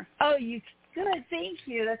feeling better. Oh, you good. Thank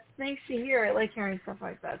you. That's nice to hear. I like hearing stuff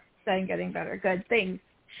like that. I'm getting better. Good. Thanks.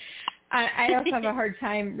 I also have a hard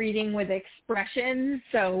time reading with expressions,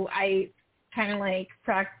 so I kind of like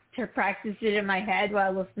practice it in my head while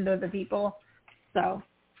I listen to other people. So,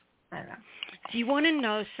 I don't know. Do you want to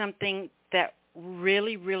know something that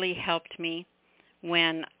really, really helped me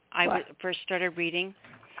when I first started reading?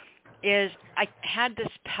 Is I had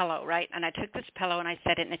this pillow, right? And I took this pillow and I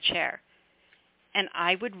set it in a chair. And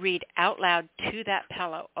I would read out loud to that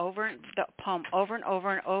pillow the poem over and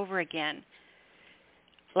over and over again,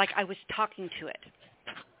 like I was talking to it.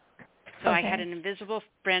 So I had an invisible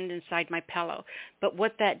friend inside my pillow. But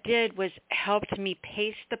what that did was helped me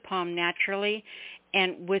pace the poem naturally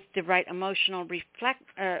and with the right emotional because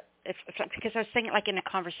I was saying it like in a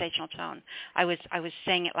conversational tone. I was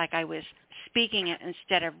saying it like I was speaking it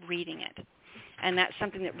instead of reading it. And that's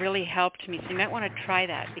something that really helped me. So you might want to try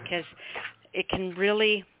that because it can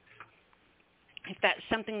really, if that's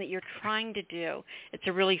something that you're trying to do, it's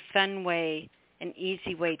a really fun way, an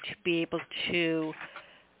easy way to be able to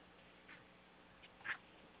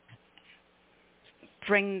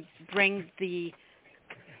bring the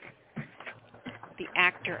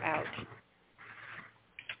actor out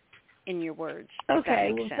in your words.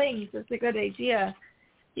 Okay, well, thanks. That's a good idea.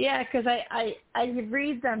 Yeah, because I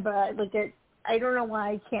read them, but I don't know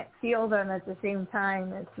why I can't feel them at the same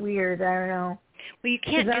time. It's weird. I don't know. Well, you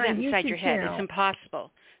can't do that inside your head. It's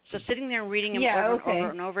impossible. So sitting there and reading them over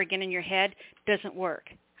and over again in your head doesn't work.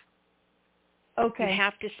 Okay. You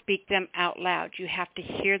have to speak them out loud. You have to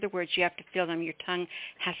hear the words. You have to feel them. Your tongue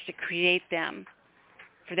has to create them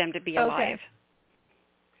for them to be alive.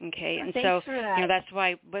 Okay, and thanks so for that. that's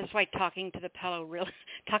why talking to the pillow,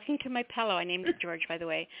 talking to my pillow, I named it George, by the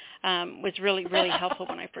way, was really, really helpful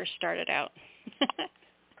when I first started out.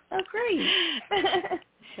 Oh, great.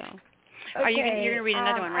 So, you're going to read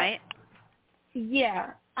another one, right?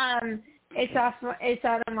 Yeah. It's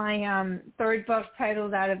out of my third book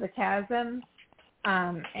titled Out of the Chasm,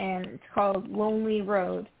 and it's called Lonely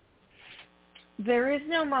Road. There is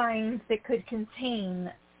no mind that could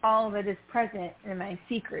contain all that is present in my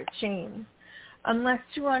secret shame, unless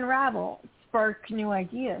to unravel, spark new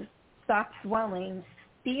ideas, stop dwelling,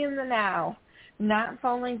 be in the now, not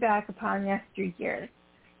falling back upon yesteryear.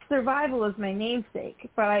 Survival is my namesake,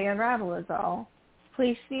 but I unravel is all.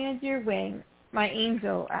 Place me as your wing, my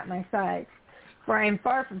angel at my side, for I am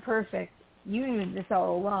far from perfect. You knew this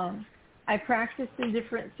all along. I practiced in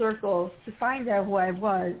different circles to find out who I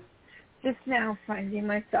was, just now finding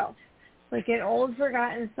myself. Like an old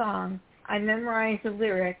forgotten song, I memorize the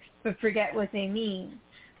lyrics but forget what they mean,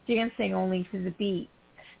 dancing only to the beat.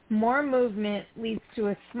 More movement leads to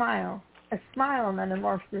a smile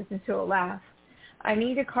metamorphoses into a laugh. I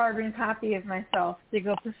need a carbon copy of myself to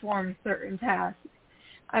go perform certain tasks.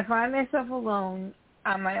 I find myself alone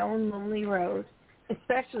on my own lonely road,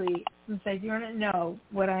 especially since I do not know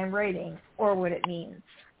what I am writing or what it means.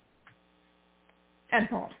 End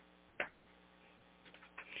poem.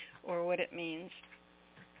 Or what it means.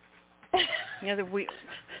 We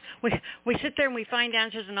sit there and we find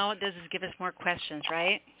answers, and all it does is give us more questions,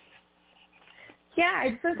 right? Yeah,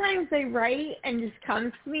 sometimes I write and just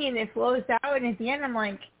comes to me and it flows out, and at the end I'm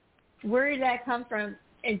like, where did that come from?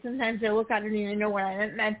 And sometimes I look at it and even know what I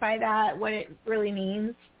meant by that, what it really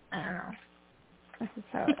means. I don't know. That's just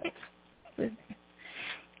how it is.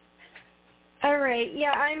 All right,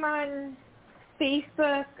 yeah, I'm on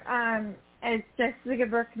Facebook as Jessica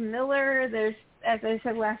Burke Miller. There's, as I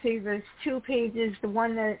said last week, there's 2 pages. The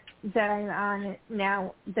one that I'm on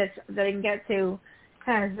now that I can get to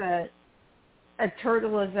has a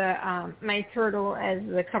turtle as my turtle as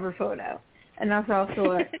the cover photo, and that's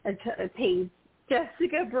also a page.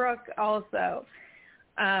 Jessica Brooke also.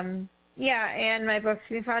 Yeah, and my books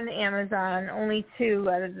can be found on Amazon. Only 2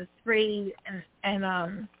 out of the 3, and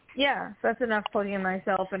yeah, so that's enough plugging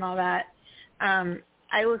myself and all that.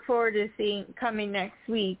 I look forward to coming next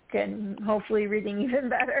week and hopefully reading even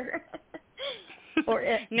better. Or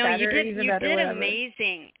no, better, you did. even You better, did whatever.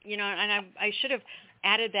 amazing. And I should have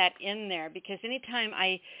added that in there, because anytime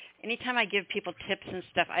I give people tips and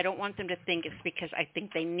stuff, I don't want them to think it's because I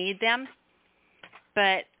think they need them,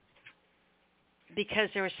 but because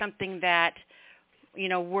there was something that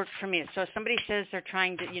worked for me. So if somebody says they're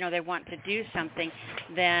trying to, they want to do something,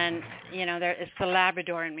 then it's the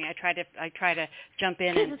Labrador in me. I try to jump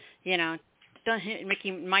in and don't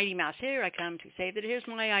Mickey Mighty Mouse. Here I come to say that here's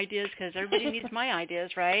my ideas, because everybody needs my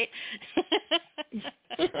ideas, right?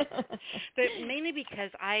 But mainly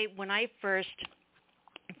because when I first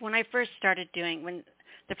started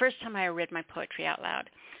the first time I read my poetry out loud,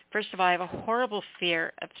 first of all, I have a horrible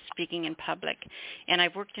fear of speaking in public, and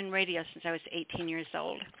I've worked in radio since I was 18 years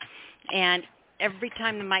old. And every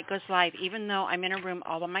time the mic goes live, even though I'm in a room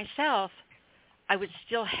all by myself, I would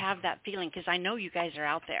still have that feeling, because I know you guys are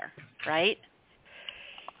out there, right?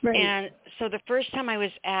 Right. And so the first time I was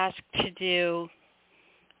asked to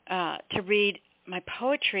read my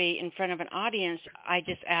poetry in front of an audience, I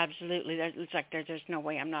just absolutely, it's like there's no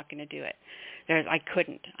way, I'm not going to do it. I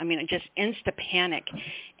couldn't. I mean, just instant panic.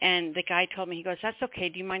 And the guy told me, he goes, that's okay.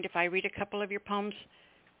 Do you mind if I read a couple of your poems,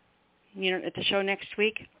 at the show next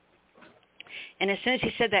week? And as soon as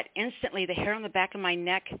he said that, instantly the hair on the back of my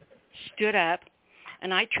neck stood up,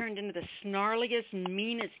 and I turned into the snarliest,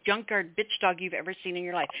 meanest junkyard bitch dog you've ever seen in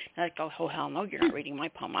your life. And I go, oh, hell no, you're not reading my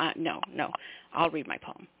poem. No, I'll read my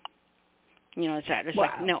poem. It's that. It's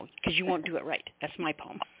like, no, because you won't do it right. That's my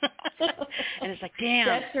poem. And it's like, damn.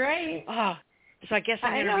 That's right. Oh, so I guess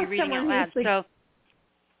I'm going to be reading out loud. So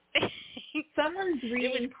someone's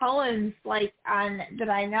reading poems that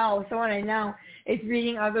I know. Someone I know is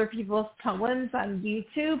reading other people's poems on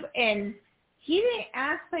YouTube, and he didn't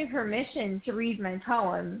ask my permission to read my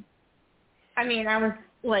poem. I mean, I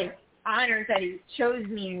was honored that he chose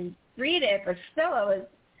me to read it, but still, it was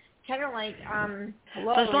kind of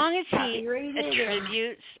hello. So as long as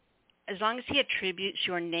he attributes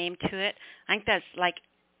your name to it, I think that's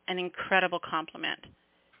an incredible compliment.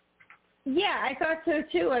 Yeah, I thought so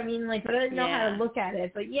too. I mean, but I didn't know how to look at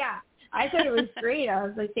it. But yeah, I thought it was great. I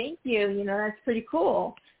was like, thank you. That's pretty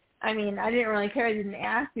cool. I mean, I didn't really care. He didn't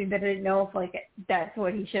ask me, but I didn't know if that's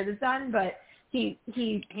what he should have done. But he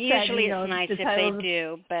usually said, it's nice if they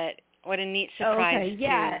do. But what a neat surprise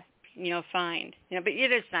to find. But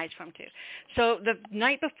it is nice for him too. So the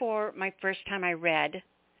night before my first time I read,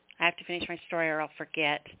 I have to finish my story or I'll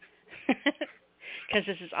forget, because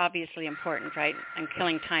this is obviously important, right? I'm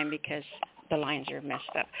killing time because the lines are messed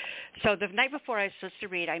up. So the night before I was supposed to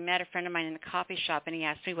read, I met a friend of mine in the coffee shop, and he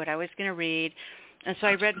asked me what I was going to read. And so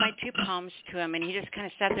I read my 2 poems to him, and he just kind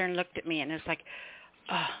of sat there and looked at me, and it was like,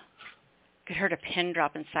 oh, could heard a pin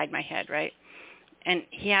drop inside my head, right? And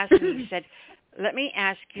he asked me, he said, let me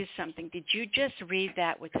ask you something. Did you just read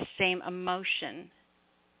that with the same emotion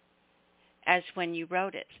as when you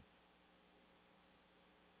wrote it?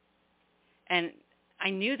 And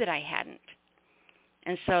I knew that I hadn't.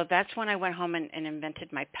 And so that's when I went home and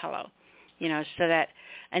invented my pillow. So that,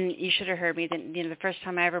 and you should have heard me, the first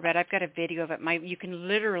time I ever read, I've got a video of it. You can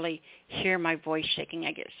literally hear my voice shaking.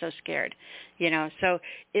 I get so scared, So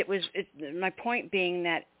my point being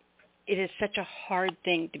that it is such a hard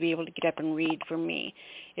thing to be able to get up and read for me.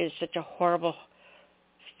 It is such a horrible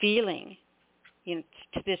feeling, to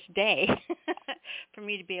this day, for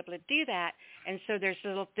me to be able to do that. And so there's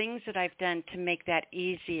little things that I've done to make that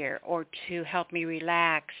easier, or to help me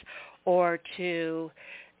relax, or to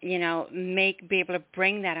be able to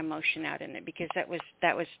bring that emotion out in it, because that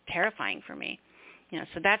was terrifying for me.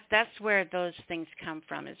 So that's where those things come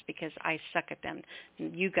from, is because I suck at them.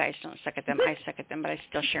 You guys don't suck at them. I suck at them, but I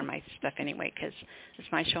still share my stuff anyway, because it's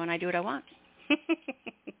my show and I do what I want.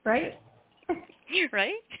 Right?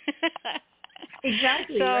 Right?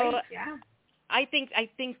 Exactly. So, right? Yeah. I think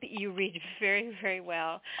that you read very, very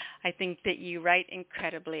well. I think that you write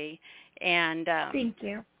incredibly, and thank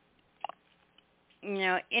you.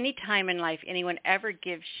 Any time in life anyone ever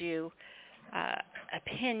gives you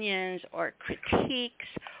opinions or critiques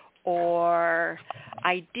or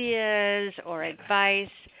ideas or advice,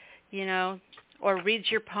 or reads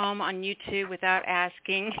your poem on YouTube without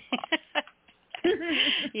asking,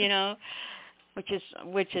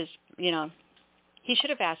 which is he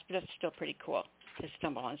should have asked, but that's still pretty cool. to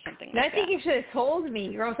stumble on something And like I think that. you should have told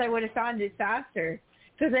me, or else I would have found it faster.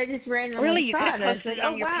 Because I just randomly Really, you could saw have it. I was posted like, it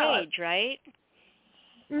on oh, your wow. page, right?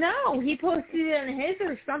 No, he posted it on his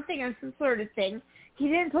or something, on some sort of thing. He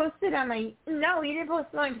didn't post it on my, no, he didn't post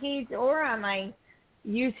it on my page or on my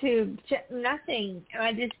YouTube, nothing.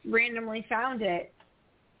 I just randomly found it.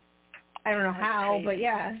 I don't know how, but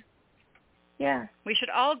yeah. Yeah. We should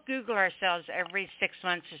all Google ourselves every 6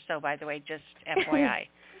 months or so, by the way, just FYI.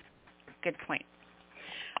 Good point.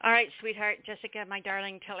 All right, sweetheart. Jessica, my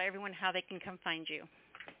darling, tell everyone how they can come find you.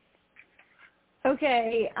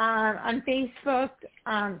 Okay, on Facebook,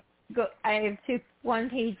 I have one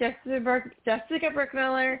page, Jessica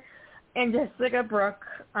Brookmiller and Jessica Brooke.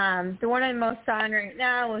 The one I'm most on right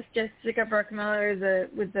now is Jessica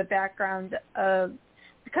Brookmiller with the background of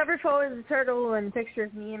the cover photo is a turtle and picture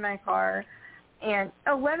of me in my car. And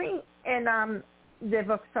the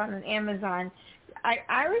book's on Amazon. I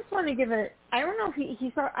just want to give it. I don't know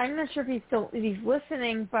if I'm not sure if he's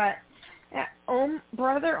listening, but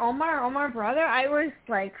brother, I was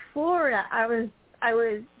like floored.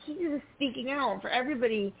 He was speaking out for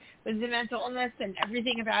everybody with the mental illness, and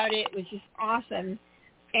everything about it was just awesome.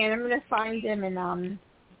 And I'm gonna find him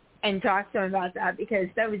and talk to him about that, because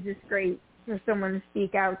that was just great for someone to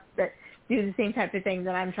speak out that do the same type of thing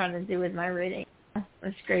that I'm trying to do with my reading.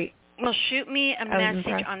 That's great. Well, shoot me a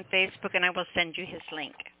message on Facebook, and I will send you his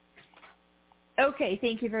link. Okay,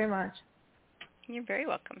 thank you very much. You're very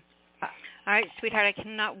welcome. All right, sweetheart, I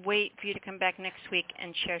cannot wait for you to come back next week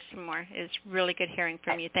and share some more. It's really good hearing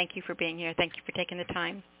from you. Thank you for being here. Thank you for taking the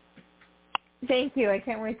time. Thank you. I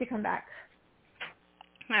can't wait to come back.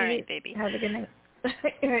 All right, baby. Have a good night.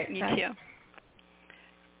 You too.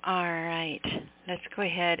 All right. Let's go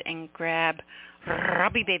ahead and grab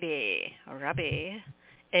Robbie, baby. Robbie.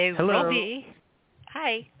 Hello. Robbie.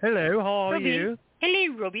 Hi. Hello, how are Robbie. you?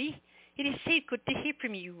 Hello, Robbie. It is so good to hear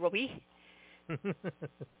from you, Robbie.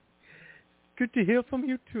 Good to hear from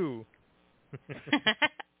you, too.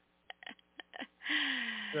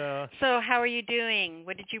 So how are you doing?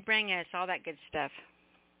 What did you bring us? All that good stuff.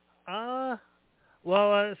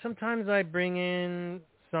 Well, sometimes I bring in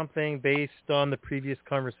something based on the previous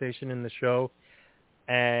conversation in the show,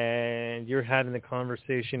 and you're having the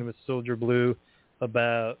conversation with Soldier Blue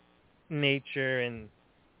about nature and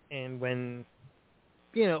when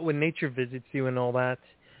nature visits you and all that.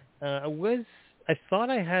 I thought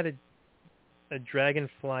I had a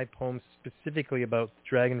dragonfly poem specifically about the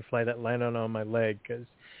dragonfly that landed on my leg, because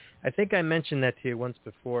I think I mentioned that to you once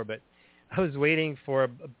before, but I was waiting for a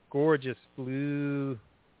gorgeous blue,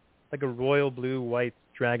 like a royal blue-white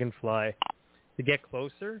dragonfly to get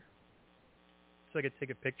closer so I could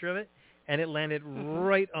take a picture of it, and it landed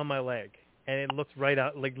right on my leg, and it looked right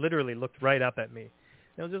out, like literally looked right up at me.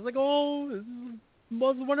 And I was just like, oh, this is the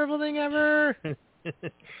most wonderful thing ever.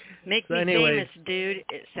 Make me famous, dude,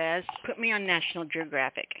 it says. Put me on National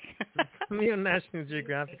Geographic. Put me on National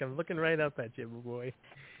Geographic. I'm looking right up at you, boy.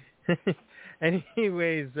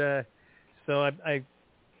 Anyways, so I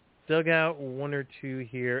dug out one or two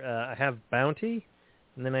here. I have Bounty,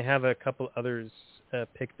 and then I have a couple others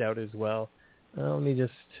picked out as well. Let me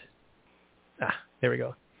just... there we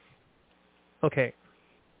go. Okay.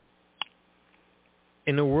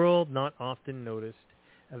 In a world not often noticed,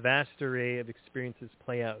 a vast array of experiences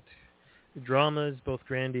play out. The dramas, both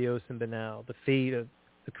grandiose and banal, the fate of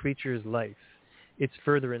the creature's life, its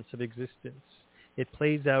furtherance of existence. It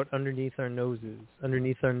plays out underneath our noses,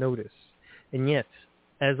 underneath our notice. And yet,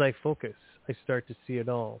 as I focus, I start to see it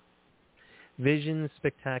all. Visions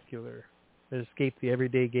spectacular that escape the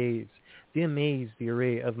everyday gaze. They amaze the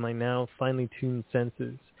array of my now finely tuned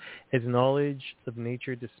senses, as knowledge of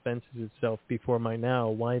nature dispenses itself before my now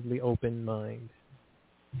widely open mind.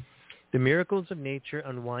 The miracles of nature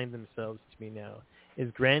unwind themselves to me now, as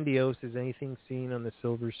grandiose as anything seen on the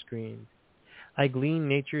silver screen. I glean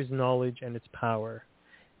nature's knowledge and its power,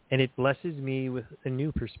 and it blesses me with a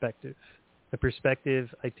new perspective, a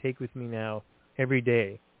perspective I take with me now every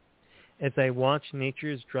day, as I watch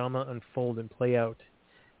nature's drama unfold and play out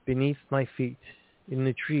beneath my feet, in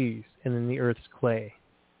the trees and in the earth's clay.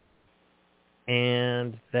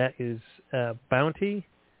 And that is Bounty,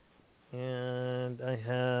 and I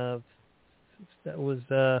have... That was,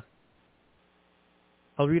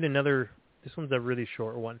 I'll read another, this one's a really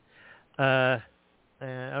short one. I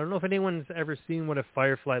don't know if anyone's ever seen what a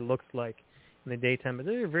firefly looks like in the daytime, but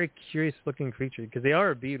they're a very curious looking creature, because they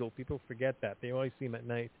are a beetle. People forget that. They always see them at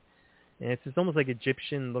night. And it's just almost like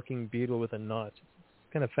Egyptian looking beetle with a notch.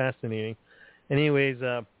 It's kind of fascinating. Anyways,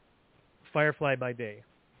 firefly by day.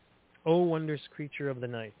 Oh, wondrous creature of the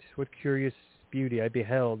night, what curious beauty I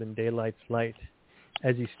beheld in daylight's light.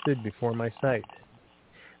 as he stood before my sight.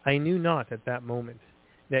 I knew not at that moment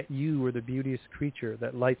that you were the beauteous creature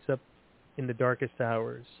that lights up in the darkest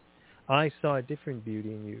hours. I saw a different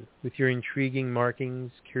beauty in you, with your intriguing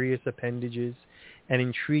markings, curious appendages, and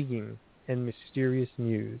intriguing and mysterious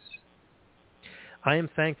news. I am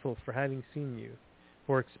thankful for having seen you,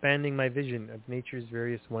 for expanding my vision of nature's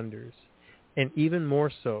various wonders, and even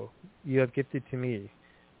more so, you have gifted to me,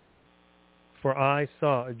 for I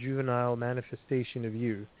saw a juvenile manifestation of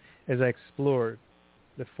you as I explored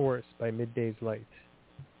the forest by midday's light.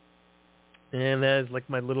 And that is like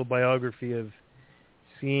my little biography of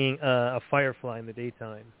seeing a firefly in the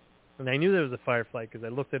daytime. And I knew there was a firefly because I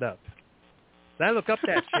looked it up. So I look up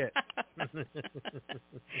that shit.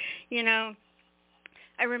 You know,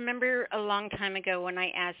 I remember a long time ago when I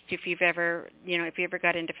asked you if you've ever, if you ever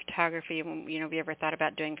got into photography, if you ever thought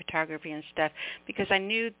about doing photography and stuff, because I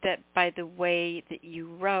knew that by the way that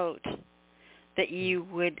you wrote, that you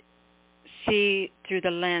would see through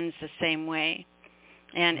the lens the same way.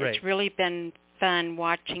 And right. It's really been fun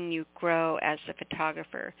watching you grow as a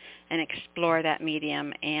photographer and explore that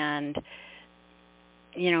medium and,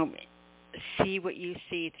 see what you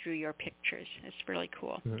see through your pictures. It's really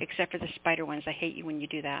cool, except for the spider ones. I hate you when you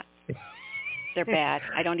do that. They're bad.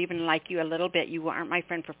 I don't even like you a little bit. You aren't my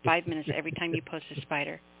friend for 5 minutes every time you post a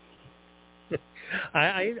spider.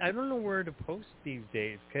 I don't know where to post these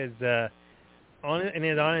days because, and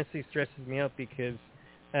it honestly stresses me out because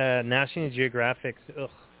National Geographic,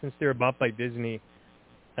 since they were bought by Disney,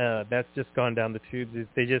 that's just gone down the tubes.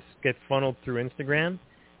 They just get funneled through Instagram,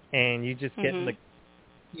 and you just get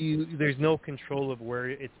there's no control of where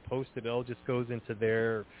it's posted. It all just goes into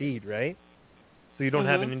their feed, right? So you don't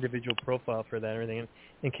have an individual profile for that or anything.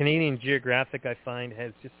 And Canadian Geographic, I find,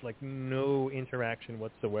 has just like no interaction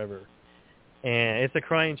whatsoever. And it's a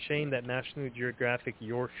crying shame that National Geographic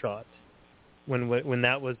Your Shot, when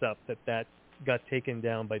that was up, that got taken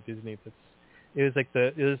down by Disney.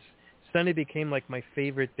 Sunday became like my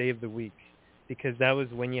favorite day of the week because that was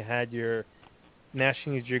when you had your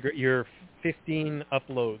National Geographic, your 15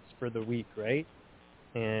 uploads for the week, right?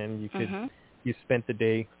 And you spent the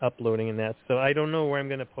day uploading and that. So I don't know where I'm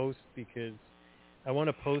going to post because I want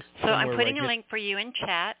to post. So I'm putting a link for you in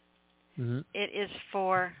chat. It is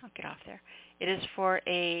for, I'll get off there. It is for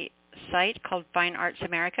a site called Fine Arts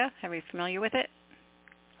America. Are you familiar with it?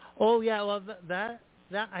 Oh yeah, well that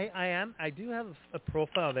I am. I do have a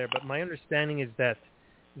profile there, but my understanding is that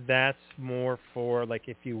that's more for like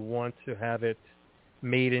if you want to have it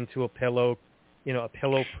made into a pillow, a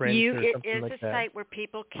pillow print or something like that. It is a site where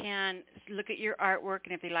people can look at your artwork,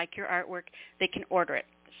 and if they like your artwork, they can order it.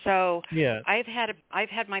 So yeah. I've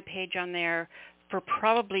had my page on there for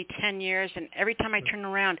probably 10 years, and every time I turn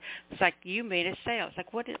around, it's like, you made a sale. It's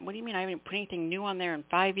like, what do you mean I haven't put anything new on there in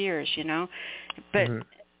 5 years, But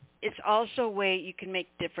it's also a way you can make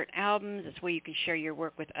different albums. It's a way you can share your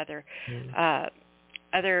work with other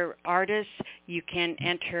artists. You can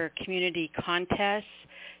enter community contests,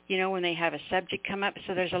 when they have a subject come up.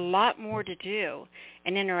 So there's a lot more to do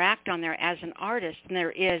and interact on there as an artist than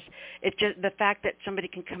there is. It's just the fact that somebody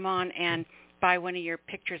can come on and buy one of your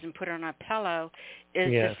pictures and put it on a pillow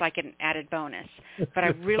is just like an added bonus. But I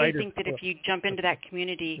really think that if you jump into that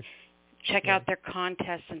community, check out their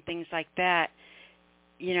contests and things like that,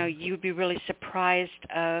 you'd be really surprised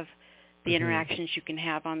of the interactions you can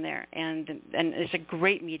have on there, and it's a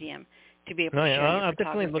great medium to be able to share your I'll photography.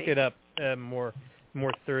 definitely look it up more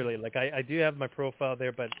thoroughly. Like I do have my profile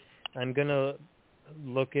there, but I'm gonna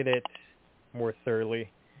look at it more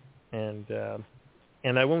thoroughly, and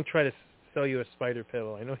I won't try to sell you a spider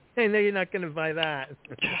pillow. I know you're not gonna buy that.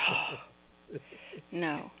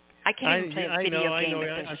 No, I can't even play a video game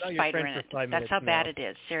if there's a spider in it. That's how bad it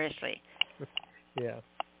is. Seriously. Yeah.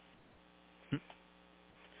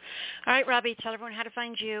 All right, Robbie, tell everyone how to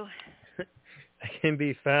find you. I can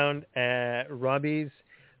be found at Robbie's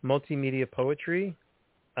Multimedia Poetry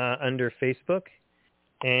under Facebook.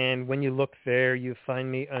 And when you look there, you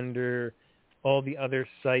find me under all the other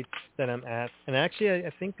sites that I'm at. And actually,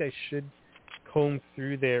 I think I should comb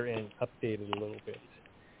through there and update it a little bit.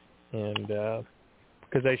 And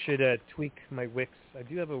because I should tweak my Wix. I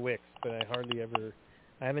do have a Wix, but I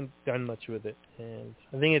haven't done much with it, and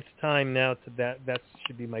I think it's time now that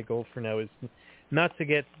should be my goal for now, is not to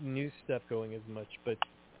get new stuff going as much, but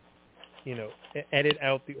edit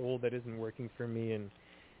out the old that isn't working for me,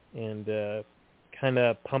 and kind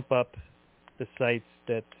of pump up the sites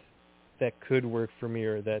that could work for me,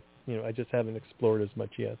 or that I just haven't explored as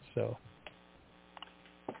much yet. So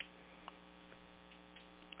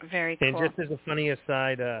very cool. And just as a funny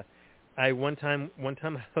aside, one time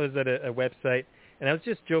I was at a website, And I was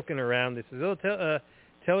just joking around. This is,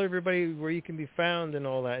 tell everybody where you can be found and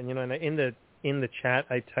all that. And, and in the chat,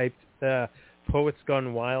 I typed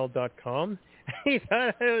poetsgonewild.com. He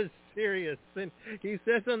thought I was serious. And he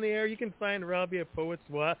says on the air, you can find Robbie at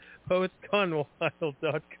poetsgonewild.com.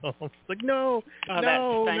 It's like, no,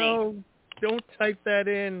 don't type that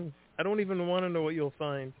in. I don't even want to know what you'll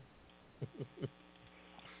find.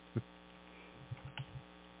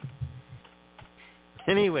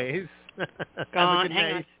 Anyways.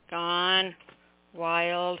 Gonewild.com.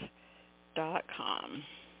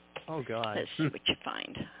 Oh, God. Let's see what you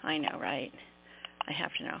find. I know, right? I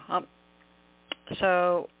have to know.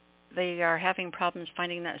 So they are having problems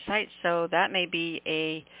finding that site, so that may be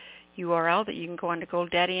a URL that you can go on to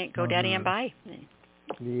GoDaddy and buy.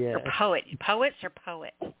 Yeah. Or Poets or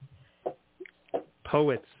Poet?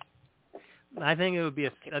 Poets. I think it'd be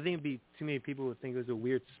too many people would think it was a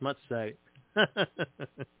weird smut site.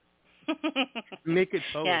 Make it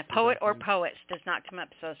Poets. Yeah, Poet or Poets does not come up,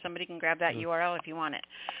 so somebody can grab that URL if you want it.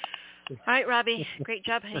 All right, Robbie. Great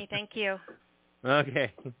job, honey. Thank you.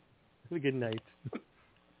 Okay. Good night.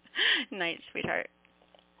 Night, sweetheart.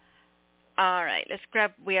 All right,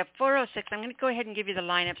 we have 406. I'm going to go ahead and give you the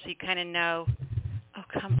lineup so you kind of know. Oh,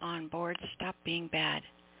 come on, board. Stop being bad.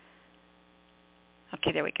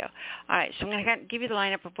 Okay, there we go. All right, so I'm going to give you the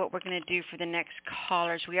lineup of what we're going to do for the next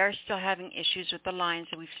callers. We are still having issues with the lines,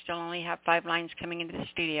 so we still only have 5 lines coming into the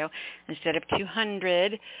studio instead of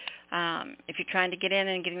 200. If you're trying to get in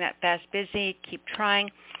and getting that fast busy, keep trying.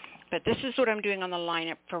 But this is what I'm doing on the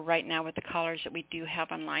lineup for right now with the callers that we do have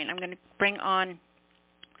online. I'm going to bring on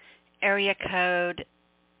area code,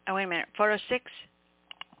 406.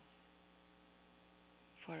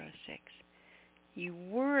 406. You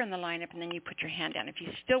were in the lineup, and then you put your hand down. If you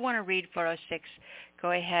still want to read 406,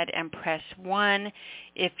 go ahead and press 1.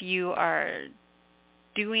 If you are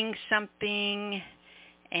doing something,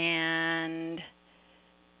 and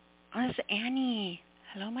it's Annie.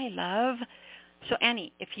 Hello, my love. So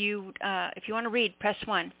Annie, if you want to read, press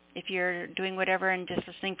 1. If you're doing whatever and just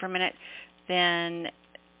listening for a minute, then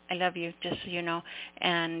I love you, just so you know.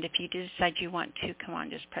 And if you decide you want to, come on,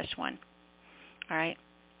 just press 1. All right?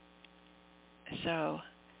 So,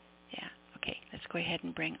 yeah. Okay, let's go ahead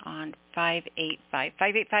and bring on 585.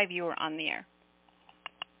 585, you were on the air.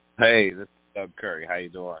 Hey, this is Doug Curry. How you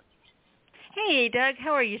doing? Hey, Doug.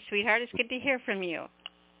 How are you, sweetheart? It's good to hear from you.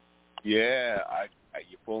 Yeah,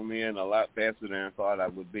 you pulled me in a lot faster than I thought I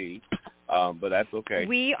would be, but that's okay.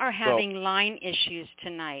 We are having line issues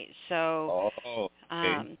tonight, so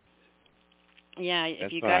okay. Yeah, if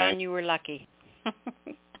that's you fine. Got on, you were lucky.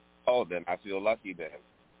 Oh, then I feel lucky then.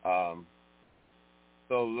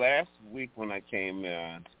 So last week when I came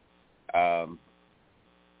in,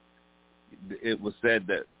 it was said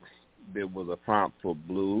that there was a prompt for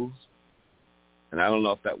blues, and I don't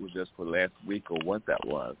know if that was just for last week or what that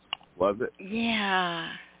was. Was it?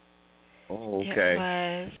 Yeah. Oh, okay. It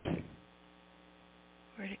was.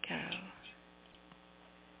 Where'd it go?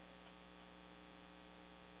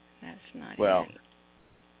 That's not well, it.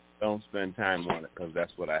 Don't spend time on it because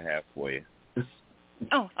that's what I have for you.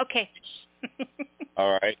 Oh, okay.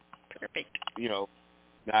 All right. Perfect.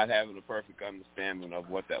 Not having a perfect understanding of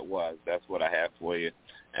what that was, that's what I have for you.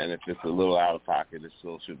 And if it's a little out of pocket, it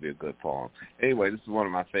still should be a good poem. Anyway, this is one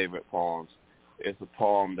of my favorite poems. It's a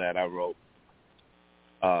poem that I wrote.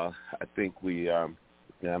 I think I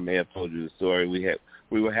may have told you the story.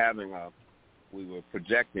 We were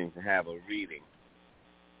projecting to have a reading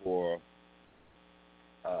for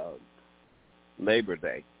Labor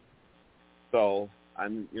Day. So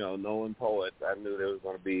knowing poets, I knew there was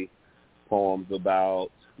going to be poems about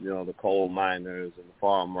the coal miners and the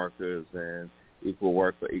farm workers and equal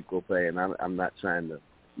work for equal pay. And I'm not trying to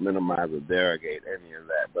minimize or derogate any of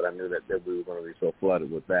that, but I knew that we were going to be so flooded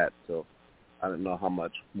with that, so I didn't know how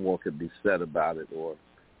much more could be said about it or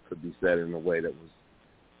could be said in a way that was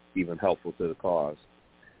even helpful to the cause.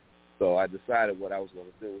 So I decided what I was going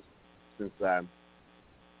to do, since I'm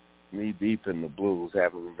knee-deep in the blues,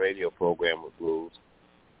 having a radio program with blues,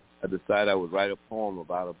 I decided I would write a poem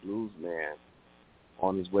about a blues man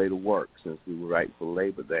on his way to work, since we were writing for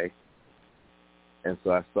Labor Day. And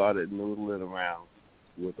so I started noodling around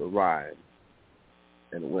with a rhyme,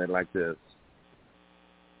 and it went like this.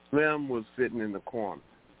 Slim was sitting in the corner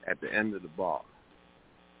at the end of the bar,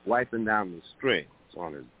 wiping down the strings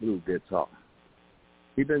on his blue guitar.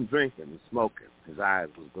 He'd been drinking and smoking. His eyes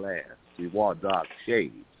was glass. He wore dark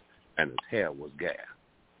shades, and his hair was gas.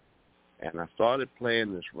 And I started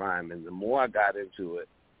playing this rhyme, and the more I got into it,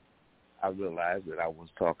 I realized that I was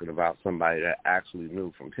talking about somebody that I actually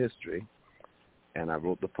knew from history, and I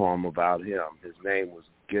wrote the poem about him. His name was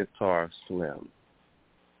Guitar Slim.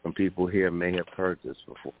 Some people here may have heard this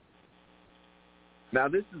before. Now,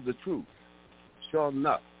 this is the truth. Sure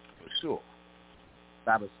enough, for sure,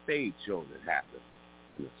 about a stage show that happened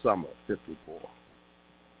in the summer of '54.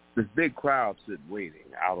 This big crowd stood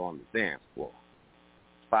waiting out on the dance floor.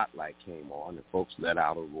 Spotlight came on and folks let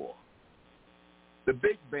out a roar. The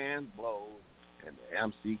big band blows and the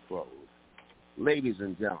MC crows. Ladies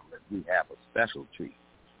and gentlemen, we have a special treat.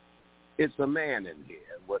 It's a man in here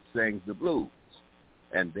what sings the blues.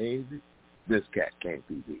 And baby, this cat can't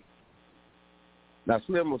be beat. Now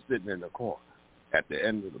Slim was sitting in the corner at the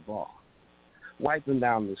end of the bar, wiping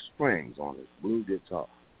down the strings on his blue guitar.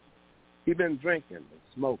 He'd been drinking and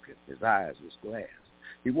smoking. His eyes was glass.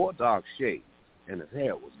 He wore dark shades, and his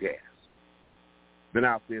hair was gas. Been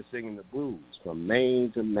out there singing the blues from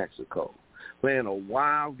Maine to Mexico, playing a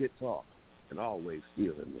wild guitar and always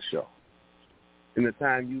stealing the show. In the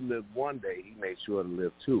time you lived one day, he made sure to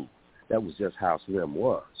live two. That was just how Slim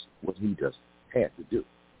was, what he just had to do.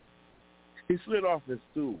 He slid off his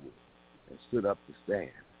stool and stood up to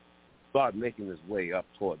stand, started making his way up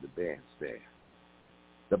toward the bandstand.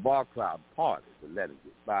 The bar crowd parted to let him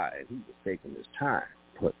get by, and he was taking his time.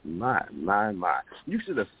 But my, you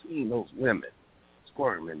should have seen those women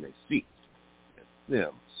squirm in their seats and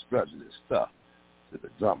Slim strutted his stuff to the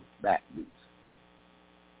drummer's backbeats.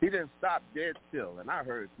 He didn't stop dead still, and I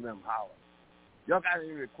heard Slim holler, "Y'all got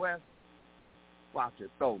any requests? Why don't you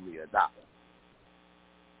throw me $1?"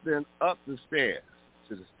 Then up the stairs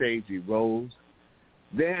to the stage he rose,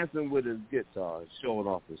 dancing with his guitar and showing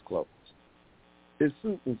off his clothes. His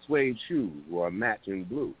suit and suede shoes were a matching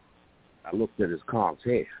blue. I looked at his comp's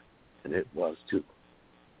hair, and it was too.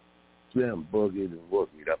 Slim boogied and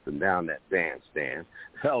woogied up and down that bandstand,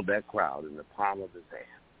 held that crowd in the palm of his hand.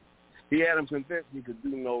 He had him convinced he could do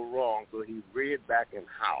no wrong, so he reared back and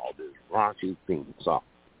howled his raunchy theme song.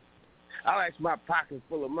 "I like my pockets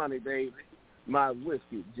full of money, baby, my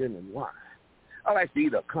whiskey, gin, and wine. I like to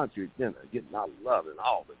eat a country dinner, getting my loving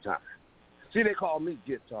all the time. See, they call me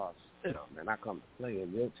Guitar Slim, and I come to play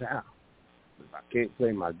in your town. If I can't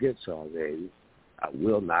play my guitar, baby, I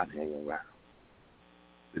will not hang around."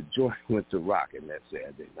 The joint went to rocking that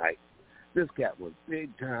Saturday night. This cat was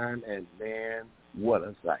big time, and man, what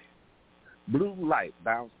a sight. Blue light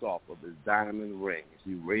bounced off of his diamond ring as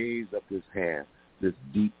he raised up his hand, this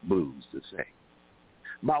deep blues to sing.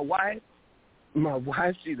 My wife,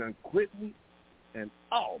 she done quit me, and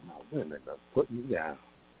all my women done put me down.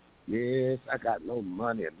 Yes, I got no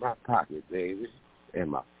money in my pocket, baby,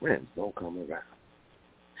 and my friends don't come around.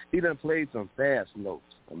 He done played some fast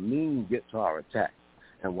notes, a mean guitar attack,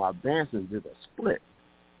 and while dancing did a split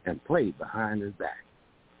and played behind his back.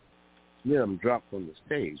 Slim dropped from the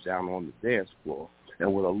stage down on the dance floor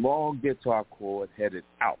and with a long guitar chord headed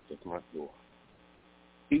out the front door.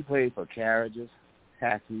 He played for carriages,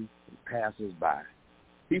 taxis, and passers-by.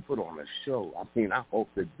 He put on a show. I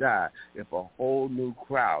hope to die if a whole new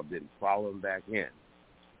crowd didn't follow him back in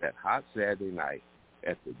that hot Saturday night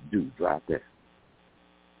at the Dewdrop Inn.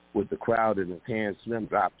 With the crowd in his hands, Slim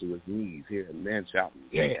dropped to his knees, hearing men shouting,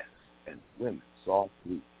 "Yes," and women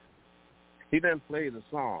softly. He then played a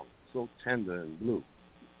song so tender and blue.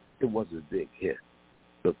 It was a big hit.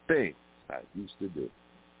 The Things I Used to Do.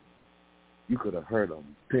 You could have heard a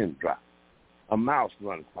pin drop, a mouse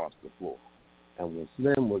run across the floor. And when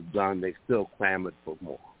Slim was done, they still clamored for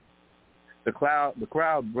more. The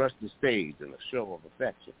crowd brushed the stage in a show of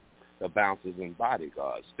affection. The bouncers and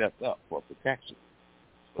bodyguards stepped up for protection.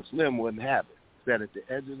 But Slim wouldn't have it. Sat at the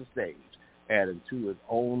edge of the stage, adding to his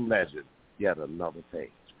own legend yet another page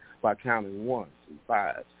by counting ones and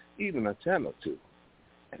fives, even a 10 or 2.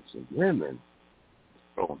 And some women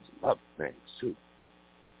throwing some other things too.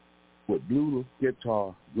 With blue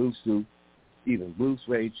guitar, blue suit, even blue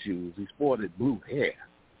suede shoes, he sported blue hair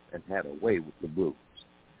and had a way with the blues.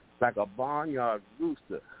 Like a barnyard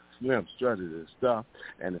rooster, Slim strutted his stuff,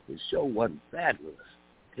 and if his show wasn't fabulous,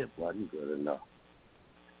 it wasn't good enough.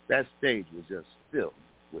 That stage was just filled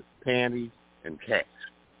with panties and cash.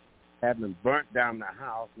 Having burnt down the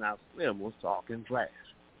house, now Slim was talking trash.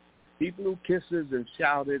 He blew kisses and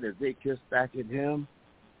shouted as they kissed back at him,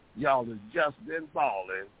 "Y'all has just been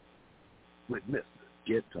balling with Mr.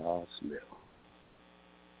 Guitar Slim."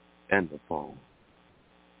 And the phone.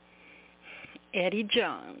 Eddie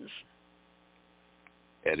Jones.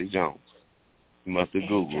 Eddie Jones. You must have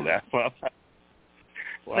Googled that.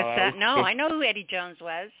 What's that? No, I know who Eddie Jones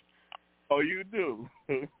was. Oh, you do?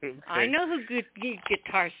 Okay. I know who good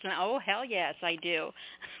Guitar Slim. Oh, hell yes, I do.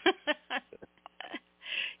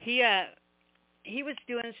 He was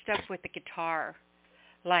doing stuff with the guitar,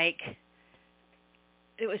 like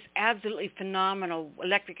it was absolutely phenomenal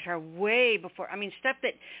electric guitar way before. I mean, stuff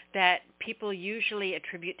that people usually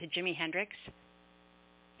attribute to Jimi Hendrix.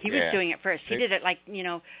 He was doing it first. He did it like,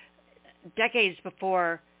 decades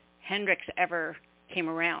before Hendrix ever came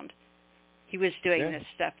around. He was doing this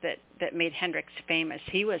stuff that made Hendrix famous.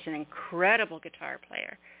 He was an incredible guitar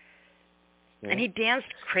player. Yeah. And he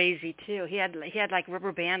danced crazy too. He had like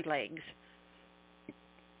rubber band legs.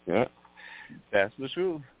 Yeah, that's the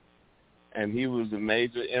truth. And he was a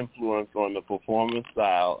major influence on the performance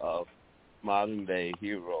style of modern-day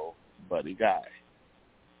hero Buddy Guy.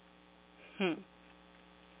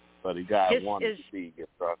 Buddy Guy wanted to be a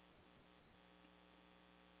guitar.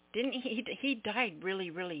 Didn't he died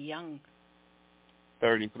really, really young.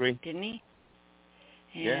 33. Didn't he?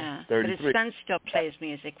 Yeah, 33. But his son still plays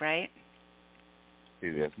music, right?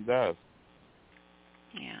 Yes, he does.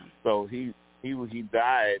 Yeah. So he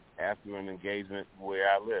died after an engagement where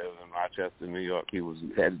I live in Rochester, New York. He was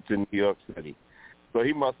headed to New York City. So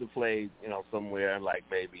he must have played, somewhere like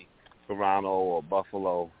maybe Toronto or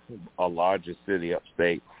Buffalo, a larger city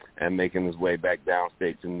upstate, and making his way back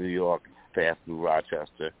downstate to New York, passed through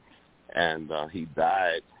Rochester. And he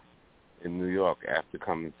died in New York after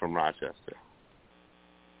coming from Rochester.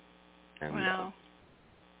 And, wow.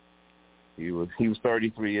 He was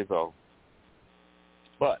 33 years old.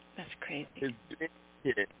 But that's crazy. His big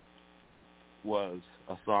hit was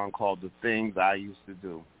a song called The Things I Used to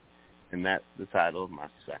Do, and that's the title of my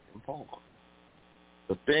second poem.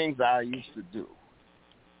 The things I used to do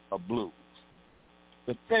are blues.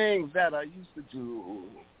 The things that I used to do,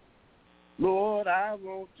 Lord, I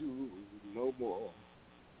won't do no more.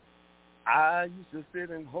 I used to sit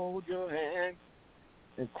and hold your hand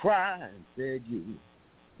and cry and beg you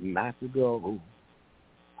not to go.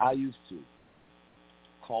 I used to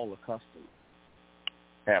call a customer,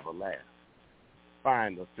 have a laugh,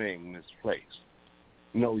 find a thing misplaced,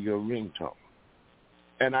 know your ringtone,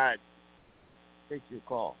 and I'd take your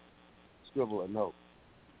call, scribble a note,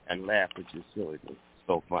 and laugh at your silliness.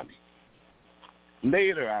 So funny.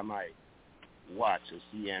 Later, I might watch a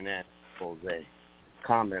CNN expose,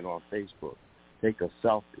 comment on Facebook, take a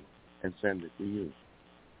selfie, and send it to you.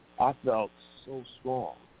 I felt so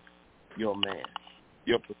strong, your man,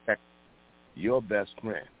 your protector, your best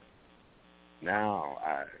friend. Now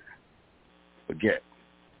I forget,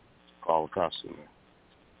 call a customer,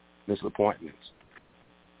 miss appointments,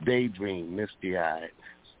 daydream, misty-eyed,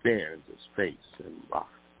 stare into space and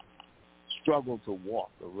rock, struggle to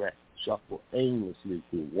walk erect, shuffle aimlessly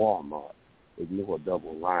through Walmart, ignore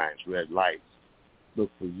double lines, red lights,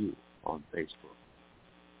 look for you on Facebook.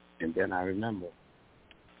 And then I remember,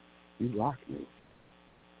 you locked me.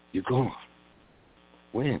 You're gone.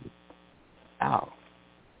 When? How?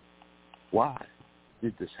 Why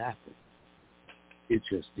did this happen? It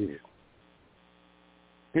just did.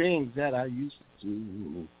 Things that I used to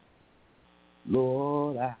do,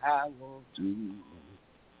 Lord, I won't do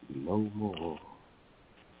no more.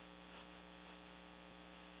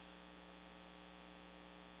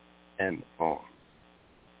 And the poem.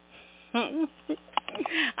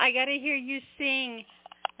 I got to hear you sing.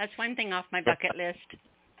 That's one thing off my bucket list.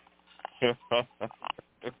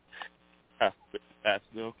 I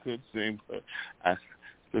still could sing, but it's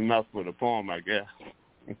enough for the poem, I guess.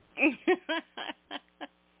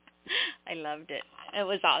 I loved it. It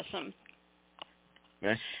was awesome.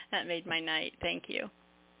 Okay. That made my night. Thank you.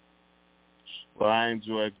 Well, I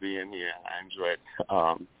enjoyed being here. I enjoyed,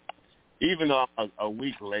 even though I'm a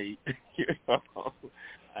week late, I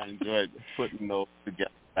enjoyed putting those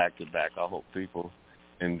together back to back. I hope people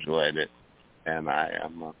enjoyed it, and I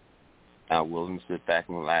am willing to sit back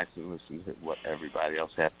and relax and listen to what everybody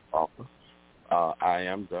else has to offer. I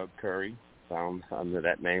am Doug Curry, found under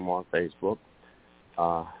that name on Facebook.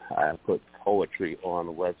 I put poetry on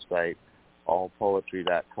the website,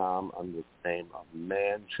 allpoetry.com, under the name of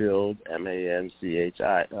Manchild,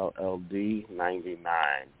 MANCHILLD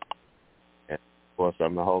 99. And, of course,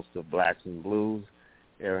 I'm the host of Blacks and Blues,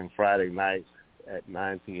 airing Friday nights at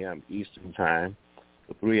 9 p.m. Eastern Time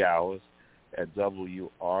for 3 hours at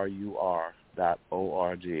WRUR.org.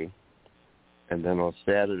 And then on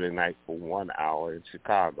Saturday night for 1 hour in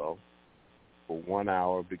Chicago, for 1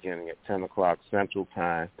 hour beginning at 10 o'clock Central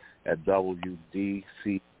Time at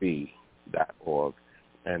WDCB.org.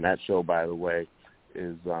 And that show, by the way,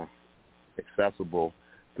 is accessible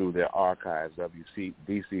through their archives,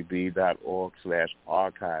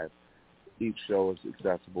 WDCB.org/archive. Each show is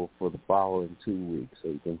accessible for the following 2 weeks. So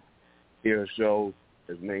you can hear a show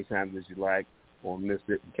as many times as you like, or miss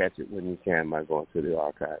it and catch it when you can by going to the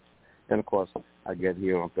archives. And, of course, I get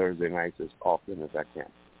here on Thursday nights as often as I can.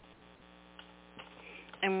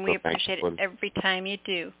 And we appreciate it every time you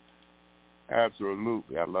do.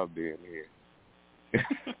 Absolutely. I love being here.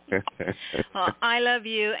 Well, I love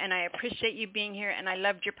you, and I appreciate you being here, and I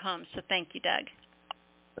loved your poems, so thank you, Doug.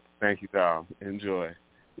 Thank you, Tom. Enjoy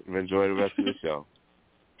the rest of the show.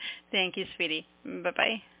 Thank you, sweetie.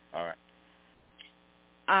 Bye-bye. All right.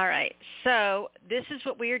 All right, so this is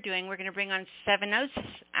what we are doing. We're going to bring on 706.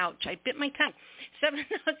 Ouch, I bit my tongue.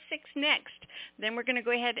 706 next. Then we're going to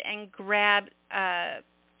go ahead and grab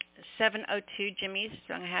 702 Jimmy's.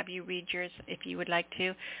 So I'm going to have you read yours if you would like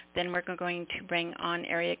to. Then we're going to bring on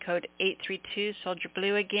area code 832, Soldier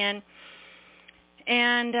Blue again.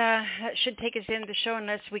 And that should take us into the show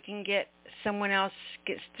unless we can get someone else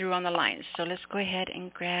gets through on the line. So let's go ahead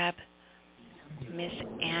and grab Miss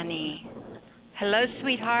Annie. Hello,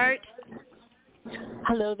 sweetheart.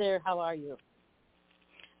 Hello there. How are you?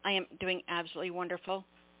 I am doing absolutely wonderful.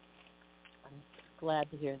 I'm glad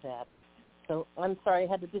to hear that. So I'm sorry I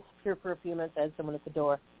had to disappear for a few minutes. I had someone at the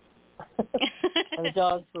door. And the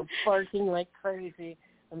dogs were barking like crazy.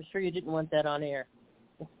 I'm sure you didn't want that on air.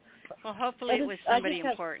 Well, hopefully it was somebody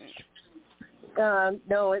important.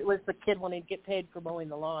 No, it was the kid wanting to get paid for mowing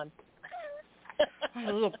the lawn. Oh,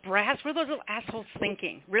 the little brass. What are those little assholes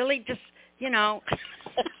thinking? Really? Just, you know.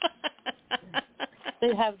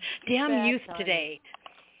 They have damn youth time. Today.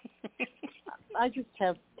 I just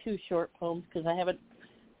have 2 short poems because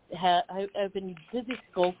I've been busy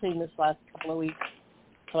sculpting this last couple of weeks,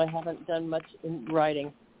 so I haven't done much in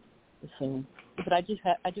writing. So, but I do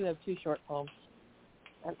have 2 short poems,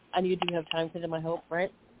 and you do have time for them, I hope,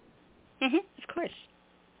 right? Of course.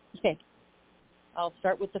 Okay. I'll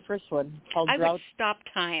start with the first one called I Drought. would stop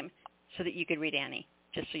time so that you could read Annie,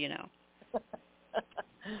 just so you know.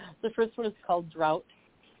 The first one is called Drought.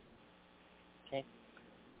 Okay.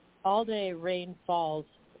 All day rain falls,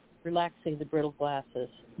 relaxing the brittle grasses.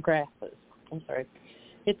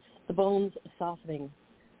 It's the bones softening.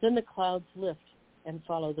 Then the clouds lift and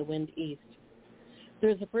follow the wind east. There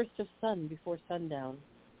is a burst of sun before sundown,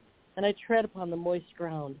 and I tread upon the moist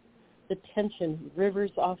ground. The tension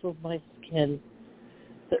rivers off of my skin.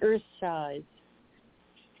 The earth sighs,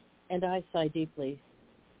 and I sigh deeply,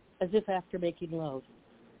 as if after making love.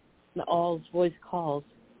 And all's voice calls.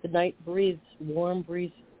 The night breathes warm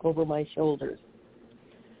breeze over my shoulders.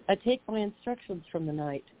 I take my instructions from the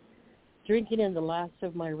night, drinking in the last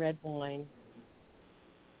of my red wine,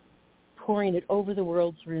 pouring it over the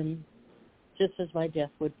world's rim, just as my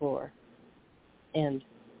death would bore. End.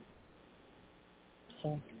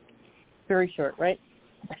 So, very short, right?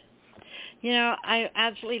 You know, I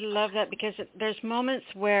absolutely love that because there's moments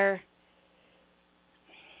where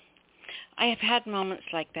I have had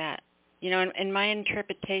moments like that. You know, and my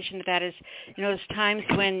interpretation of that is, you know, there's times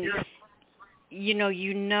when, you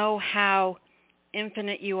know how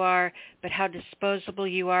infinite you are, but how disposable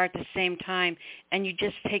you are at the same time, and you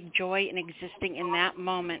just take joy in existing in that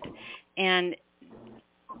moment. And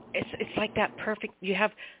it's like that perfect. You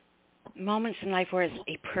have moments in life where it's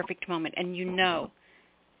a perfect moment, and you know.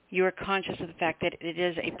 You are conscious of the fact that it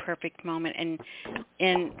is a perfect moment, and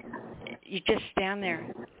you just stand there.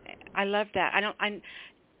 I love that.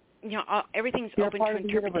 Everything's You're open to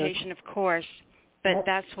interpretation, of course, but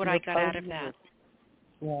that's what I got out of that.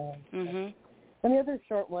 Yeah. Mhm. And the other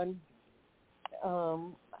short one,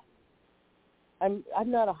 I'm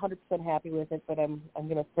not 100% happy with it, but I'm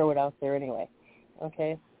going to throw it out there anyway.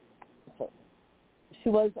 Okay. So, she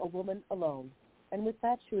was a woman alone, and with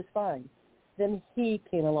that she was fine. Then he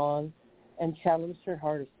came along and challenged her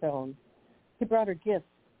heart of stone. He brought her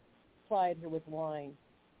gifts, plied her with wine.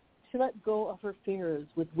 She let go of her fears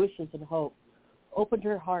with wishes and hope, opened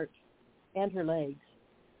her heart and her legs,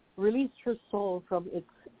 released her soul from its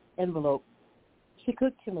envelope. She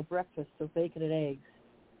cooked him a breakfast of bacon and eggs,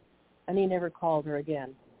 and he never called her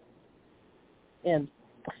again. End.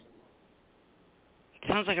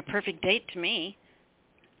 Sounds like a perfect date to me.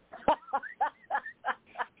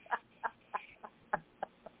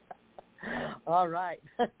 All right.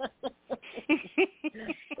 I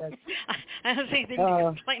don't see anything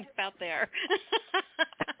to complain about there.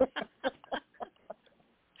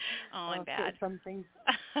 I'm bad. Something.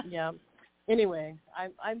 Yeah. Anyway, I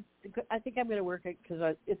think I'm going to work it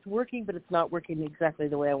because it's working, but it's not working exactly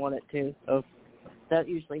the way I want it to. So that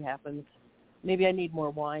usually happens. Maybe I need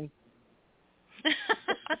more wine.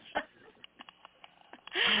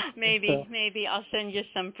 Maybe I'll send you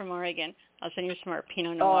some from Oregon. I'll send you some more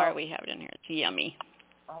Pinot Noir we have down here. It's yummy.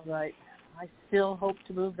 All right. I still hope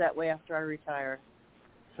to move that way after I retire.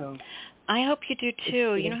 So I hope you do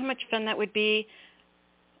too. You know how much fun that would be?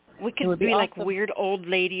 We could be like weird old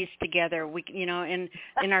ladies together. We, in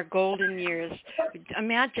our golden years.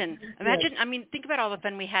 Imagine. Yes. I mean, think about all the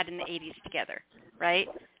fun we had in the 80s together, right?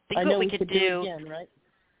 Think I what know we could do again, right?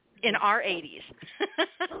 in our 80s.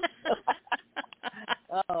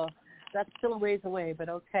 Oh, that's still a ways away, but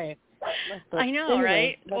okay. I know,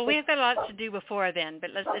 right? Well, we've got lots to do before then, but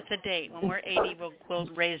it's a date. When we're 80, we'll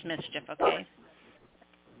raise mischief, okay?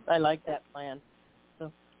 I like that plan.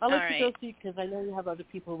 So I'll let you right. go see because I know you have other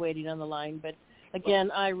people waiting on the line. But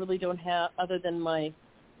again, I really don't have, other than my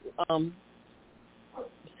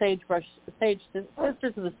Sisters of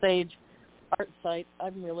the Sage art site.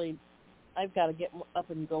 I've got to get up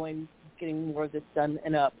and going, getting more of this done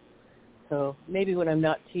and up. So maybe when I'm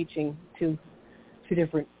not teaching two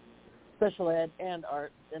different special ed and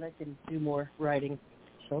art, then I can do more writing.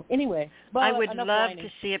 So anyway, I would love to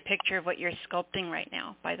see a picture of what you're sculpting right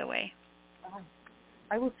now, by the way.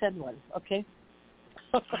 I will send one, okay?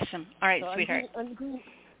 Awesome. All right, so sweetheart.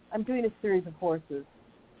 I'm doing a series of horses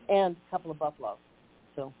and a couple of buffalo.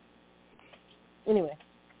 So anyway,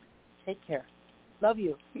 take care. Love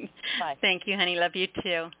you. Bye. Thank you, honey. Love you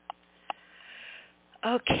too.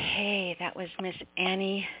 Okay, that was Miss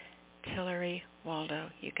Annie Tillery Waldo,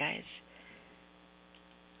 you guys.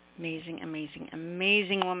 Amazing, amazing,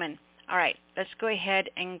 amazing woman. All right, let's go ahead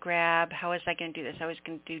and grab, how was I going to do this? I was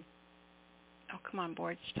going to do, oh, come on,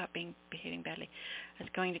 board, stop behaving badly. I was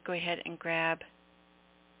going to go ahead and grab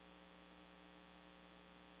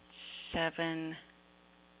 702.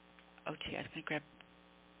 I was going to grab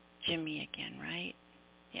Jimmy again, right?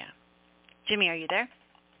 Yeah. Jimmy, are you there?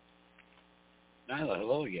 Nyla,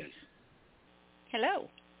 hello again. Hello.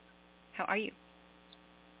 How are you?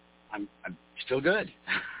 I'm still good.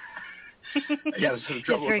 Yeah, some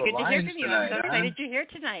trouble it's very with good the to hear lines from you. tonight, I'm so excited you're here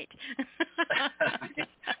tonight.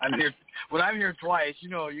 I'm here. When I'm here twice,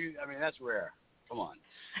 that's rare. Come on.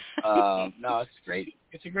 No, it's great.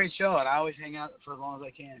 It's a great show, and I always hang out for as long as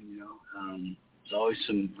I can. There's always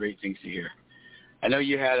some great things to hear. I know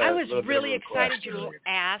you had I was little really bit of a excited request you earlier.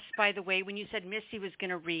 asked, by the way, when you said Missy was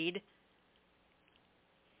going to read.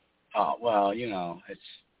 Oh, well, it's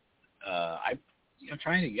I'm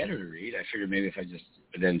trying to get her to read. I figured maybe if I just,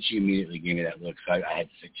 but then she immediately gave me that look, so I had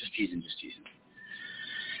to say, just teasing.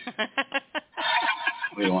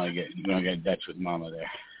 we don't want to get Dutch with Mama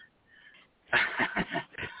there.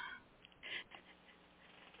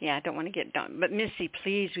 Yeah, I don't want to get done. But Missy,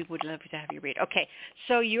 please, we would love to have you read. Okay,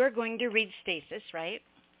 so you're going to read Stasis, right?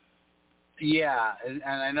 Yeah, and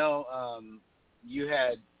I know you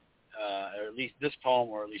had, or at least this poem,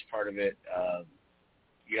 or at least part of it,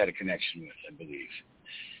 you had a connection with, I believe,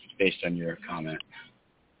 based on your comment.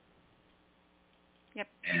 Yep.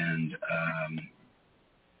 And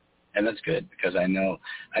that's good because I know,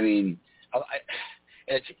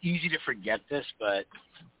 it's easy to forget this, but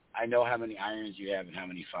I know how many irons you have and how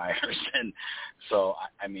many fires. And so,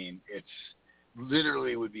 it's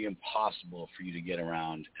literally would be impossible for you to get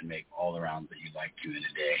around and make all the rounds that you'd like to in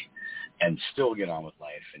a day and still get on with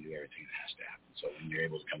life and do everything that has to happen. So when you're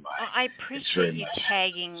able to come by, I appreciate you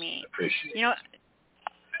tagging me.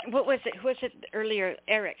 What was it? Who was it earlier?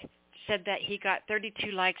 Eric said that he got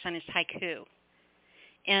 32 likes on his haiku.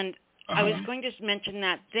 And I was going to mention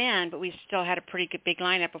that then, but we still had a pretty good big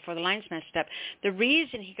lineup before the lines messed up. The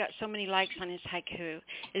reason he got so many likes on his haiku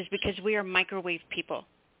is because we are microwave people.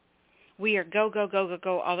 We are go, go, go, go,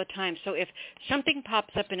 go all the time. So if something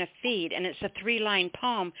pops up in a feed and it's a 3-line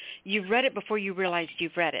poem, you've read it before you realized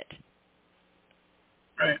you've read it.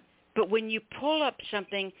 Right. But when you pull up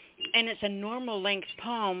something and it's a normal length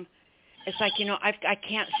poem, it's like, I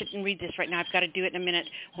can't sit and read this right now. I've got to do it in a minute.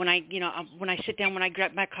 When I sit down, when I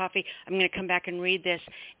grab my coffee, I'm going to come back and read this.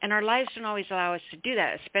 And our lives don't always allow us to do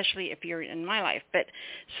that, especially if you're in my life. But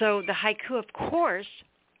so the haiku, of course,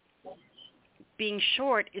 being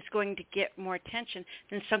short is going to get more attention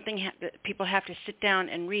than something that people have to sit down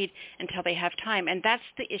and read until they have time. And that's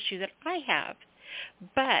the issue that I have.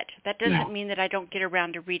 But that doesn't mean that I don't get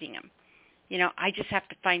around to reading them. I just have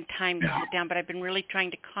to find time to sit down, but I've been really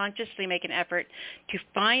trying to consciously make an effort to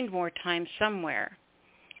find more time somewhere.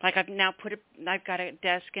 Like I've got a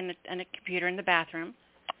desk and a computer in the bathroom,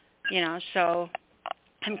 so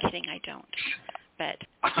I'm kidding, I don't. But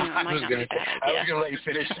it might not be a bad idea. I was going to let you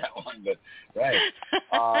finish that one, but right.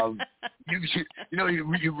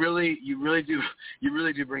 You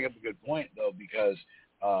really do bring up a good point though, because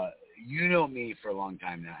you know me for a long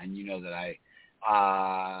time now, and you know that I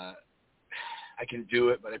can do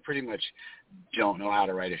it, but I pretty much don't know how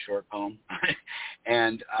to write a short poem.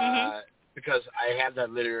 And because I have that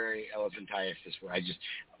literary elephantiasis where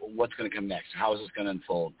what's going to come next? How is this going to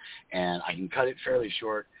unfold? And I can cut it fairly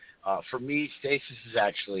short, For me, Stasis is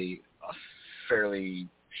actually a fairly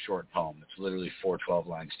short poem. It's literally 4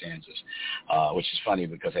 12-line stanzas, which is funny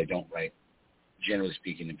because I don't write, generally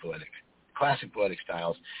speaking, in classic poetic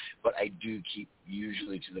styles, but I do keep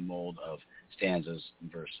usually to the mold of stanzas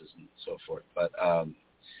and verses and so forth. But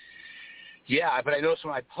but I notice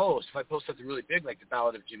when I post, if I post something really big like the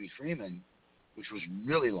Ballad of Jimmy Freeman, which was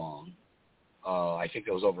really long, I think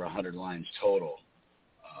it was over 100 lines total.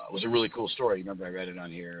 It was a really cool story. Remember I read it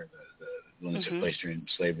on here, the one that took place during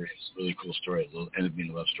slavery. It's a really cool story. It ended up being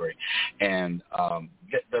a love story. And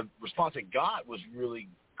the response I got was really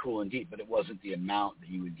cool indeed, but it wasn't the amount that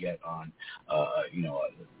you would get on, a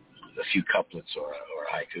few couplets or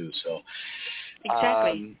haiku. So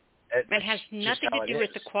exactly. It has nothing to do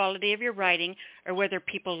with the quality of your writing or whether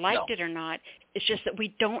people liked it or not. It's just that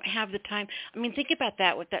we don't have the time. I mean, think about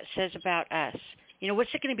that, what that says about us.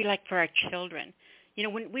 What's it going to be like for our children?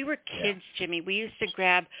 When we were kids, Jimmy, we used to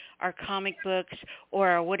grab our comic books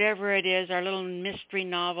or whatever it is, our little mystery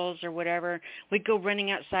novels or whatever. We'd go running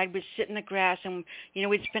outside. We'd sit in the grass and,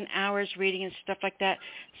 we'd spend hours reading and stuff like that.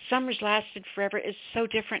 Summers lasted forever. It's so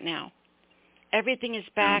different now. Everything is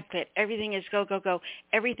backlit. Everything is go, go, go.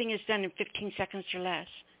 Everything is done in 15 seconds or less.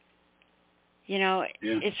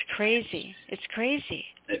 It's crazy. It's crazy.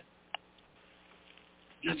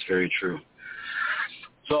 That's very true.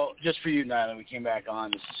 So just for you, Nyla, we came back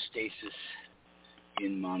on. This is Stasis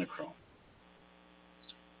in monochrome.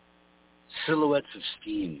 Silhouettes of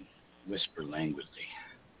steam whisper languidly,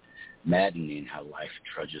 maddening how life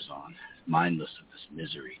trudges on, mindless of this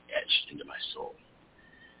misery etched into my soul.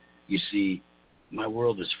 You see, my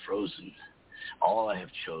world is frozen. All I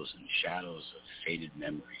have chosen, shadows of faded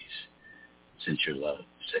memories, since your love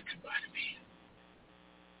said goodbye to me.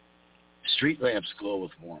 Street lamps glow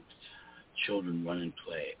with warmth. Children run and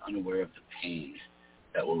play, unaware of the pain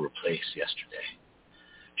that will replace yesterday.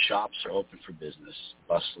 Shops are open for business.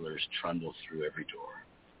 Bustlers trundle through every door.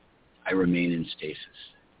 I remain in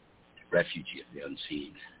stasis, refugee of the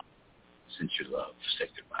unseen, since your love said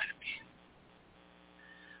goodbye to me.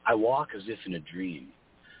 I walk as if in a dream,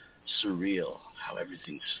 surreal how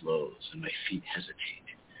everything slows and my feet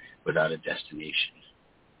hesitate without a destination,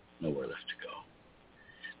 nowhere left to go.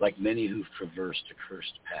 Like many who've traversed a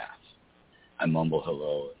cursed path, I mumble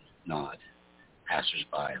hello and nod,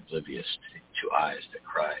 passers-by oblivious to eyes that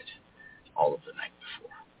cried all of the night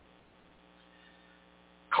before.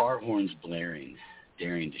 Car horns blaring,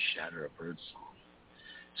 daring to shatter a bird song.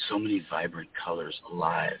 So many vibrant colors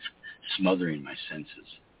alive, smothering my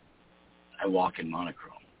senses. I walk in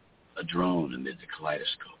monochrome, a drone amid the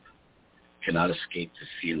kaleidoscope. Cannot escape the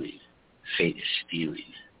feeling fate is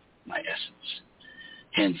stealing my essence.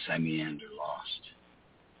 Hence I meander lost,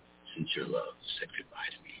 since your love said goodbye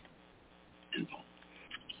to me. And boom.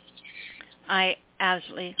 I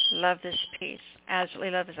absolutely love this piece.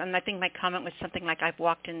 Absolutely love this. And I think my comment was something like, I've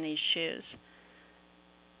walked in these shoes.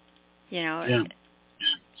 Yeah.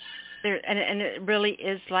 And it really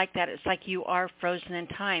is like that. It's like you are frozen in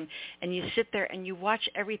time, and you sit there and you watch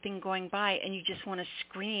everything going by, and you just want to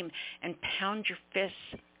scream and pound your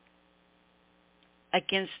fists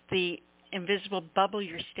against the invisible bubble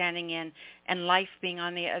you're standing in, and life being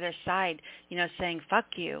on the other side, saying, fuck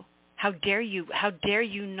you. How dare you? How dare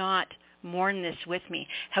you not mourn this with me?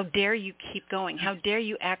 How dare you keep going? How dare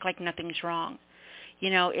you act like nothing's wrong?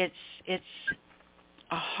 It's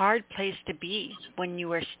a hard place to be when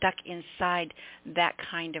you are stuck inside that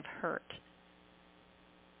kind of hurt.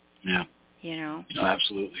 Yeah. No,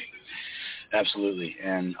 absolutely. Absolutely.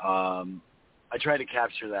 And I try to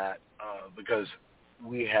capture that because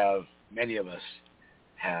many of us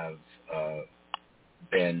have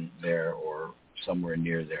been there or somewhere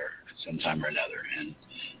near there at some time or another. And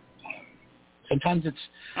sometimes it's...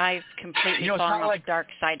 I've completely fallen off the dark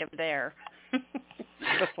side of there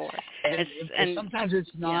before. And sometimes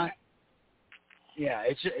it's not... Yeah,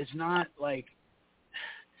 it's not like...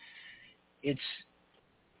 It's...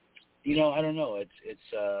 I don't know. It's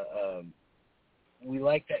we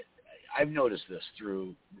like that. I've noticed this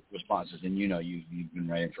through responses, and you've been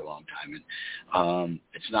writing for a long time, and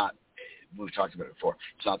it's not, we've talked about it before,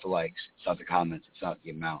 it's not the likes, it's not the comments, it's not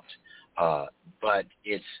the amount, but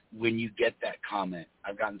it's when you get that comment.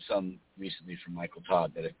 I've gotten some recently from Michael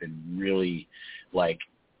Todd that have been really like,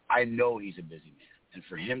 I know he's a busy man, and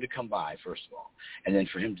for him to come by, first of all, and then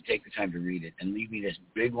for him to take the time to read it and leave me this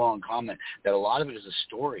big, long comment that a lot of it is a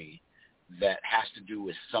story that has to do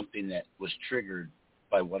with something that was triggered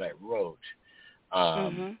by what I wrote,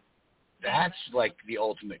 that's like the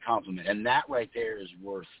ultimate compliment. And that right there is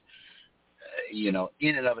worth, in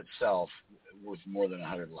and of itself, worth more than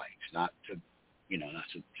 100 likes. Not to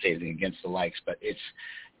say anything against the likes, but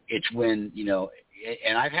it's when, you know,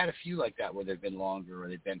 and I've had a few like that where they've been longer, or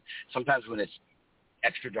they've been sometimes when it's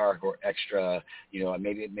extra dark or extra, you know,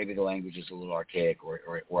 maybe the language is a little archaic, or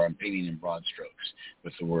I'm painting in broad strokes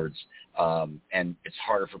with the words, and it's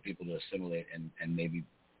harder for people to assimilate and maybe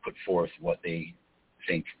put forth what they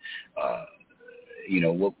think, you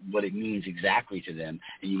know, what it means exactly to them,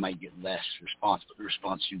 and you might get less response, but the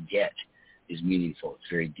response you get is meaningful. It's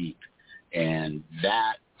very deep, and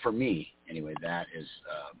that, for me anyway, that is,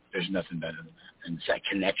 there's nothing better than that. And it's that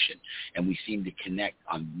connection. And we seem to connect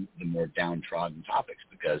on the more downtrodden topics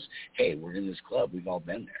because, hey, we're in this club. We've all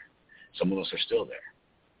been there. Some of us are still there.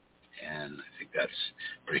 And I think that's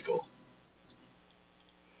pretty cool.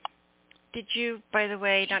 Did you, by the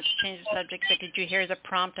way, not to change the subject, but did you hear the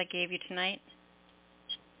prompt I gave you tonight?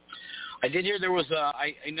 I did hear there was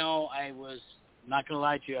I know I was not going to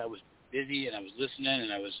lie to you. I was busy and I was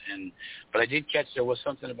listening but I did catch there was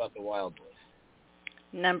something about the wildwood.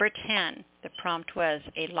 Number 10, the prompt was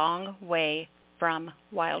a long way from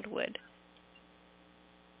wildwood.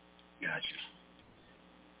 Gotcha.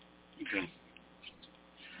 Okay.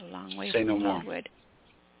 A long way Say from no more. wildwood.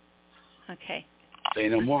 Okay. Say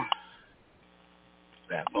no more.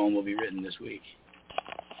 That poem will be written this week.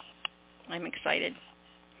 I'm excited.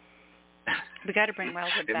 We got to bring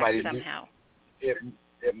wildwood back somehow.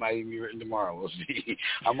 It might even be written tomorrow. We'll see.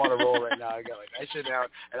 I'm on a roll right now. I sit down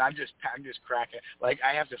and I'm just cracking. Like,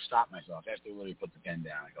 I have to stop myself. I have to literally put the pen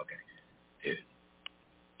down. Like, okay, dude,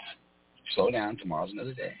 slow down. Tomorrow's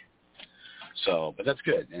another day. So, but that's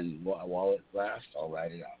good. And while it lasts, I'll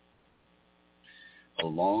write it out. A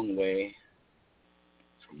long way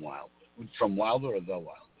from wildwood. From wildwood or the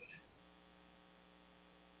wildwood?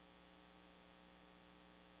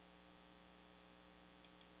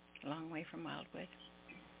 A long way from wildwood.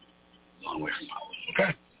 Long way from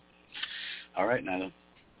Hollywood. Okay. All right, Nyla.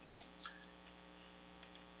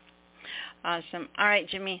 Awesome. All right,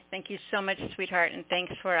 Jimmy. Thank you so much, sweetheart, and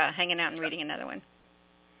thanks for hanging out and reading another one.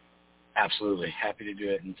 Absolutely. Happy to do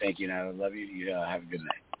it, and thank you, Nyla. Love you. You have a good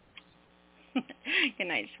night. Good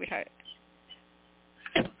night, sweetheart.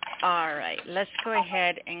 All right. Let's go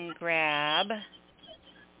ahead and grab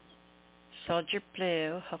Soldier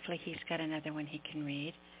Blue. Hopefully he's got another one he can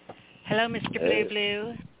read. Hello, Mr. Hey.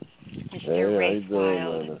 Blue. Mr. Hey, Rafe how you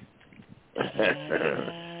Wild.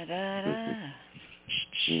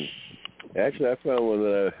 doing, Actually, I found one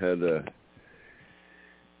that I had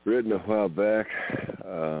written a while back.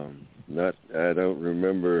 I don't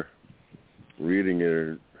remember reading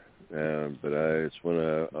it, but it's one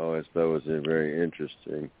I always thought was very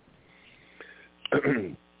interesting.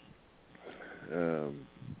 I'm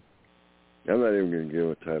not even going to give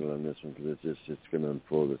a title on this one because it's going to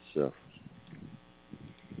unfold itself.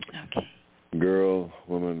 Okay. Girl,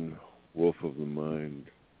 woman, wolf of the mind,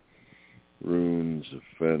 runes of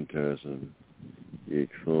phantasm, each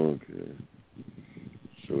conquer.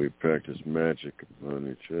 So we practice magic upon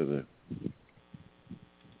each other.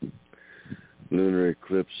 Lunar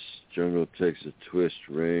eclipse, jungle takes a twist,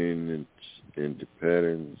 rain into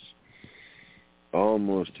patterns,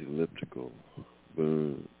 almost elliptical.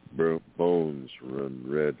 Bones run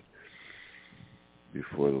red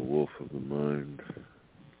before the wolf of the mind.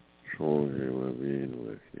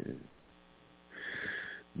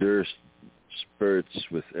 Durst spurts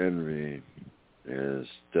with envy as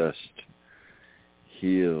dust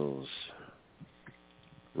heels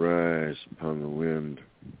rise upon the wind.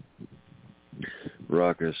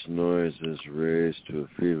 Raucous noises raised to a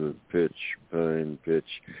fevered pitch, pine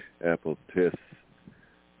pitch, apple pith.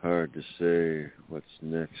 Hard to say what's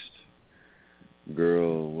next.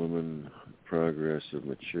 Girl, woman, progress of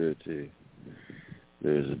maturity.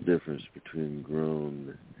 There's a difference between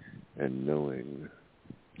grown and knowing.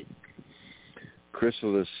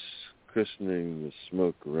 Chrysalis christening, the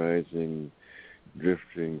smoke rising,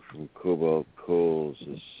 drifting from cobalt coals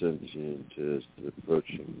as sentient as the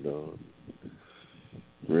approaching dawn.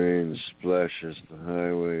 Rain splashes the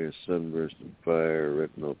highway, a sunburst of fire,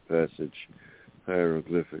 retinal passage,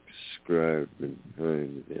 hieroglyphics scribed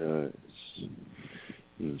behind the eyes.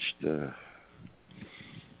 Insta,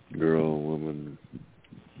 girl, woman,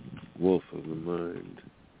 wolf of the mind.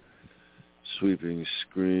 Sweeping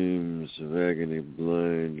screams of agony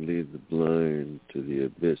blind lead the blind to the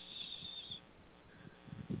abyss.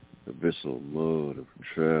 Abyssal mode of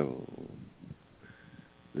travel.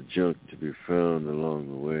 The junk to be found along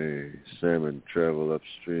the way. Salmon travel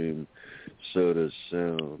upstream, soda's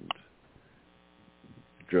sound.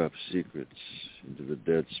 Drop secrets into the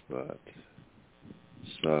dead spot.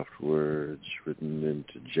 Soft words written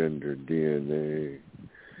into gender DNA.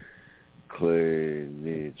 Clay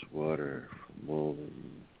needs water for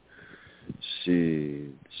molding.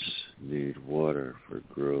 Seeds need water for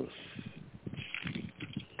growth.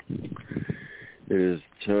 It is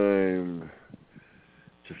time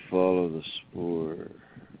to follow the spore.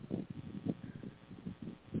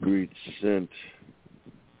 Greet scent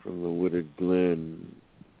from the wooded glen.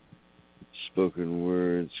 Spoken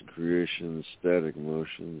words, creation, static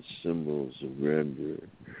motions, symbols of grandeur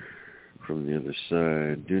from the other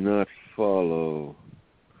side. Do not follow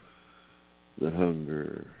the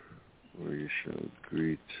hunger, or you shall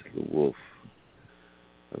greet the wolf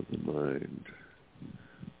of the mind.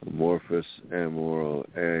 Amorphous, amoral,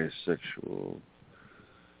 asexual.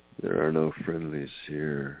 There are no friendlies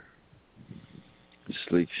here.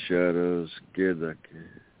 Sleek shadows, girdake,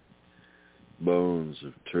 bones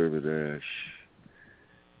of turbid ash.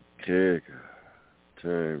 Quigg,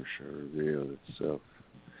 time shall reveal itself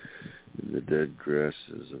in the dead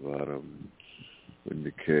grasses of autumn. When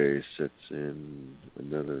decay sets in,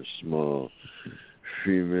 another small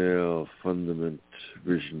female fundament,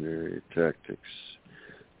 visionary tactics,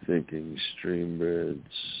 thinking streambreds,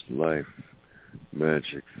 life,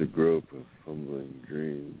 magic, the grope of fumbling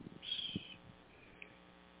dreams.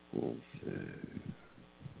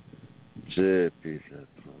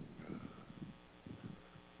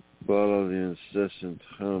 Follow the incessant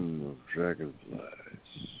hum of dragonflies.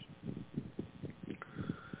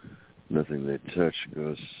 Nothing they touch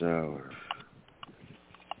goes sour.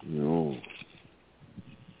 No.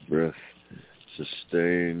 Breath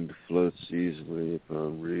sustained floats easily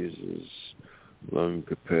upon breezes. Lung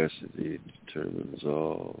capacity determines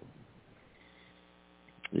all.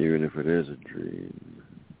 Even if it is a dream.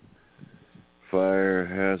 Fire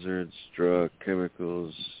hazards draw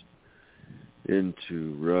chemicals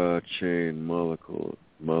into raw chain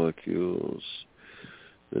molecules.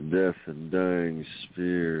 The death and dying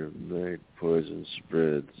sphere of night poison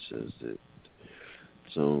spreads as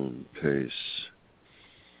its own pace.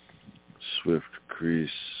 Swift crease,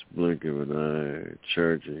 blink of an eye,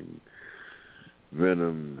 charging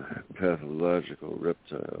venom, pathological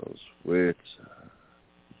reptiles. Wait,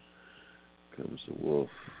 comes the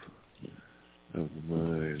wolf of the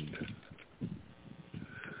mind.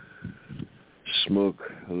 Smoke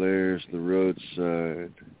layers the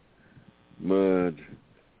roadside, mud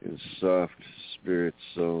in soft spirit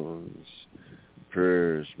songs.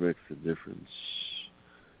 Prayers make the difference.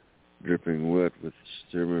 Dripping wet with the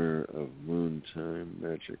stimmer of moontime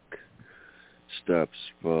magic. Stops,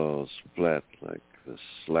 falls flat like the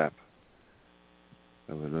slap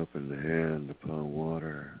of an open hand upon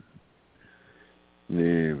water.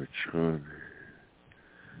 Nevatron.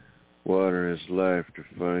 Water is life,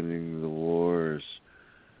 defining the wars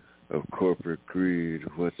of corporate greed.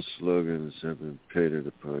 What slogans have been painted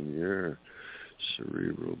upon your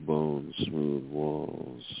cerebral bones, smooth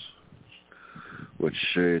walls? What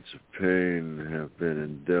shades of pain have been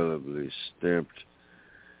indelibly stamped?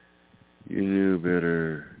 You knew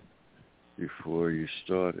better before you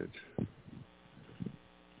started.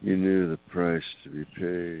 You knew the price to be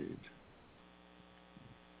paid.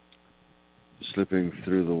 Slipping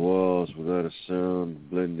through the walls without a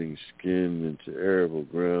sound, blending skin into arable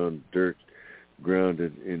ground, dirt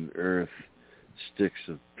grounded in earth, sticks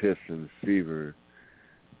of pith and fever,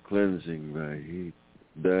 cleansing by heat,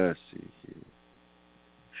 dasi heat,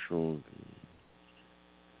 shonki.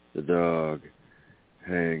 The dog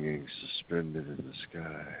hanging suspended in the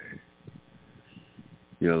sky,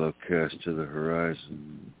 yellow cast to the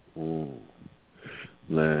horizon,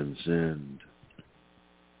 land's end.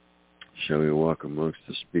 Shall we walk amongst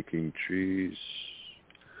the speaking trees?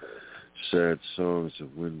 Sad songs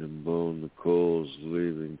of wind and bone, the coals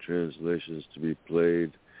leaving translations to be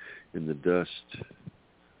played in the dust.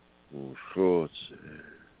 To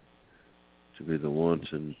be the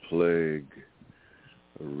wanton plague,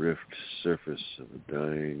 a rift surface of a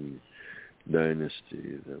dying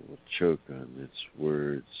dynasty that will choke on its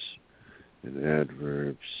words and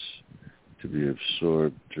adverbs to be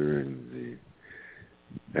absorbed during the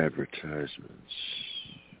advertisements.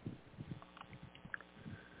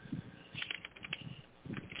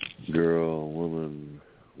 Girl, woman,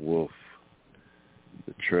 wolf,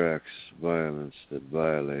 the tracks, violence that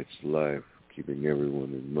violates life, keeping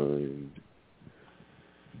everyone in mind.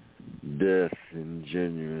 Death,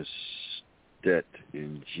 ingenuous, debt,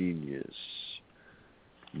 ingenious,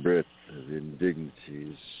 breadth of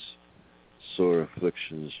indignities, sore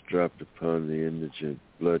afflictions dropped upon the indigent,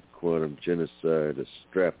 blood quantum genocide, a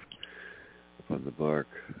strap upon the bark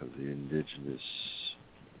of the indigenous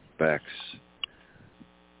backs.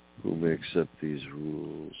 Who makes up these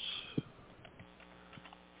rules?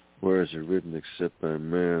 Where is it written except by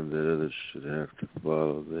man that others should have to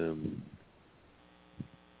follow them?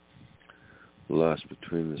 lost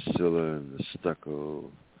between the Scylla and the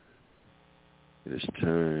stucco. It is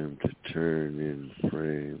time to turn in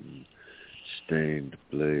frame. Stained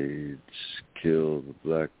blades kill the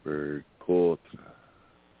blackbird. Contra.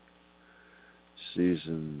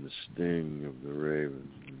 Season the sting of the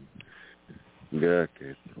raven.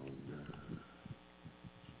 Gake tonga.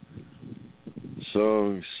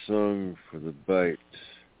 Songs sung for the bite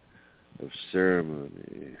of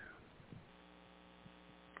ceremony.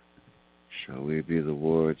 Shall we be the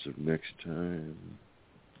wards of next time?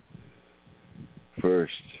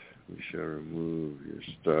 First, we shall remove your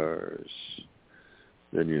stars,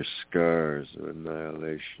 then your scars of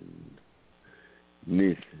annihilation.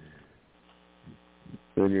 Neath,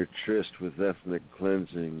 then your tryst with ethnic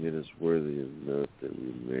cleansing. It is worthy of note that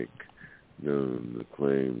we make known the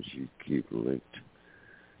claims you keep linked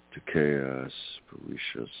to chaos, but we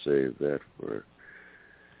shall save that for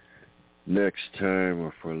next time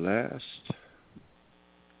or for last.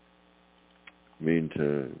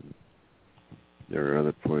 Meantime, there are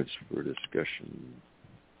other points for discussion.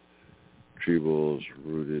 Tree bowls,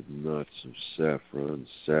 rooted knots of saffron,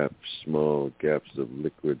 sap, small gaps of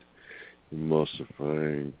liquid,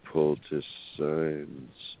 emulsifying poultice,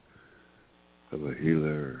 signs of a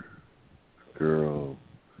healer, girl,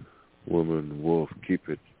 woman, wolf, keep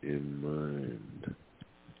it in mind.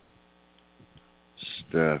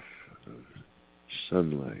 Staff of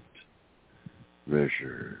sunlight,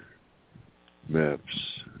 measure, maps,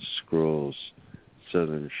 scrolls,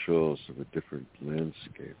 southern shoals of a different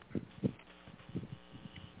landscape.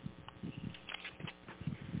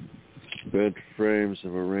 Bent frames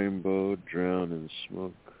of a rainbow drown in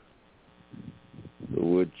smoke. The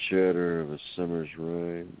wood chatter of a summer's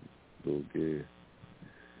rhyme, bogey.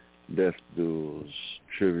 Death duels,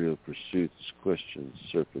 trivial pursuits, questions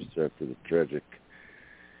surfaced after the tragic,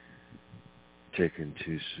 taken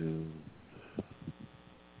too soon.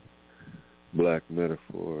 Black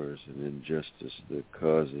metaphors and injustice, the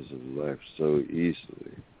causes of life so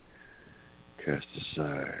easily cast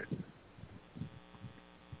aside.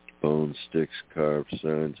 Bone sticks, carved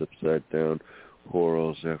signs upside down,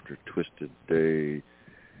 whorls after twisted day,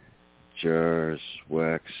 jars,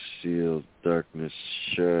 wax sealed, darkness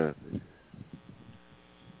shut,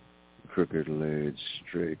 crooked laid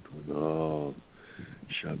straight when all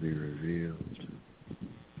shall be revealed.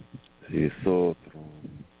 The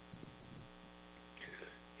thotron,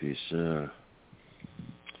 Pisa,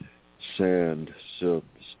 sand, silt,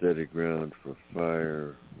 steady ground for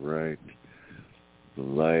fire, right, the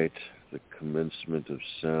light, the commencement of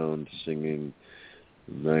sound, singing,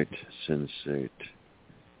 the night sensate,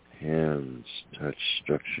 hands touch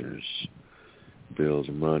structures, build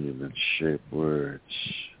monuments, shape words,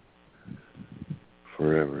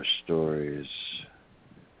 forever stories,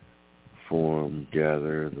 form,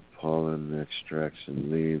 gather the pollen, extracts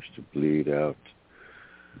and leaves to bleed out,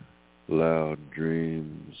 loud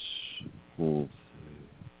dreams,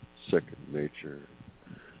 second nature,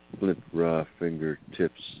 flint raw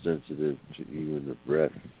fingertips sensitive to even the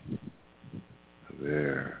breath of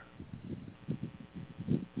air.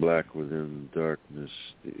 Black within darkness,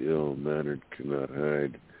 the ill-mannered cannot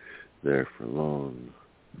hide there for long.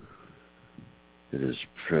 It is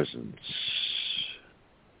presence,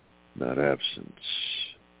 not absence.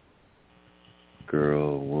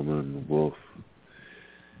 Girl, woman, wolf,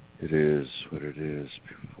 it is what it is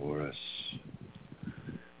before us.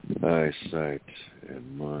 Eyesight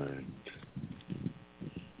and mind.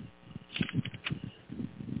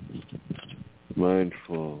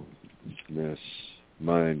 Mindfulness,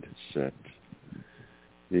 mindset.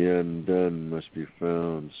 The undone must be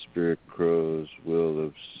found. Spirit crows, will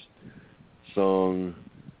of song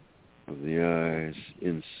of the eyes,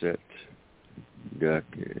 inset, gake.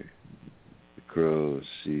 The crow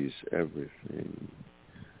sees everything.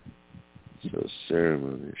 So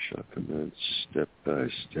ceremony shall commence step by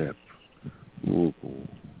step. Mugu.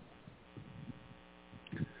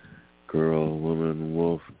 Girl, woman,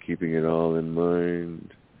 wolf, keeping it all in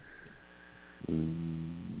mind.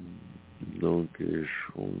 Donkey,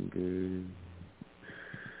 shongi.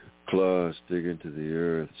 Claws dig into the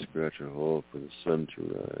earth, scratch a hole for the sun to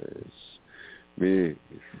rise. Me,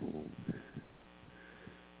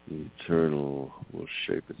 the eternal will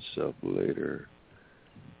shape itself later.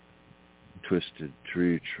 Twisted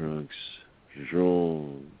tree trunks,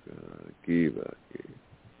 zhonga, givaki.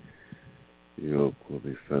 The oak will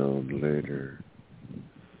be found later.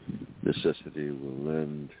 Necessity will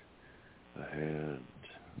lend a hand.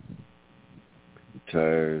 The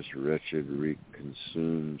tire's wretched reek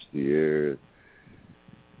consumes the air.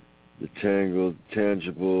 The tangled,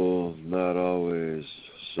 tangible, not always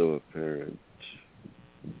so apparent.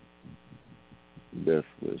 death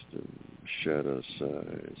wisdom, shadow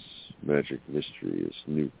size, magic mystery is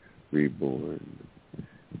new, reborn.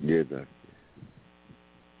 Gedak.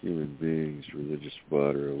 Human beings, religious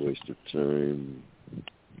fodder, a waste of time.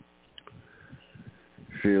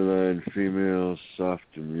 Feline, female, soft,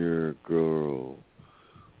 demure, girl,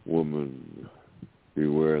 woman,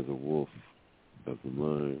 beware the wolf of the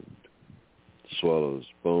mind. Swallows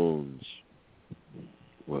bones,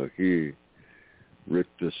 while he,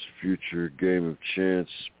 rictus, future, game of chance,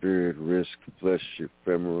 spirit, risk, flesh,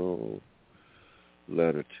 ephemeral,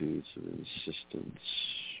 latitudes of insistence,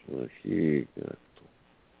 while he got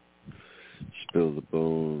spill the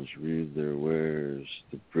bones, read their wares,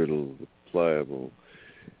 the brittle, the pliable,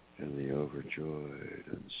 and the overjoyed,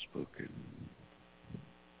 unspoken.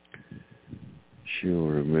 She'll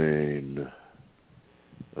remain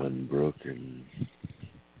unbroken.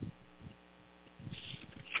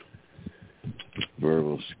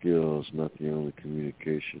 Verbal skills, not the only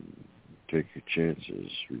communication. Take your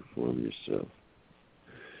chances, reform yourself.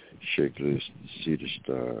 Shake loose the cedar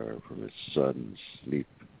star from its sudden sleep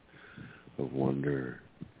of wonder.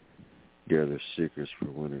 Gather seekers for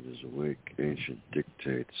when it is awake, ancient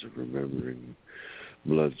dictates of remembering,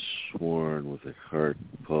 blood sworn with a heart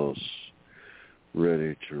pulse,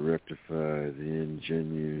 ready to rectify the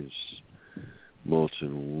ingenuous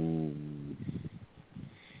molten womb,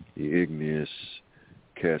 the igneous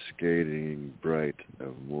cascading bright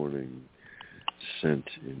of morning scent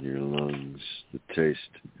in your lungs, the taste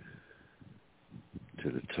to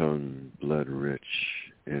the tongue, blood rich,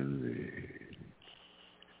 envy,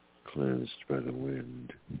 cleansed by the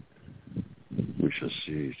wind. We shall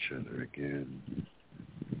see each other again.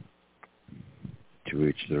 To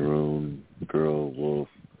each their own, girl, wolf,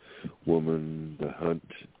 woman, the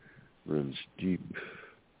hunt runs deep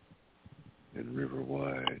and river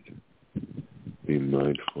wide. Be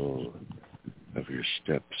mindful of your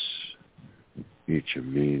steps, each a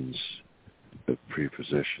means of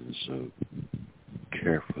prepossession so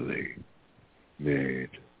carefully made.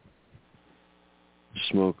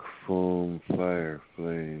 Smoke, foam, fire,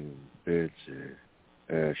 flame, beds,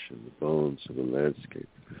 ash, and the bones of the landscape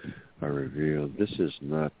are revealed. This is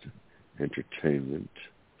not entertainment.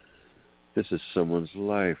 This is someone's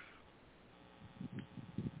life.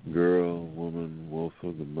 Girl, woman, wolf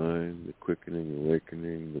of the mind, the quickening,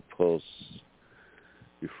 awakening, the pulse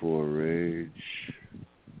before rage.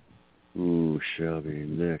 Who shall be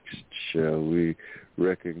next? Shall we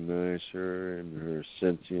recognize her in her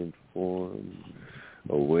sentient form,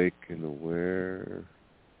 awake and aware?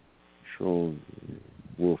 Shongi,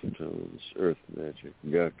 wolf tones, earth magic,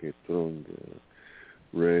 gake tronga,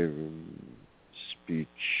 raven, speech,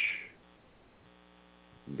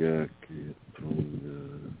 gake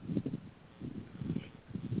tronga.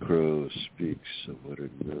 Crow speaks of what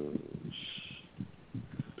it knows.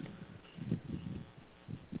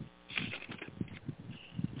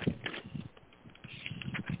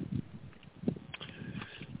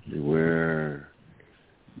 Beware,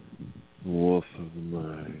 wolf of the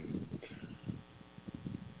mind,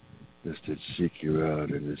 lest it seek you out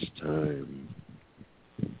in this time.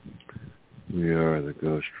 We are the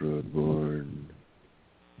ghost road born.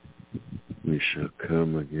 We shall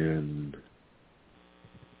come again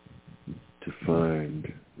to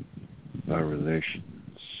find our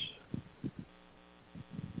relations.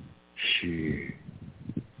 She,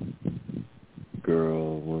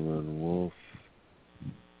 girl, woman, wolf.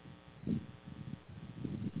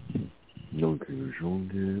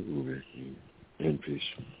 And peace.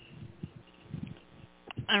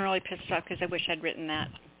 I'm really pissed off because I wish I'd written that.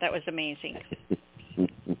 That was amazing.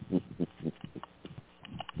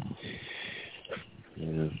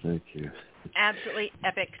 Yeah, thank you. Absolutely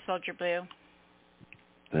epic, Soldier Blue.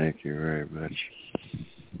 Thank you very much.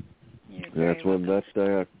 You're very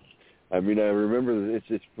welcome. I mean, I remember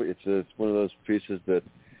it's one of those pieces that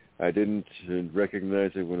I didn't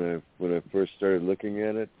recognize it when I first started looking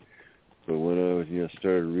at it. But when I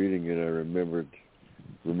started reading it, I remembered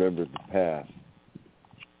the path.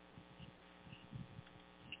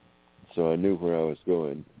 So I knew where I was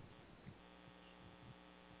going.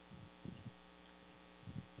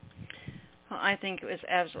 Well, I think it was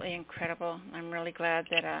absolutely incredible. I'm really glad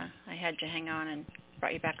that I had you hang on and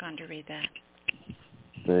brought you back on to read that.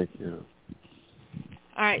 Thank you.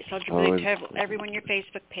 All right, Soldier Blue, tell everyone your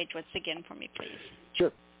Facebook page once again for me, please.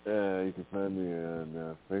 Sure. You can find me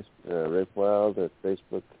on Rafe Wild at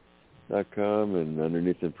Facebook.com, and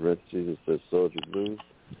underneath in parentheses it says Soldier Blue.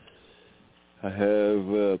 I have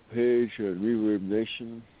a page on Reverb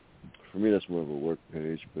Nation. For me, that's more of a work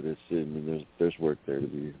page, but there's work there to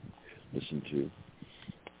be listened to.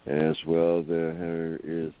 As well, there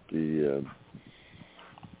is the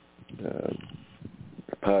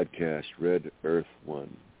podcast, Red Earth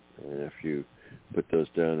One. And if you put those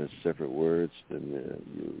down as separate words, then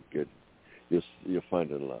you'll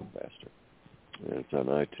find it a lot faster. And it's on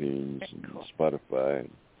iTunes and Spotify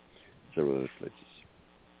and several other places.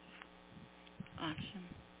 Awesome.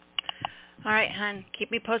 All right, hon. Keep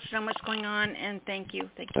me posted on what's going on, and thank you.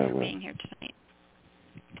 Thank you for being here tonight.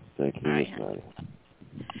 Thank you, Miss Nyla.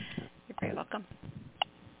 You're very welcome.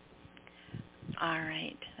 All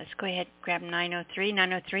right. Let's go ahead and grab 903.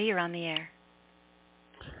 903, you're on the air.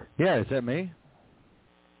 Yeah, is that me?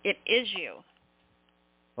 It is you.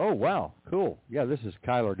 Oh, wow. Cool. Yeah, this is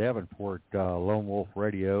Kyler Davenport, Lone Wolf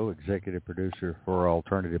Radio, executive producer for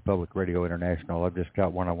Alternative Public Radio International. I've just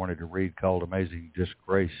got one I wanted to read called Amazing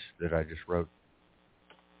Disgrace that I just wrote.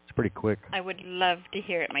 It's pretty quick. I would love to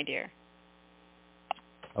hear it, my dear.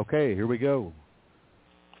 Okay, here we go.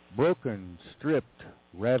 Broken, stripped,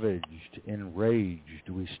 ravaged, enraged,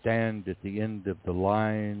 we stand at the end of the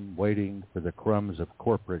line waiting for the crumbs of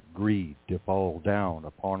corporate greed to fall down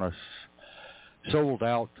upon us. Sold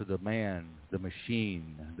out to the man, the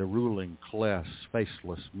machine, the ruling class,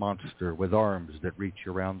 faceless monster with arms that reach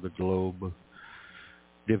around the globe,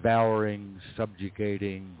 devouring,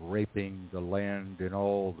 subjugating, raping the land and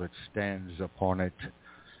all that stands upon it.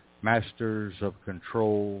 Masters of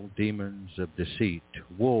control, demons of deceit,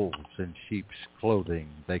 wolves in sheep's clothing,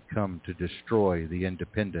 they come to destroy the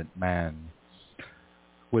independent man.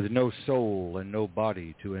 With no soul and no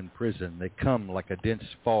body to imprison, they come like a dense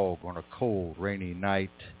fog on a cold, rainy night.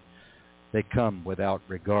 They come without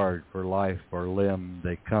regard for life or limb.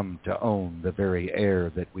 They come to own the very air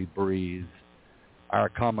that we breathe. Our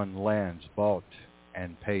common lands bought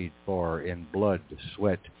and paid for in blood,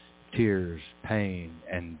 sweat, tears, pain,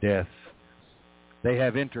 and death. They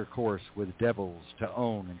have intercourse with devils to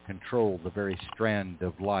own and control the very strand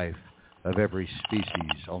of life of every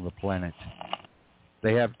species on the planet.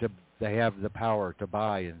 They have the power to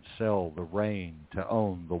buy and sell the rain, to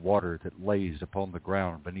own the water that lays upon the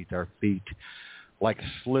ground beneath our feet, like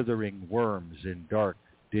slithering worms in dark,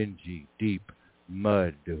 dingy, deep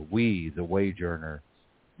mud. We, the wage earner,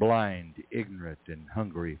 blind, ignorant, and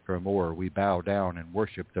hungry for more, we bow down and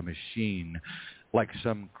worship the machine like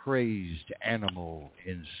some crazed animal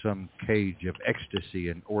in some cage of ecstasy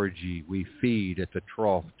and orgy. We feed at the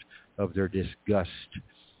trough of their disgust.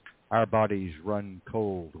 Our bodies run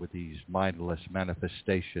cold with these mindless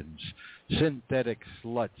manifestations. Synthetic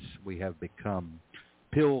sluts we have become,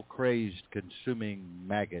 pill-crazed consuming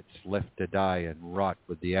maggots left to die and rot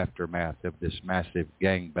with the aftermath of this massive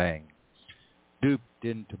gangbang. Duped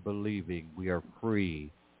into believing we are free,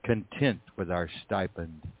 content with our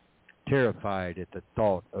stipend. Terrified at the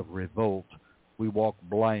thought of revolt, we walk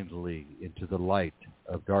blindly into the light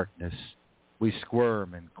of darkness. We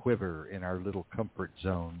squirm and quiver in our little comfort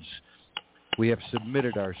zones. We have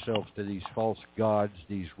submitted ourselves to these false gods,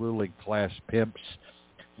 these ruling class pimps.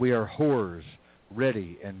 We are whores,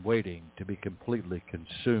 ready and waiting to be completely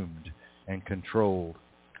consumed and controlled.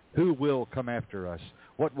 Who will come after us?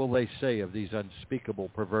 What will they say of these unspeakable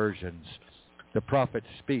perversions? The prophet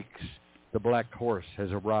speaks. The black horse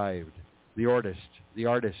has arrived. The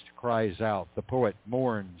artist cries out. The poet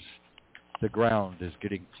mourns. The ground is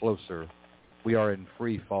getting closer. We are in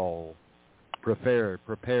free fall. Prepare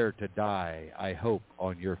to die, I hope,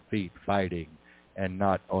 on your feet fighting and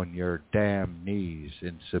not on your damn knees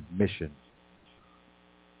in submission.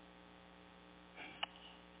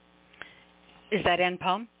 Is that end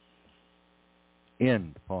poem?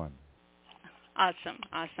 End poem.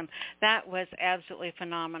 Awesome. That was absolutely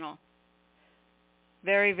phenomenal.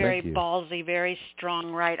 Very, very ballsy, very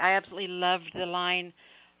strong, right? I absolutely loved the line,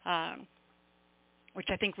 which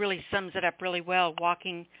I think really sums it up really well.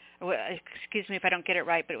 Excuse me if I don't get it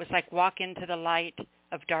right, but it was like walk into the light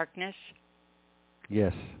of darkness.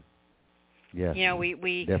 Yes. You know,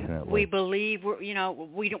 we definitely. We believe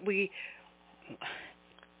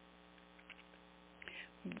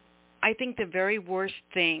I think the very worst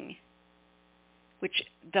thing, which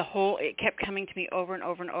it kept coming to me over and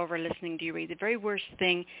over and over listening to you read, the very worst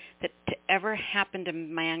thing that to ever happen to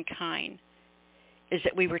mankind is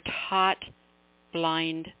that we were taught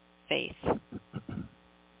blind faith.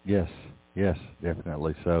 Yes,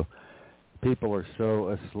 definitely. So people are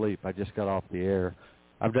so asleep. I just got off the air.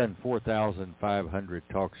 I've done 4,500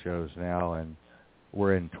 talk shows now, and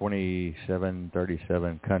we're in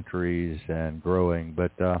 37 countries and growing.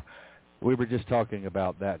 But we were just talking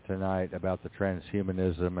about that tonight, about the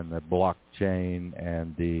transhumanism and the blockchain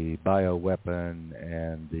and the bioweapon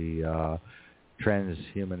and the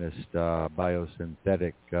transhumanist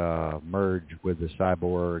biosynthetic merge with the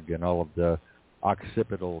cyborg and all of the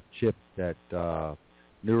occipital chip that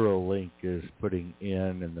Neuralink is putting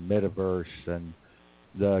in, and the metaverse, and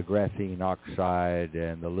the graphene oxide,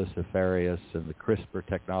 and the luciferius, and the CRISPR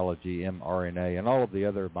technology, mRNA, and all of the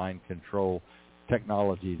other mind control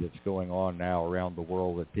technology that's going on now around the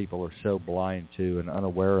world that people are so blind to and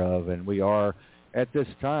unaware of. And we are, at this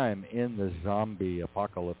time, in the zombie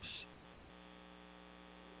apocalypse.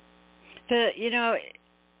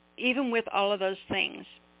 Even with all of those things,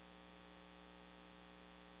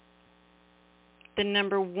 the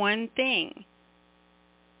number one thing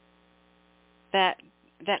that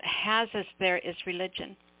has us there is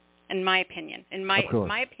religion, in my opinion. In my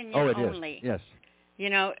opinion only. Is. Yes.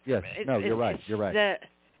 Yes. You're right. You're right.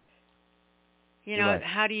 Right.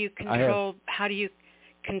 How do you control? How do you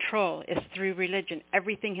control? Is through religion.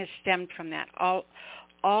 Everything has stemmed from that. All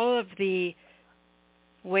of the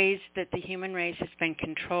ways that the human race has been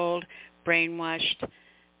controlled, brainwashed,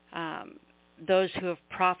 those who have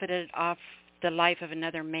profited off the life of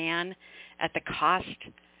another man at the cost,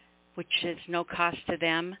 which is no cost to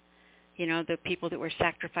them. The people that were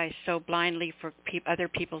sacrificed so blindly for other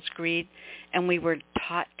people's greed, and we were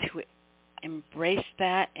taught to embrace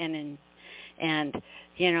that and that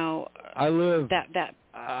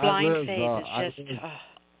blind faith is just.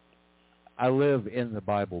 I live in the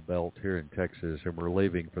Bible Belt here in Texas, and we're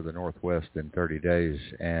leaving for the Northwest in 30 days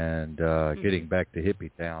and getting back to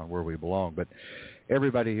Hippie Town where we belong. But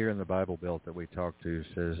everybody here in the Bible Belt that we talk to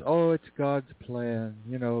says, oh, it's God's plan.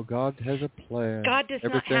 God has a plan. God does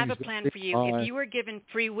not have a plan for you. Fine. If you were given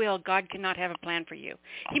free will, God cannot have a plan for you.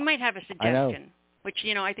 He might have a suggestion, which,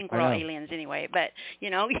 I think we're all aliens anyway. But, yeah,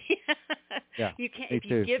 you can't. If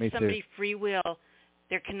you give somebody free will,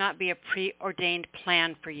 there cannot be a preordained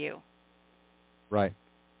plan for you. Right,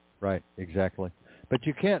 exactly. But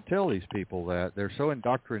you can't tell these people that. They're so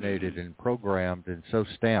indoctrinated and programmed and so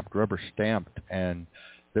rubber stamped, and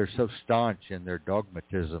they're so staunch in their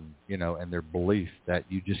dogmatism, and their belief that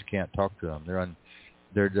you just can't talk to them.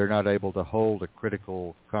 They're not able to hold a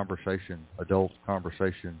critical conversation, adult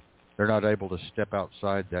conversation. They're not able to step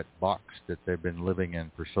outside that box that they've been living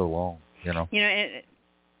in for so long,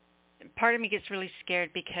 Part of me gets really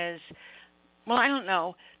scared because, I don't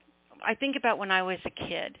know. I think about when I was a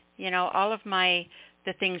kid, all of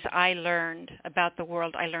the things I learned about the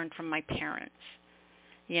world, I learned from my parents,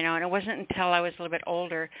 and it wasn't until I was a little bit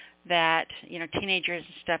older that, teenagers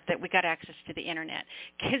and stuff, that we got access to the internet.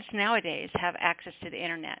 Kids nowadays have access to the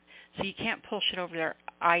internet, so you can't pull shit over their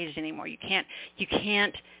eyes anymore. You can't,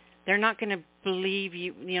 they're not going to believe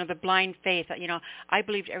you, the blind faith. I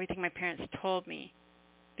believed everything my parents told me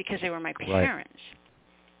because they were my parents. Right.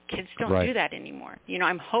 Kids don't do that anymore.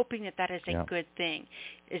 I'm hoping that is a good thing,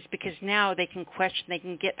 is because now they can question, they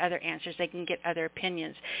can get other answers, they can get other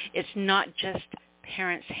opinions. It's not just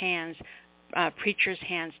parents' hands, preachers'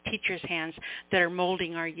 hands, teachers' hands that are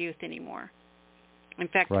molding our youth anymore. In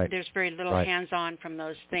fact, there's very little hands-on from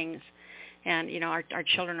those things, and our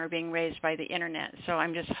children are being raised by the internet. So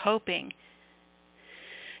I'm just hoping,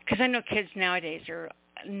 because I know kids nowadays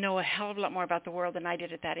know a hell of a lot more about the world than I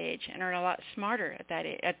did at that age, and are a lot smarter at that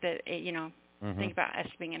age. Think about us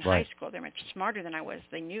being in high school; they're much smarter than I was.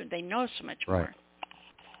 They know so much more.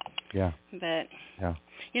 Yeah. But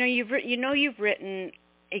you've written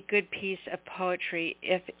a good piece of poetry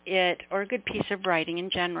or a good piece of writing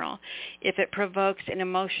in general, if it provokes an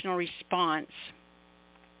emotional response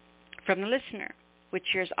from the listener, which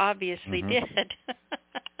yours obviously did.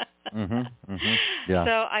 Yeah,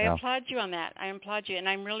 so I applaud you on that. I applaud you, and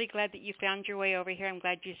I'm really glad that you found your way over here. I'm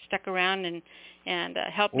glad you stuck around and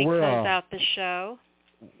helped me close out the show.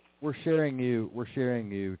 We're sharing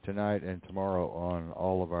you tonight and tomorrow on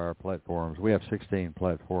all of our platforms. We have 16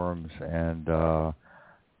 platforms, and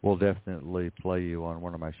we'll definitely play you on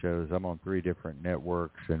one of my shows. I'm on 3 different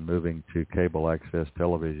networks and moving to cable access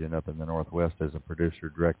television up in the Northwest as a producer,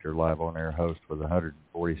 director, live on-air host with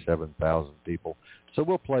 147,000 people. So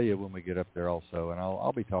we'll play you when we get up there also, and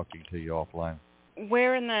I'll be talking to you offline.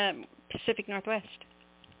 Where in the Pacific Northwest?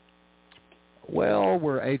 Well,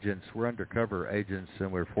 we're agents. We're undercover agents, and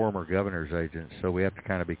we're former governor's agents, so we have to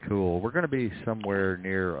kind of be cool. We're going to be somewhere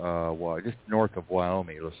near, just north of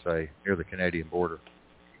Wyoming, let's say, near the Canadian border.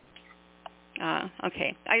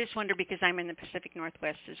 Okay. I just wonder because I'm in the Pacific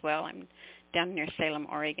Northwest as well. I'm down near Salem,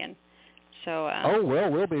 Oregon. So.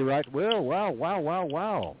 We'll be right. Well,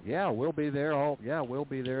 wow. Yeah, we'll be there. We'll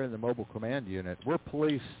be there in the mobile command unit. We're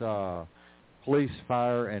police,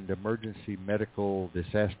 fire, and emergency medical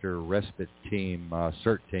disaster respite team,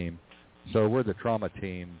 CERT team. So we're the trauma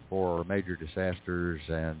team for major disasters,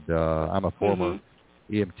 and I'm a former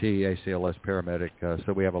EMT, ACLS paramedic.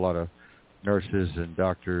 So we have a lot of nurses and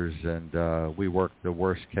doctors, and we work the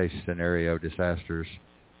worst case scenario disasters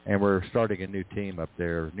and we're starting a new team up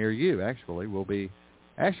there near you. Actually, we'll be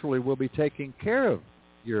taking care of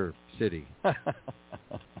your city. Well,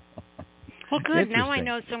 good. Now I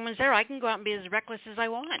know someone's there. I can go out and be as reckless as I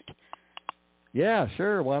want. Yeah,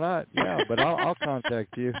 sure. Why not? Yeah, but I'll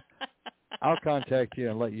contact you. I'll contact you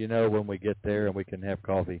and let you know when we get there and we can have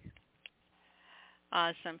coffee.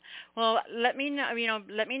 Awesome. Well, let me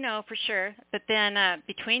know for sure. But then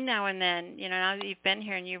between now and then, now that you've been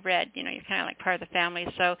here and you've read, you're kind of like part of the family.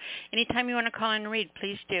 So anytime you want to call in and read,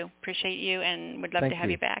 please do. Appreciate you and would love to have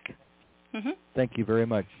you back. Mm-hmm. Thank you very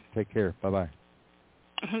much. Take care. Bye-bye.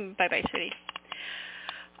 Bye-bye, sweetie.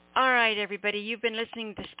 All right, everybody. You've been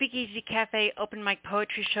listening to Speakeasy Cafe Open Mic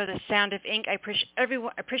Poetry Show, The Sound of Ink. I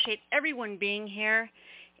appreciate everyone being here.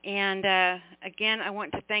 And again, I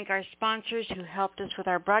want to thank our sponsors who helped us with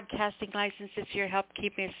our broadcasting license this year, helped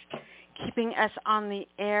keeping us on the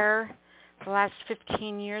air for the last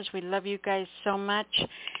 15 years. We love you guys so much.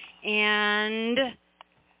 And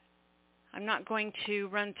I'm not going to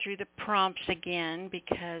run through the prompts again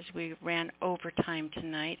because we ran overtime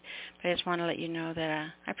tonight. But I just want to let you know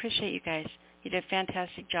that I appreciate you guys. You did a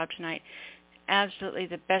fantastic job tonight. Absolutely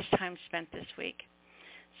the best time spent this week.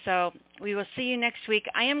 So we will see you next week.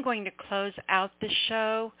 I am going to close out the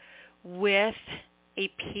show with a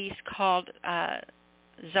piece called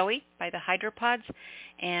Zoe by the Hydropods.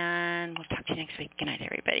 And we'll talk to you next week. Good night,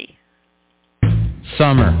 everybody.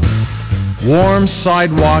 Summer. Warm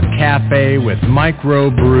sidewalk cafe with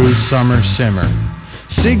microbrew summer simmer.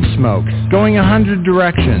 Cig smoke, going 100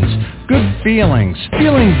 directions. Good feelings,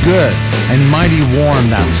 feeling good, and mighty warm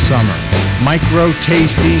that summer. Micro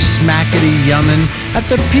tasty, smackety yummin' at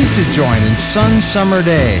the pizza joint in sun summer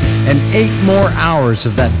day, and 8 more hours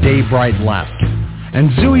of that day bright left. And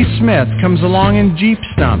Zooey Smith comes along in Jeep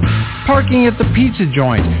Stump, parking at the pizza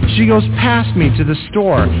joint. She goes past me to the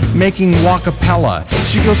store, making walkapella.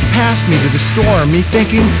 She goes past me to the store, me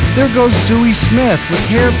thinking, there goes Zooey Smith with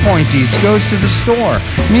hair pointies, goes to the store.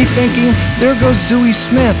 Me thinking, there goes Zooey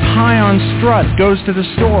Smith, high on strut, goes to the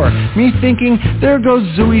store. Me thinking, there goes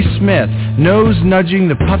Zooey Smith, nose nudging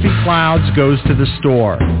the puffy clouds, goes to the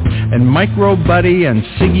store. And Micro Buddy and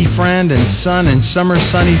Siggy Friend and Sun and Summer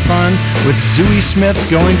Sunny Fun with Zooey Smith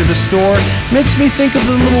going to the store makes me think of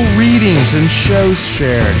the little readings and shows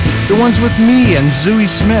shared. The ones with me and Zooey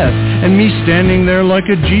Smith, and me standing there like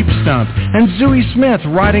a Jeep stump, and Zooey Smith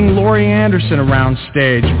riding Laurie Anderson around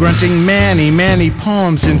stage, grunting Manny, Manny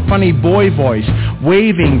poems in funny boy voice,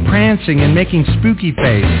 waving, prancing, and making spooky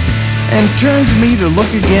face. And turns me to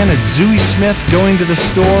look again at Zooey Smith going to the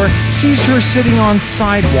store, sees her sitting on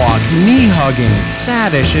sidewalk, knee-hugging,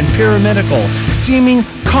 saddish and pyramidical, seeming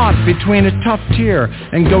caught between a tough tear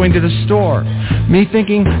and going to the store. Me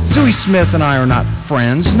thinking, Zooey Smith and I are not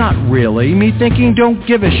friends, not really. Me thinking, don't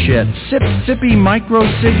give a shit. Sip, sippy, micro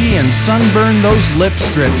ciggy and sunburn those lip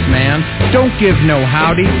strips, man. Don't give no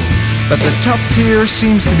howdy. But the tough tear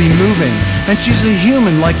seems to be moving, and she's a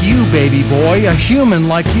human like you, baby boy, a human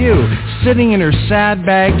like you, sitting in her sad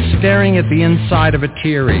bag staring at the inside of a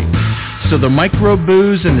teary. So the micro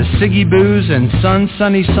booze and the ciggy booze and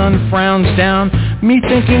sunny sun frowns down, me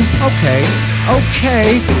thinking, okay,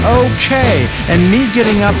 and me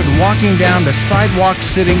getting up and walking down the sidewalk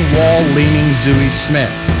sitting wall leaning Zooey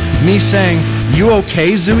Smith. Me saying, you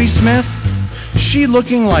okay, Zooey Smith? She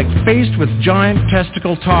looking like faced with giant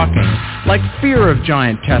testicle talking, like fear of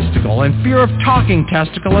giant testicle and fear of talking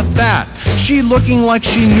testicle at that. She looking like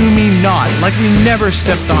she knew me not, like we never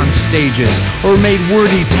stepped on stages or made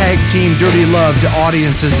wordy tag team dirty love to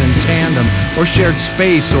audiences in tandem or shared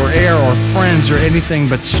space or air or friends or anything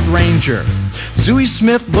but stranger. Zooey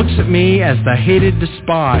Smith looks at me as the hated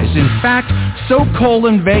despised, in fact, so cold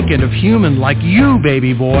and vacant of human like you,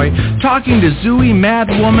 baby boy, talking to Zooey mad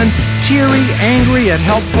woman, teary, angry yet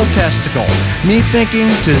helpful testicle. Me thinking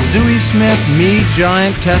to Zooey Smith, me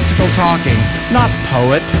giant testicle talking. Not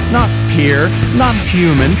poet, not peer, not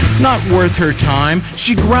human, not worth her time.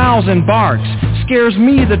 She growls and barks, scares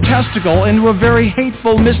me, the testicle, into a very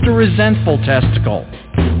hateful Mr. Resentful testicle.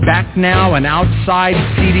 Back now and outside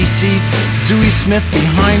seedy seats, Zooey Smith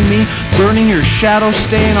behind me, burning her shadow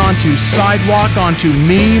stain onto sidewalk, onto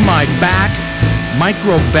me, my back.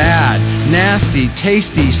 Micro bad, nasty,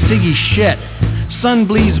 tasty, ciggy shit. Sun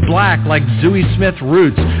bleeds black like Zooey Smith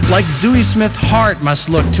roots, like Zooey Smith heart must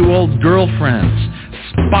look to old girlfriends.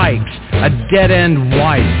 Spikes, a dead-end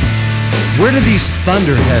wife. Where do these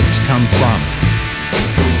thunderheads come from?